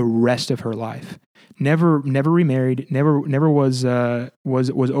the rest of her life. Never remarried. Never was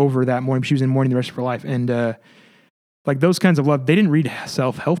over that mourning. She was in mourning the rest of her life, and like those kinds of love, they didn't read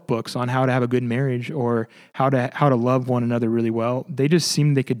self-help books on how to have a good marriage or how to love one another really well. They just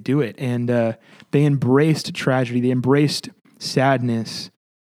seemed they could do it, and they embraced tragedy. They embraced sadness.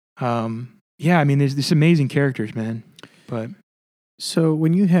 Yeah, I mean, there's these amazing characters, man. But so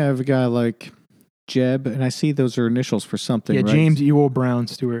when you have a guy like Jeb, and I see those are initials for something, yeah, right? James Ewell Brown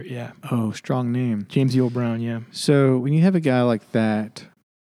Stewart, yeah. Oh, strong name. James Ewell Brown, yeah. So when you have a guy like that,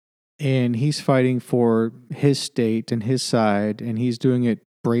 and he's fighting for his state and his side, and he's doing it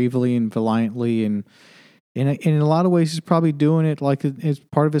bravely and valiantly, and in a lot of ways, he's probably doing it like as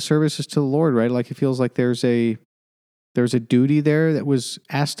part of his services to the Lord, right? Like he feels like there's a duty there that was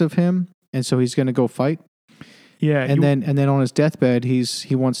asked of him, and so he's going to go fight. Yeah, and then on his deathbed,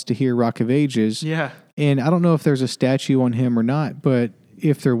 he wants to hear Rock of Ages. Yeah, and I don't know if there's a statue on him or not, but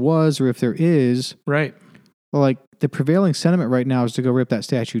if there was or if there is, right. Well, like the prevailing sentiment right now is to go rip that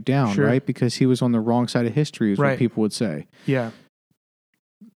statue down, Sure. right? Because he was on the wrong side of history, is Right. what people would say. Yeah.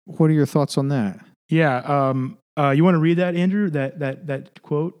 What are your thoughts on that? Yeah. You want to read that, Andrew? That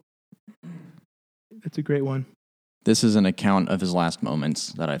quote? That's a great one. This is an account of his last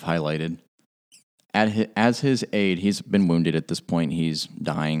moments that I've highlighted. As his aide, he's been wounded at this point, he's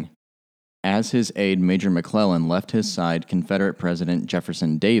dying. As his aide, Major McClellan, left his side, Confederate President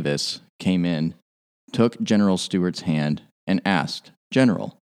Jefferson Davis came in, took General Stewart's hand, and asked,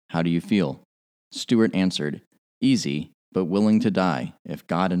 "General, how do you feel?" Stewart answered, "Easy, but willing to die, if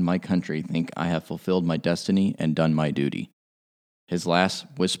God and my country think I have fulfilled my destiny and done my duty." His last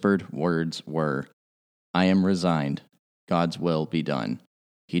whispered words were, "I am resigned. God's will be done."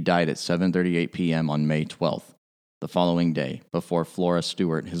 He died at 7:38 p.m. on May 12th, the following day, before Flora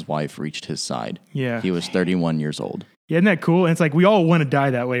Stewart, his wife, reached his side. Yeah. He was 31 years old. Yeah, isn't that cool? And it's like we all want to die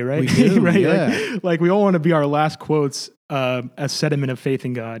that way, right? We do, right? yeah. Like we all want to be our last quotes, a sediment of faith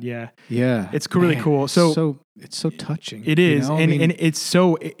in God. Yeah. Yeah. It's really cool. So it's so touching. it is. You know? And it's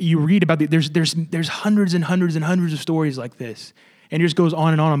so, you read about there's hundreds and hundreds and hundreds of stories like this. And it just goes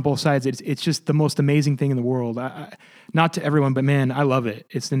on both sides. It's just the most amazing thing in the world. Not to everyone, but man, I love it.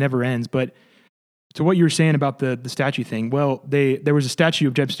 It never ends. But to what you were saying about the statue thing, well, there was a statue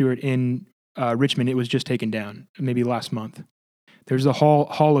of Jeb Stuart in Richmond. It was just taken down maybe last month. There's a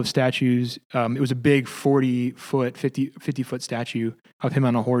hall of statues. It was a big 40-foot, 50-foot statue of him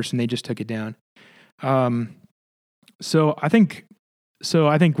on a horse, and they just took it down. So I think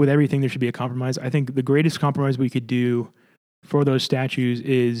with everything there should be a compromise. I think the greatest compromise we could do for those statues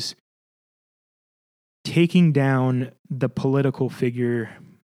is taking down the political figure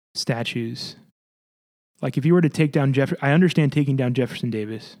statues. Like if you were to take down I understand taking down Jefferson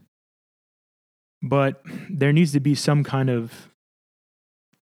Davis, but there needs to be some kind of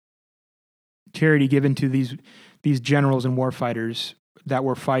charity given to these generals and war fighters that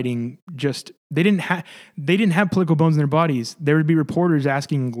were fighting. Just they didn't have political bones in their bodies. There would be reporters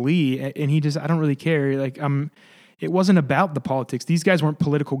asking Lee, and he just, I don't really care. Like it wasn't about the politics. These guys weren't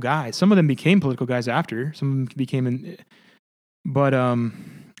political guys. Some of them became political guys after. Some of them became, but a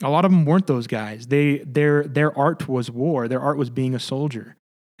lot of them weren't those guys. Their art was war. Their art was being a soldier,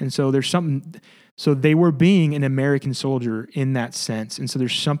 and so there's something. So they were being an American soldier in that sense, and so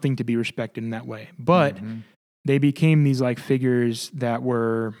there's something to be respected in that way. But they became these like figures that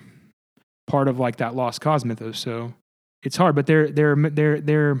were part of like that lost cause mythos. So it's hard, but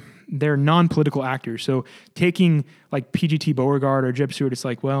they're non-political actors. So taking like PGT Beauregard or Jeb Stuart, it's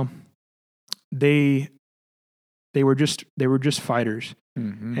like, well, they were just fighters.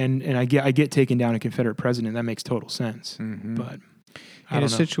 Mm-hmm. And I get taking down a Confederate president. That makes total sense. Mm-hmm. But in a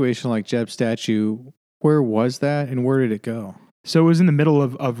situation like Jeb's statue, where was that and where did it go? So it was in the middle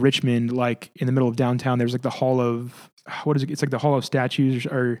of Richmond, like in the middle of downtown. There's like the hall of, what is it? It's like the hall of statues,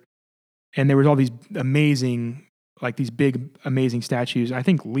 and there was all these amazing, like these big, amazing statues. I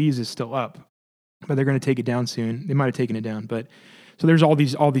think Lee's is still up, but they're going to take it down soon. They might have taken it down, but so there's all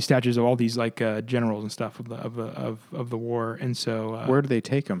these statues of all these like generals and stuff of the war. And so where do they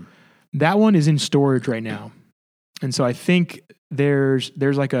take them? That one is in storage right now, and so I think there's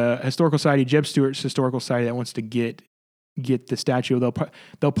like a historical society, Jeb Stuart's historical society, that wants to get the statue. They'll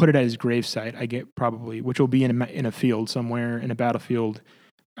put it at his gravesite, I get, probably, which will be in a field somewhere, in a battlefield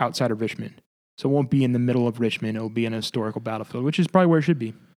outside of Richmond. So it won't be in the middle of Richmond. It'll be in a historical battlefield, which is probably where it should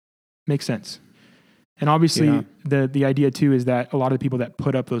be. Makes sense. And obviously, the idea too is that a lot of the people that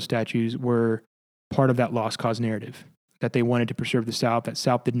put up those statues were part of that lost cause narrative, that they wanted to preserve the South, that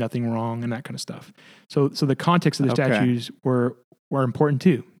South did nothing wrong, and that kind of stuff. So the context of the statues were important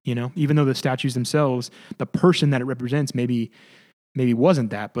too. Even though the statues themselves, the person that it represents maybe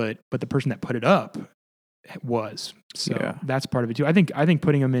wasn't that, but the person that put it up was. So that's part of it too. I think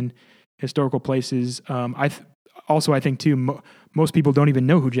putting them in historical places. I think too. Most people don't even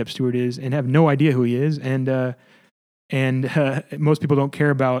know who Jeb Stuart is and have no idea who he is, and most people don't care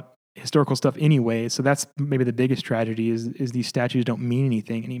about historical stuff anyway. So that's maybe the biggest tragedy is these statues don't mean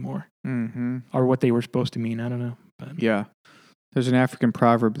anything anymore, or what they were supposed to mean. I don't know. But. Yeah, there's an African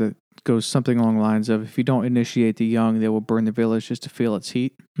proverb that goes something along the lines of, "If you don't initiate the young, they will burn the village just to feel its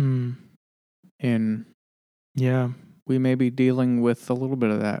heat." And we may be dealing with a little bit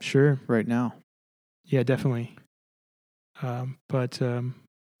of that right now. Yeah, definitely. I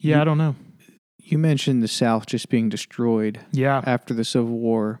don't know. You mentioned the South just being destroyed after the Civil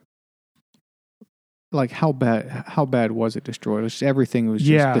War. Like, how bad was it destroyed? It was just, everything was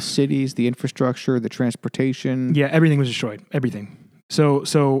just the cities, the infrastructure, the transportation. Yeah, everything was destroyed. Everything.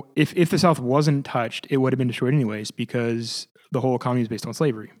 So if the South wasn't touched, it would have been destroyed anyways, because the whole economy is based on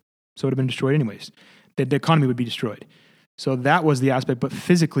slavery. So it would have been destroyed anyways. The economy would be destroyed. So that was the aspect, but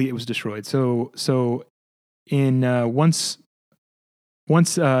physically it was destroyed. So in once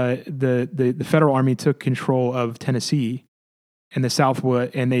the federal army took control of Tennessee, and the South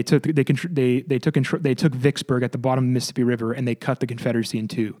they took Vicksburg at the bottom of the Mississippi River, and they cut the Confederacy in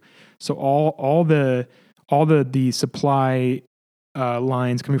two. So all the supply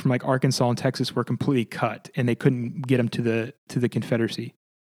lines coming from like Arkansas and Texas were completely cut, and they couldn't get them to the Confederacy.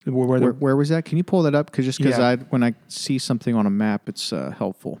 Where was that? Can you pull that up? Because when I see something on a map, it's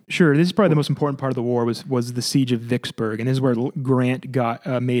helpful. Sure. This is probably the most important part of the war was the siege of Vicksburg, and this is where Grant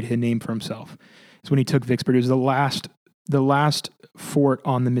made his name for himself. It's when he took Vicksburg. It was the last fort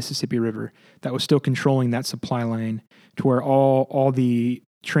on the Mississippi River that was still controlling that supply line, to where all the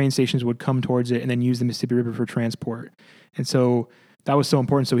train stations would come towards it and then use the Mississippi River for transport. And so that was so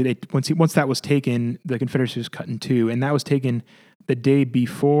important. So once that was taken, the Confederacy was cut in two, and that was taken the day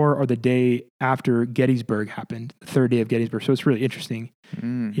before or the day after Gettysburg happened, the third day of Gettysburg. So it's really interesting.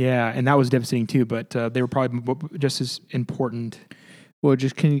 Yeah, and that was devastating too, but they were probably just as important. Well,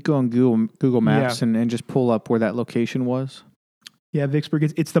 can you go on Google Maps and just pull up where that location was? Yeah,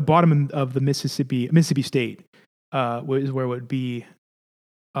 Vicksburg. It's the bottom of the Mississippi State, is where it would be,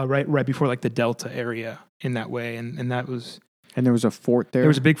 right before like the Delta area in that way, and that was. And there was a fort there? There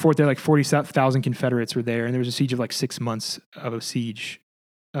was a big fort there, like 40,000 Confederates were there, and there was a siege of like 6 months of a siege,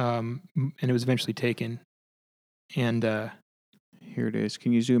 and it was eventually taken. And here it is.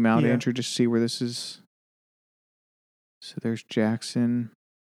 Can you zoom out, Andrew, just see where this is? So there's Jackson.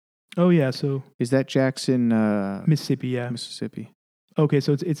 Oh yeah, so is that Jackson, Mississippi? Yeah, Mississippi. Okay,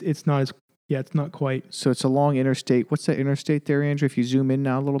 so it's not as it's not quite. So it's along interstate. What's that interstate there, Andrew? If you zoom in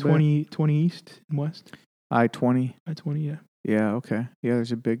now a little bit, 20 east and west. I-20. I-20, yeah. Yeah. Okay. Yeah.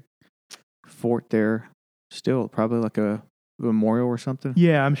 There's a big fort there. Still, probably like a memorial or something.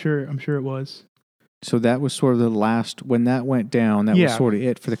 Yeah, I'm sure it was. So that was sort of the last, when that went down, that was sort of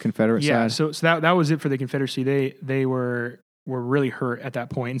it for the Confederate side. Yeah, so that was it for the Confederacy. They were really hurt at that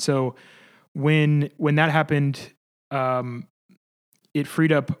point. And so when that happened, it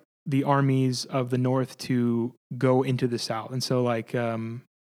freed up the armies of the North to go into the South. And so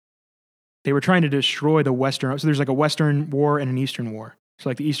they were trying to destroy the Western. So there's like a Western war and an Eastern war. So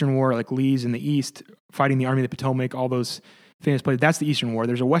like the Eastern war, like Lee's in the East fighting the Army of the Potomac, all those famous places. That's the Eastern war.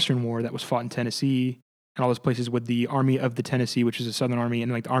 There's a Western war that was fought in Tennessee and all those places with the Army of the Tennessee, which is a Southern Army,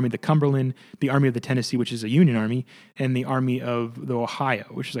 and like the Army of the Cumberland, the Army of the Tennessee, which is a Union Army, and the Army of the Ohio,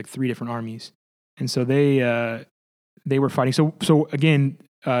 which is like 3 different armies. And so they were fighting. So again,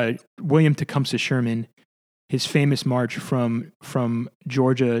 William Tecumseh Sherman, his famous march from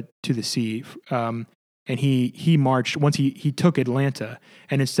Georgia to the sea, and he marched once he took Atlanta,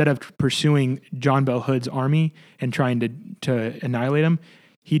 and instead of pursuing John Bell Hood's army and trying to annihilate him,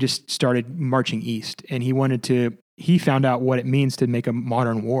 he just started marching east, and he found out what it means to make a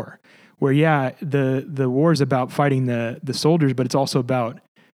modern war, where the war is about fighting the soldiers, but it's also about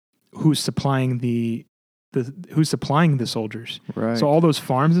who's supplying the soldiers. Right. So all those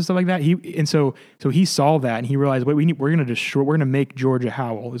farms and stuff like that. So he saw that, and he realized, we're going to make Georgia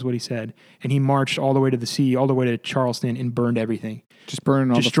howl, is what he said. And he marched all the way to the sea, all the way to Charleston, and burned everything. Just burning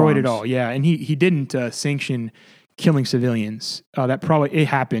all destroyed the farms. It all. Yeah. And he didn't sanction killing civilians. That probably it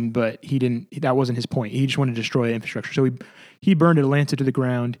happened, but he didn't. That wasn't his point. He just wanted to destroy infrastructure. So he burned Atlanta to the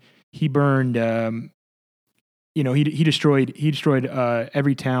ground. He burned. He destroyed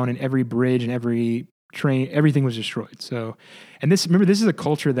every town and every bridge and every train, everything was destroyed. So, and this is a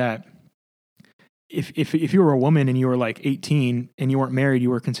culture that if you were a woman and you were like 18 and you weren't married, you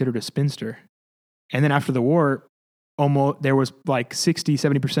were considered a spinster. And then after the war, almost there was like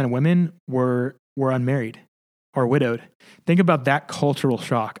 60-70% of women were unmarried or widowed. Think about that cultural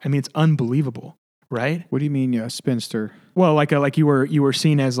shock. I mean, it's unbelievable, right? What do you mean, spinster? Well, like you were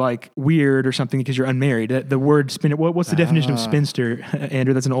seen as like weird or something because you're unmarried. The word spin. What's the definition of spinster,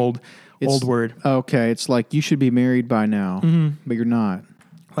 Andrew? That's an old word. Okay, it's like you should be married by now, but you're not.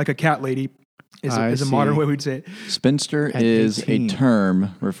 Like a cat lady is a modern way we'd say it. Spinster is 18. A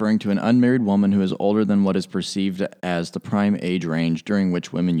term referring to an unmarried woman who is older than what is perceived as the prime age range during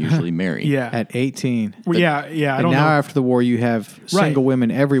which women usually marry. Yeah, at 18. Well, yeah. I don't know. Now after the war, you have single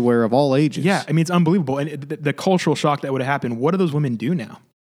women everywhere of all ages. Yeah, I mean it's unbelievable, and the cultural shock that would have happened. What do those women do now?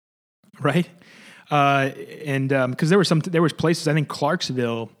 Right, and because there was places. I think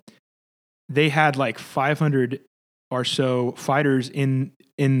Clarksville, they had like 500 or so fighters in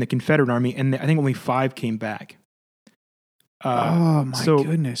the Confederate Army, and I think only 5 came back. Oh my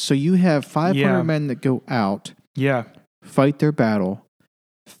goodness! So you have 500 men that go out, fight their battle.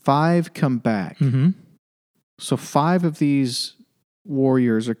 5 come back. Mm-hmm. So 5 of these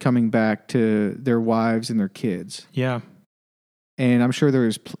warriors are coming back to their wives and their kids. Yeah, and I'm sure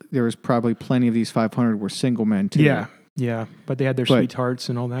there was probably plenty of these 500 were single men too. Yeah, but they had their sweethearts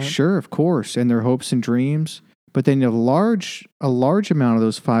and all that. Sure, of course, and their hopes and dreams. But then a large amount of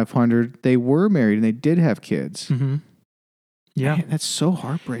those 500, they were married and they did have kids. Mm-hmm. Yeah, man, that's so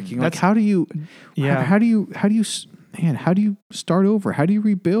heartbreaking. Like, how do you start over? How do you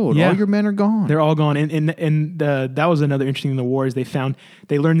rebuild? Yeah. All your men are gone. They're all gone. And that was another interesting thing in the war is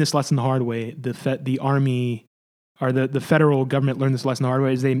they learned this lesson the hard way. The army or the federal government learned this lesson the hard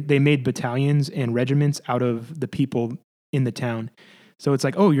way. Is they made battalions and regiments out of the people in the town. So it's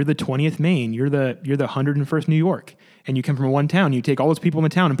like, oh, you're the 20th Maine, you're the 101st New York, and you come from one town. You take all those people in the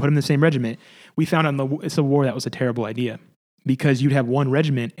town and put them in the same regiment. We found on the Civil War that was a terrible idea because you'd have one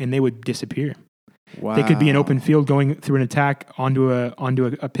regiment and they would disappear. Wow. They could be in open field going through an attack onto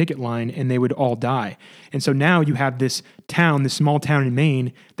a picket line, and they would all die. And so now you have this small town in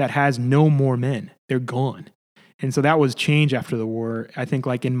Maine that has no more men. They're gone. And so that was change after the war. I think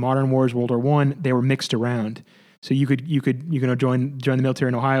like in modern wars, World War I, they were mixed around. So you could join the military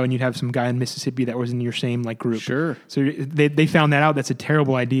in Ohio, and you'd have some guy in Mississippi that was in your same like group. Sure. So they found that out. That's a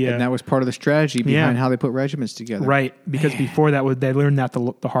terrible idea. And that was part of the strategy behind how they put regiments together. Right. Because before that, they learned that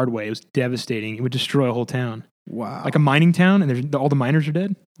the hard way. It was devastating. It would destroy a whole town. Wow. Like a mining town, and all the miners are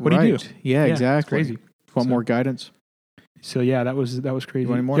dead. What do you do? Yeah, exactly. It's crazy. Want more guidance? So yeah, that was crazy. You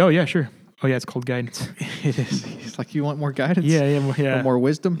want any more? Oh yeah, sure. Oh yeah, it's called guidance. It is. It's like you want more guidance. Yeah. Want more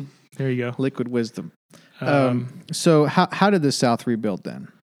wisdom. There you go. Liquid wisdom. So how did the South rebuild then?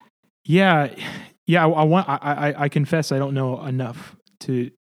 Yeah. I confess I don't know enough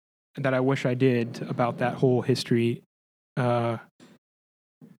that I wish I did about that whole history. A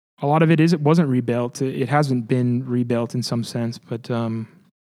lot of it wasn't rebuilt. It hasn't been rebuilt in some sense, but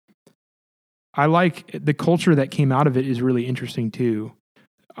I like the culture that came out of it is really interesting too.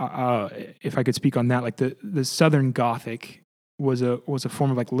 If I could speak on that, like the Southern Gothic was a form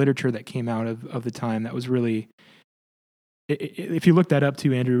of like literature that came out of the time that was really, if you look that up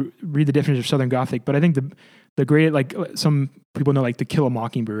too, Andrew, read the definition of Southern Gothic. But I think the great, like some people know, like To Kill a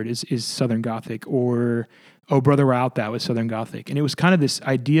Mockingbird is Southern Gothic, or Oh Brother Where Art Thou is Southern Gothic. And it was kind of this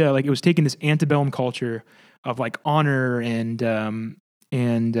idea, like it was taking this antebellum culture of like honor and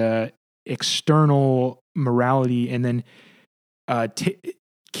external morality, and then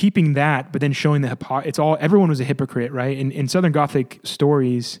keeping that, but then showing everyone was a hypocrite, right? In Southern Gothic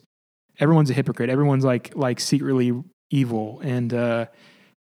stories, everyone's a hypocrite. Everyone's like secretly evil, and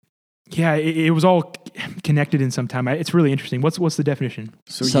it was all connected in some time. It's really interesting. What's the definition?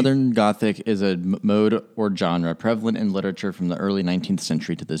 So Southern Gothic is a mode or genre prevalent in literature from the early 19th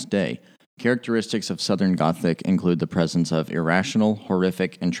century to this day. Characteristics of Southern Gothic include the presence of irrational,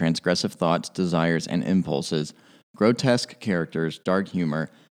 horrific, and transgressive thoughts, desires, and impulses, grotesque characters, dark humor,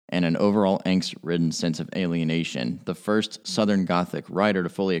 and an overall angst-ridden sense of alienation. The first Southern Gothic writer to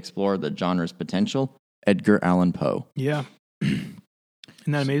fully explore the genre's potential, Edgar Allan Poe. Yeah. Isn't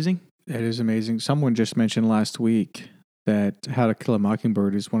that amazing? That is amazing. Someone just mentioned last week that How to Kill a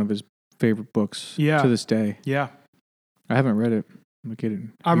Mockingbird is one of his favorite books to this day. Yeah. I haven't read it. I'm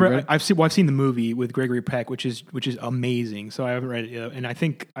kidding. I've seen the movie with Gregory Peck, which is amazing. So I haven't read it yet. And I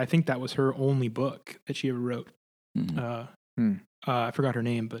think that was her only book that she ever wrote. Mm-hmm. I forgot her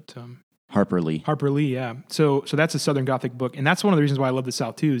name, but Harper Lee. Harper Lee, yeah. So that's a Southern Gothic book, and that's one of the reasons why I love the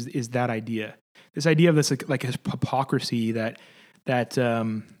South too. Is that idea? This idea of this like hypocrisy that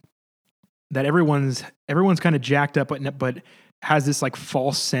that everyone's kind of jacked up, but has this like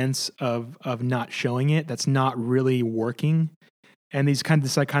false sense of not showing it. That's not really working. And these kind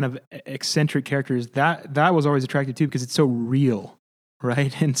of eccentric characters that was always attractive too, because it's so real,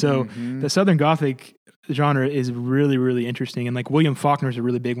 right? And so the Southern Gothic genre is really, really interesting. And like William Faulkner is a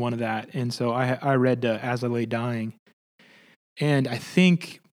really big one of that. And so I read As I Lay Dying, and I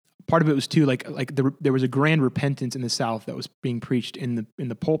think part of it was too there was a grand repentance in the South that was being preached in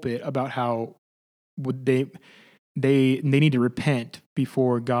the pulpit about how they need to repent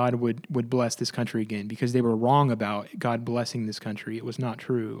before God would bless this country again, because they were wrong about God blessing this country. It was not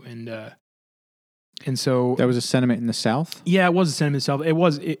true. And so that was a sentiment in the South? Yeah, it was a sentiment in the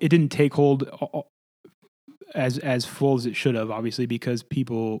South. It didn't take hold as full as it should have, obviously, because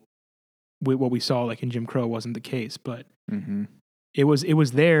people, what we saw like in Jim Crow wasn't the case, but it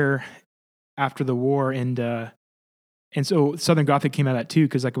was there after the war. And so Southern Gothic came out of that too,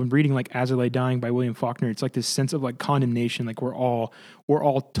 because like when reading like As I Lay Dying by William Faulkner, it's like this sense of like condemnation, like we're all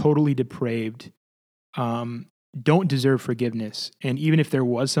totally depraved, don't deserve forgiveness, and even if there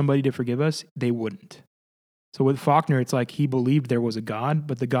was somebody to forgive us, they wouldn't. So with Faulkner, it's like he believed there was a God,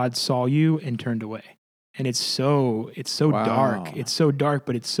 but the God saw you and turned away, and it's so Wow. dark. It's so dark,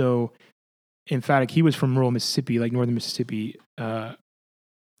 but it's so emphatic. He was from rural Mississippi, like northern Mississippi, yeah,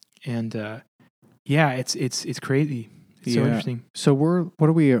 it's crazy. It's so interesting. So we're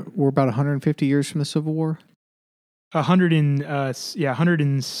about 150 years from the Civil War?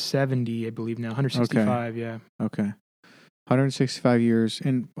 170, I believe now. 165, yeah. Okay. 165 years.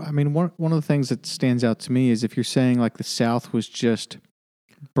 And I mean, one of the things that stands out to me is if you're saying like the South was just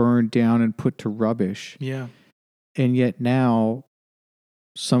burned down and put to rubbish. Yeah. And yet now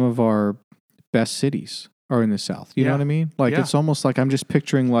some of our best cities are in the South. You know what I mean? Like it's almost like I'm just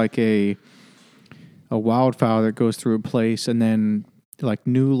picturing like a wildfire that goes through a place, and then like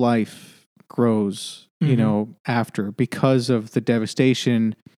new life grows, you know, after, because of the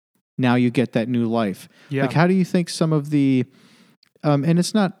devastation. Now you get that new life. Yeah. Like, how do you think some of the, and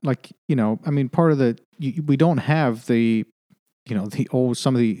it's not like, you know, I mean, part of we don't have the, you know,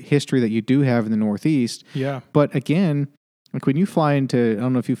 some of the history that you do have in the Northeast. Yeah. But again, like when you fly into, I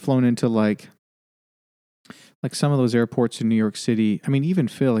don't know if you've flown into like some of those airports in New York City, I mean, even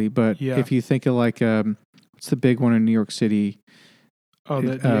Philly, but if you think of like, what's the big one in New York City? Oh,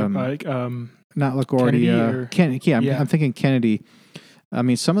 not LaGuardia. Kennedy. I'm thinking Kennedy. I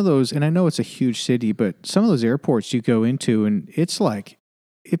mean, some of those, and I know it's a huge city, but some of those airports you go into and it's like,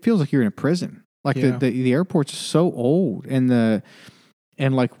 it feels like you're in a prison. Like the airports are so old, and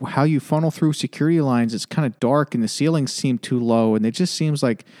like how you funnel through security lines, it's kind of dark and the ceilings seem too low, and it just seems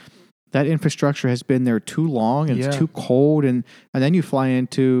like that infrastructure has been there too long, and it's too cold. And then you fly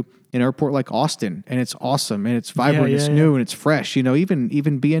into an airport like Austin, and it's awesome, and it's vibrant, it's new, and it's fresh, you know, even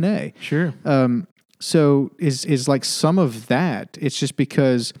BNA. Sure. So is like some of that, it's just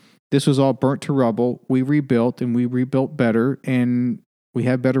because this was all burnt to rubble. We rebuilt, and we rebuilt better, and we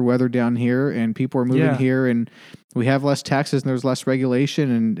have better weather down here, and people are moving here, and we have less taxes, and there's less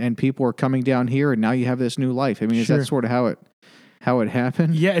regulation, and people are coming down here, and now you have this new life. I mean, is that sort of how it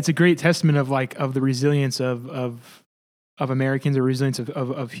happened? Yeah, it's a great testament of the resilience of Americans, or resilience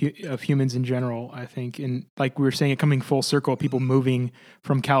of humans in general, I think. And like we were saying, it coming full circle, people moving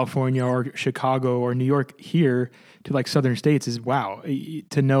from California or Chicago or New York here to like southern states is wow.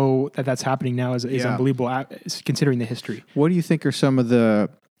 To know that that's happening now is unbelievable, considering the history. What do you think are some of the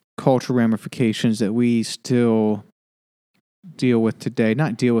cultural ramifications that we still deal with today?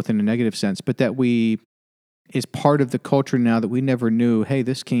 Not deal with in a negative sense, but that is part of the culture now that we never knew, hey,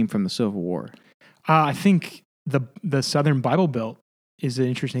 this came from the Civil War? I think the Southern Bible Belt is an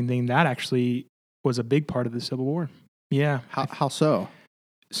interesting thing. That actually was a big part of the Civil War. Yeah. How so?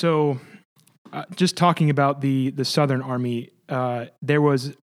 So just talking about the Southern Army, there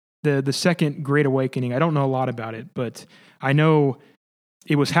was the Second Great Awakening. I don't know a lot about it, but I know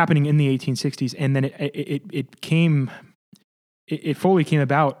it was happening in the 1860s, and then it fully came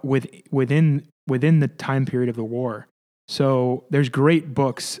about within the time period of the war. So there's great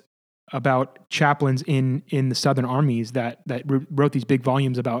books about chaplains in the Southern armies that wrote these big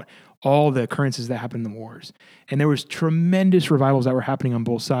volumes about all the occurrences that happened in the wars. And there was tremendous revivals that were happening on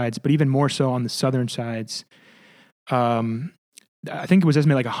both sides, but even more so on the Southern sides. I think it was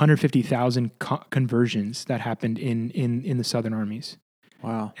estimated like 150,000 conversions that happened in the Southern armies.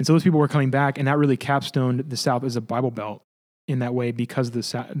 Wow. And so those people were coming back, and that really capstoned the South as a Bible Belt in that way, because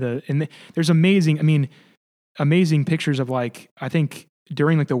there's amazing pictures of, like, I think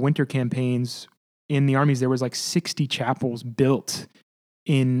during like the winter campaigns in the armies, there was like 60 chapels built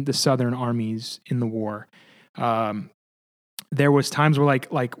in the Southern armies in the war. there was times where like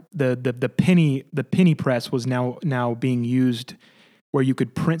the penny press was now being used where you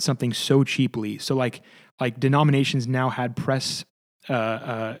could print something so cheaply. So like denominations now had could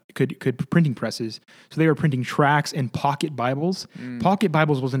printing presses. So they were printing tracts and pocket Bibles. Pocket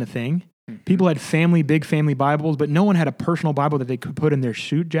Bibles wasn't a thing. People had big family Bibles, but no one had a personal Bible that they could put in their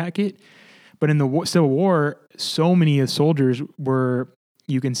suit jacket. But in the Civil War, so many soldiers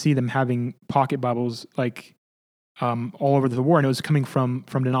you can see them having pocket Bibles like all over the war, and it was coming from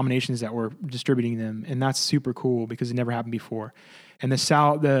denominations that were distributing them, and that's super cool because it never happened before. And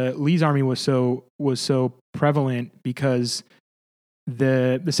Lee's army was so prevalent because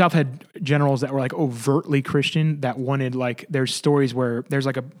the South had generals that were like overtly Christian that wanted, like, there's stories where there's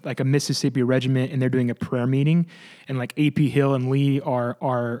like a Mississippi regiment and they're doing a prayer meeting, and like AP Hill and Lee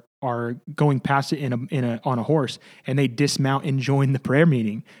are going past it on a horse, and they dismount and join the prayer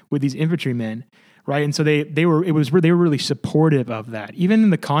meeting with these infantrymen, right? And so they were really supportive of that, even in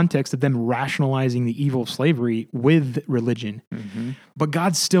the context of them rationalizing the evil of slavery with religion. Mm-hmm. But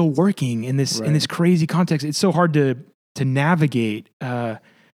God's still working in this crazy context. It's so hard to navigate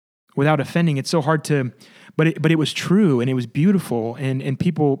without offending. It's so hard to, but it was true and it was beautiful, and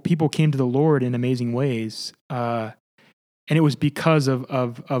people came to the Lord in amazing ways. And it was because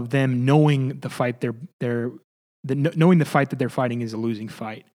of them knowing the fight knowing the fight that they're fighting is a losing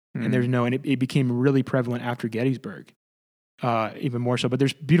fight. Mm. And it became really prevalent after Gettysburg, even more so. But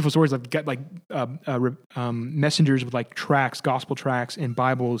there's beautiful stories messengers with like tracts, gospel tracts, and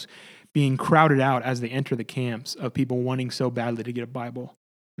Bibles being crowded out as they enter the camps of people wanting so badly to get a Bible.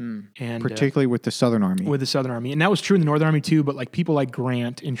 And particularly with the Southern Army. With the Southern Army. And that was true in the Northern Army too, but like people like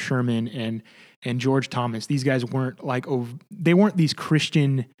Grant and Sherman and George Thomas, these guys weren't they weren't these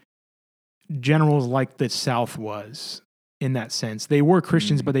Christian generals like the South was in that sense. They were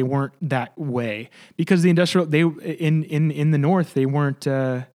Christians, but they weren't that way because in the North, they weren't,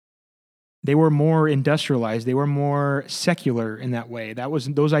 they were more industrialized. They were more secular in that way.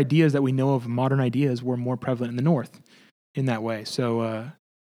 Those ideas that we know of, modern ideas, were more prevalent in the North in that way. So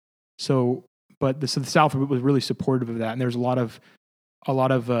the South was really supportive of that. And there's a lot of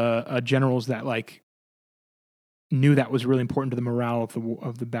generals that like knew that was really important to the morale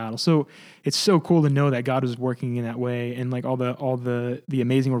of the battle. So it's so cool to know that God was working in that way, and like all the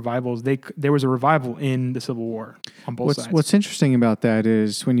amazing revivals. There was a revival in the Civil War on both sides. What's interesting about that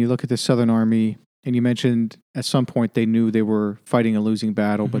is when you look at the Southern Army, and you mentioned at some point they knew they were fighting a losing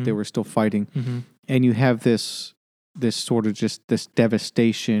battle, but they were still fighting, and you have this sort of just this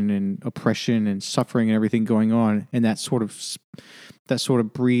devastation and oppression and suffering and everything going on, and that sort of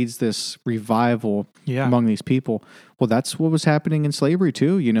breeds this revival among these people. Well, that's what was happening in slavery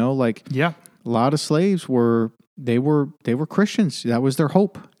too, a lot of slaves were Christians. That was their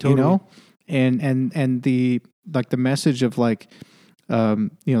hope, and the message of the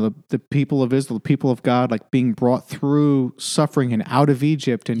people of Israel, the people of God, like being brought through suffering and out of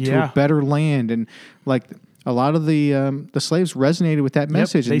Egypt and to a better land, and like a lot of the slaves resonated with that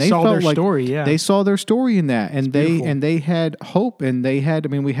message, and they saw their story. Yeah, they saw their story in that, and they had hope, and they had. I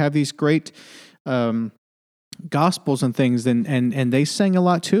mean, we have these great gospels and things, and they sang a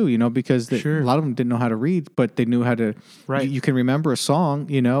lot too, because a lot of them didn't know how to read, but they knew how to. Right, you can remember a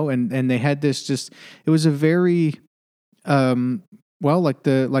song, and they had this. Just it was a very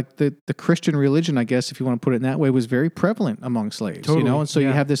the Christian religion, I guess, if you want to put it in that way, was very prevalent among slaves, and so you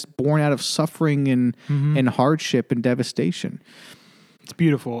have this born out of suffering and hardship and devastation. It's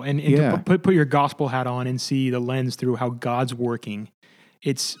beautiful, and to put your gospel hat on and see the lens through how God's working.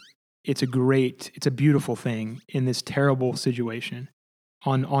 It's a beautiful thing in this terrible situation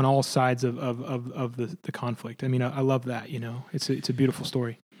on all sides of the conflict. I mean, I love that. It's a beautiful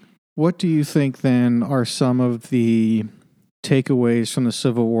story. What do you think then are some of the takeaways from the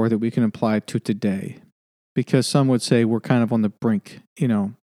Civil War that we can apply to today? Because some would say we're kind of on the brink,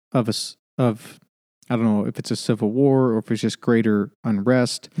 of I don't know if it's a civil war or if it's just greater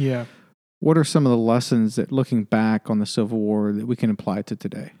unrest. Yeah. What are some of the lessons that, looking back on the Civil War, that we can apply to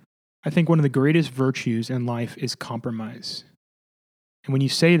today? I think one of the greatest virtues in life is compromise. And when you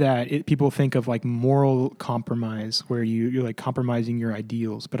say that, people think of like moral compromise, where you're like compromising your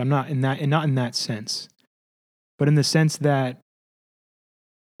ideals. But I'm not in that, and not in that sense. But in the sense that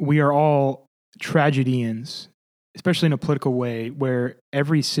we are all tragedians, especially in a political way, where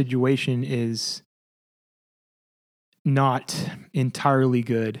every situation is not entirely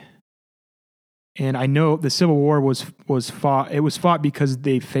good. And I know the Civil War was fought. It was fought because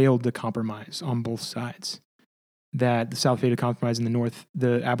they failed to compromise on both sides. That the South failed to compromise, and the North,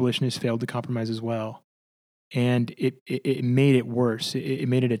 the abolitionists, failed to compromise as well. And it made it worse. It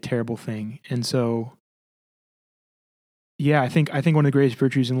made it a terrible thing. And so, I think one of the greatest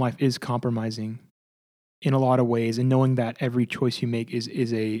virtues in life is compromising in a lot of ways, and knowing that every choice you make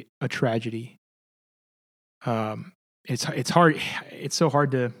is a tragedy. It's hard. It's so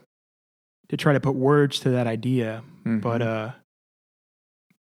hard to try to put words to that idea, but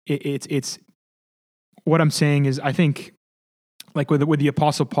it's what I'm saying is, I think, like with the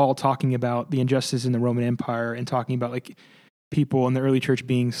Apostle Paul talking about the injustice in the Roman Empire and talking about like people in the early church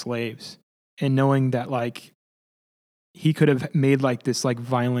being slaves, and knowing that like he could have made like this like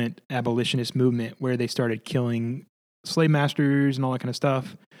violent abolitionist movement where they started killing slave masters and all that kind of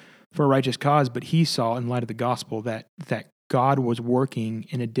stuff for a righteous cause, but he saw in light of the gospel that God was working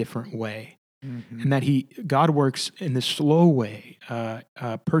in a different way, and that God works in this slow way,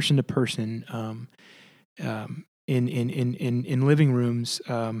 person to person, in living rooms,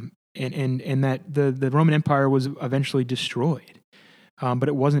 and that the Roman Empire was eventually destroyed, but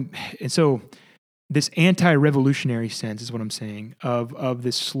it wasn't. And so this anti-revolutionary sense is what I'm saying, of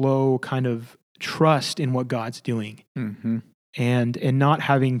this slow kind of trust in what God's doing, and not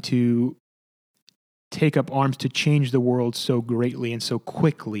having to take up arms to change the world so greatly and so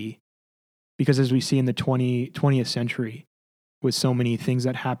quickly, because as we see in the 20th century, with so many things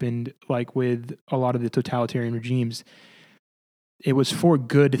that happened, like with a lot of the totalitarian regimes, it was for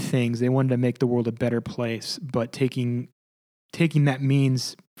good things. They wanted to make the world a better place, but taking that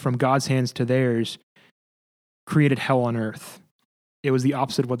means from God's hands to theirs created hell on earth. It was the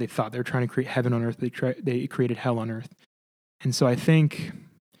opposite of what they thought. They were trying to create heaven on earth. They created hell on earth. And so I think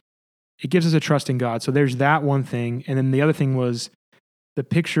it gives us a trust in God. So there's that one thing. And then the other thing was the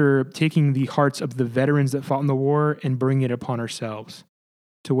picture, taking the hearts of the veterans that fought in the war and bringing it upon ourselves,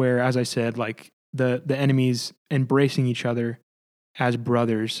 to where, as I said, like the enemies embracing each other as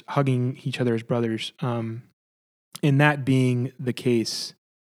brothers, hugging each other as brothers. And that being the case,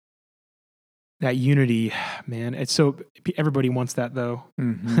 that unity, man, it's so, everybody wants that though.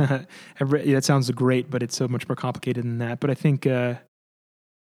 That sounds great, but it's so much more complicated than that. But I think,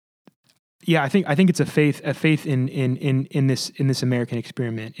 I think it's a faith in this American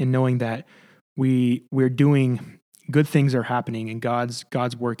experiment, in knowing that we're doing good things, are happening, and God's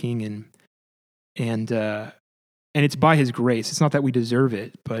working, and it's by His grace. It's not that we deserve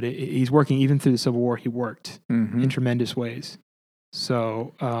it, but He's working. Even through the Civil War, He worked in tremendous ways.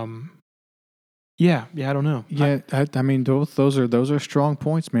 So, I don't know. Yeah, I mean, those are strong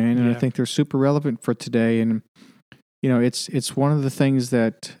points, man, and I think they're super relevant for today. And it's one of the things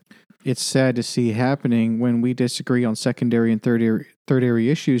that it's sad to see happening when we disagree on secondary and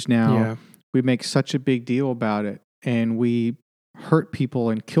third-area issues. Now we make such a big deal about it, and we hurt people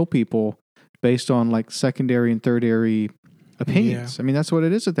and kill people based on like secondary and third-area opinions. I mean, that's what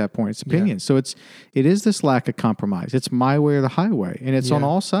it is at that point. It's opinions. So it is this lack of compromise. It's my way or the highway, and it's on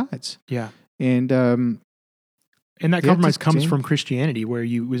all sides. Yeah. And that compromise comes from Christianity, where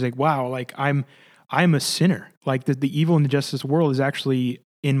you was like, wow, like I'm a sinner. Like the evil and injustice world is actually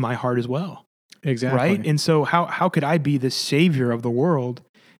in my heart as well. Exactly. Right? And so how could I be the savior of the world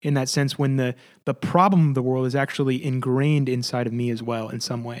in that sense, when the problem of the world is actually ingrained inside of me as well in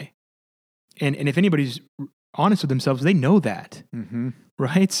some way? And if anybody's honest with themselves, they know that.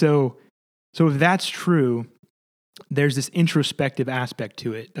 Right? So if that's true, there's this introspective aspect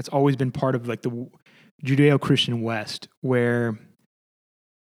to it that's always been part of like the Judeo-Christian West,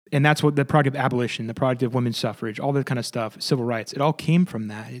 and that's what the product of abolition, the product of women's suffrage, all that kind of stuff, civil rights, it all came from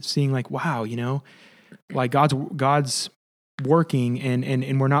that. It's seeing like, wow, like God's working,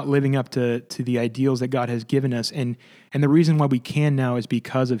 and we're not living up to the ideals that God has given us. And the reason why we can now is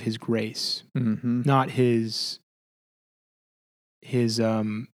because of His grace, not His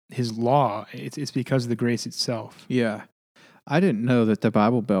law. It's because of the grace itself. Yeah. I didn't know that the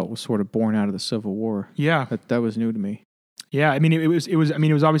Bible Belt was sort of born out of the Civil War. Yeah. That was new to me. Yeah. I mean, it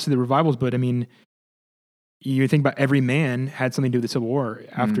was obviously the revivals, but I mean, you think about every man had something to do with the Civil War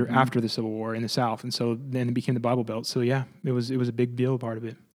after the Civil War in the South. And so then it became the Bible Belt. So yeah, it was a big deal, part of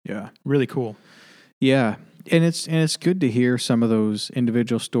it. Yeah. Really cool. Yeah. And it's good to hear some of those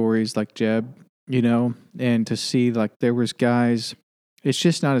individual stories like Jeb, and to see like there was guys. It's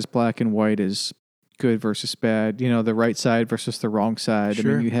just not as black and white as good versus bad, the right side versus the wrong side.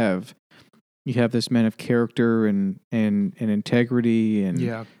 Sure. I mean, you have this man of character and integrity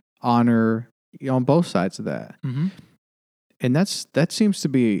and honor on both sides of that. And that seems to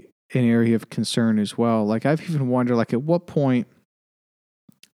be an area of concern as well. Like I've even wondered, like at what point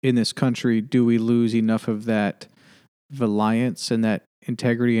in this country do we lose enough of that reliance and that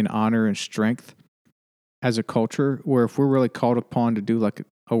integrity and honor and strength as a culture, where if we're really called upon to do like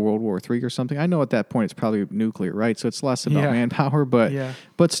a World War III or something, I know at that point it's probably nuclear, right? So it's less about manpower, but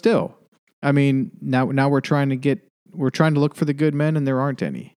still, I mean, now we're trying to get we're trying to look for the good men and there aren't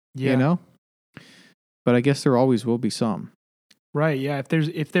any, Yeah. you know? But I guess there always will be some. Right. Yeah.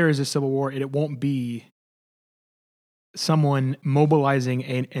 If there is a civil war, it won't be someone mobilizing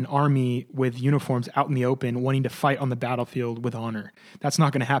an army with uniforms out in the open, wanting to fight on the battlefield with honor. That's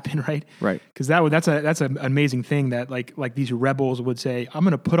not going to happen, right? Right. Because that's an amazing thing that like these rebels would say, I'm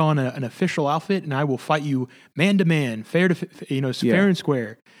going to put on an official outfit and I will fight you man to man, fair to fair and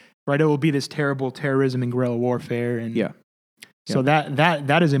square. Right. It will be this terrible terrorism and guerrilla warfare, and so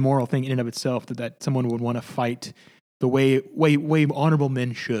that is a moral thing in and of itself, that someone would want to fight the way honorable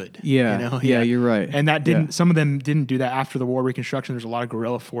men should. Yeah. You're right. And that some of them didn't do that after the war. Reconstruction, there's a lot of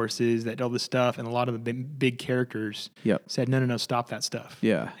guerrilla forces that did all this stuff, and a lot of the big characters said, no, stop that stuff.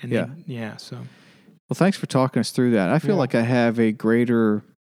 Yeah. And so. Well, thanks for talking us through that. I feel like I have a greater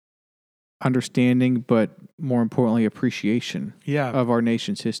understanding, but more importantly, appreciation of our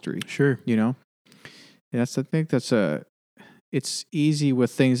nation's history. Sure. You know? I think it's easy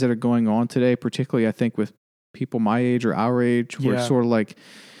with things that are going on today, particularly I think with people my age or our age, we're sort of like,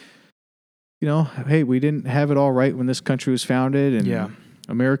 hey, we didn't have it all right when this country was founded, and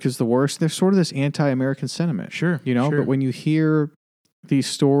America's the worst. There's sort of this anti-American sentiment. Sure. But when you hear these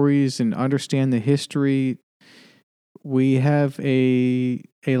stories and understand the history, we have a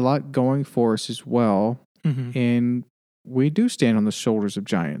lot going for us as well. Mm-hmm. And we do stand on the shoulders of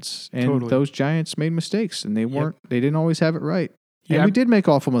giants, and those giants made mistakes, and they didn't always have it right. And we did make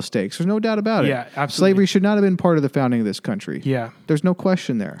awful mistakes. There's no doubt about it. Yeah, absolutely. Slavery should not have been part of the founding of this country. Yeah. There's no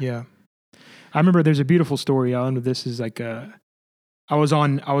question there. Yeah. I remember there's a beautiful story, Alan, with this is like, I was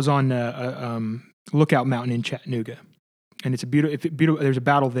on Lookout Mountain in Chattanooga, and it's a beautiful, there's a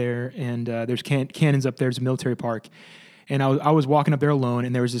battle there, and there's cannons up there. There's a military park. And I was walking up there alone,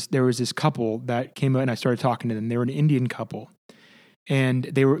 and there was this couple that came out, and I started talking to them. They were an Indian couple. And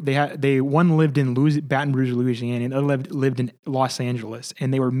one lived in Baton Rouge, Louisiana, and the other lived in Los Angeles,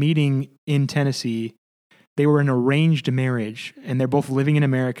 and they were meeting in Tennessee. They were an arranged marriage, and they're both living in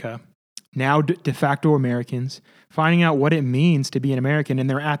America, now de facto Americans, finding out what it means to be an American, and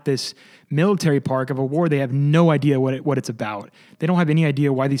they're at this military park of a war. They have no idea what it's about. They don't have any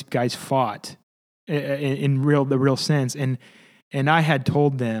idea why these guys fought in the real sense. And I had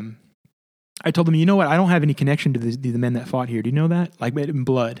told them, you know what? I don't have any connection to the men that fought here. Do you know that? Like in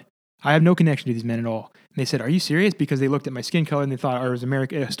blood. I have no connection to these men at all. And they said, are you serious? Because they looked at my skin color and they thought I was a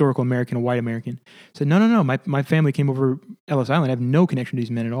historical American, a white American. I said, no. My family came over Ellis Island. I have no connection to these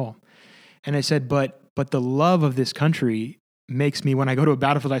men at all. And I said, but the love of this country makes me, when I go to a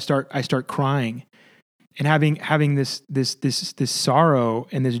battlefield, I start crying. And having this sorrow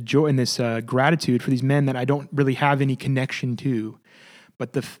and this joy and this gratitude for these men that I don't really have any connection to.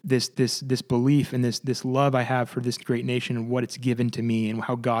 But this belief and this love I have for this great nation and what it's given to me and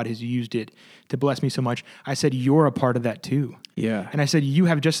how God has used it to bless me so much, I said, you're a part of that too. Yeah. And I said, you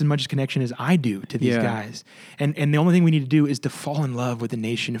have just as much connection as I do to these guys. And the only thing we need to do is to fall in love with the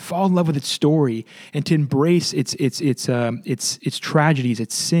nation, fall in love with its story, and to embrace its tragedies,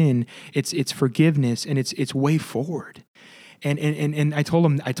 its sin, its forgiveness, and its way forward. And I told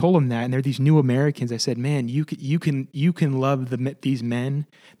him that, and they're these new Americans. I said, man, you can love these men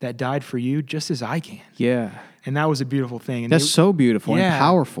that died for you just as I can. Yeah. And that was a beautiful thing. And that's so beautiful and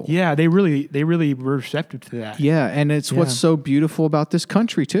powerful. Yeah, they really were receptive to that. Yeah, and it's what's so beautiful about this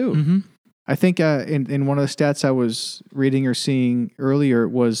country too. Mm-hmm. I think in one of the stats I was reading or seeing earlier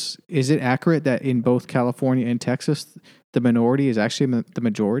is it accurate that in both California and Texas, the minority is actually the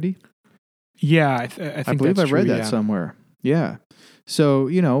majority? Yeah, I think I believe that's I read true, that somewhere. Yeah. So,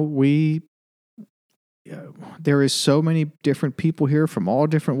 there is so many different people here from all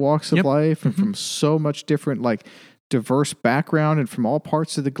different walks of life and from so much different, diverse background and from all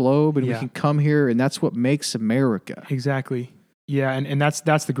parts of the globe. And we can come here, and that's what makes America. Exactly. Yeah. And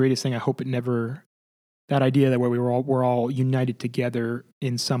that's the greatest thing. I hope that idea that where we're all united together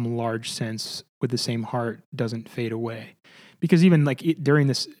in some large sense with the same heart doesn't fade away. Because even during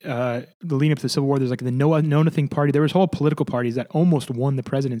this, the lead up to the Civil War, there's the Know Nothing Party. There was whole political parties that almost won the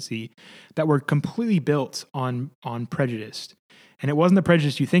presidency that were completely built on prejudice. And it wasn't the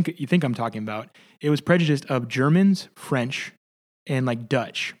prejudice you think I'm talking about. It was prejudice of Germans, French, and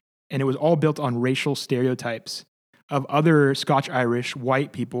Dutch. And it was all built on racial stereotypes of other Scotch-Irish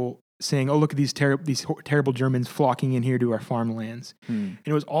white people saying, oh, look at these terrible Germans flocking in here to our farmlands. And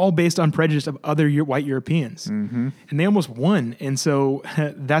it was all based on prejudice of other white Europeans. Mm-hmm. And they almost won. And so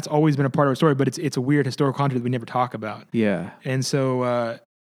that's always been a part of our story, but it's a weird historical context that we never talk about. Yeah. And so,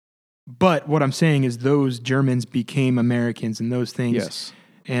 but what I'm saying is those Germans became Americans and those things. Yes.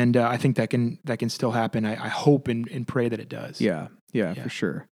 And I think that can still happen. I hope and pray that it does. Yeah, for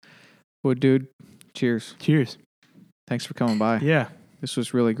sure. Well, dude, cheers. Cheers. Thanks for coming by. Yeah. This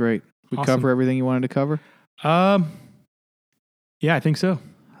was really great. We Awesome. cover everything you wanted to cover? Yeah, I think so.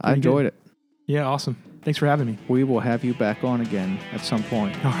 I enjoyed it. Yeah, awesome. Thanks for having me. We will have you back on again at some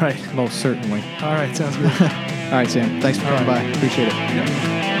point. All right. Most certainly. All right, sounds good. All right, Sam. Thanks for coming by. Appreciate it.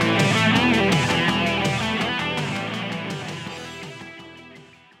 Yep.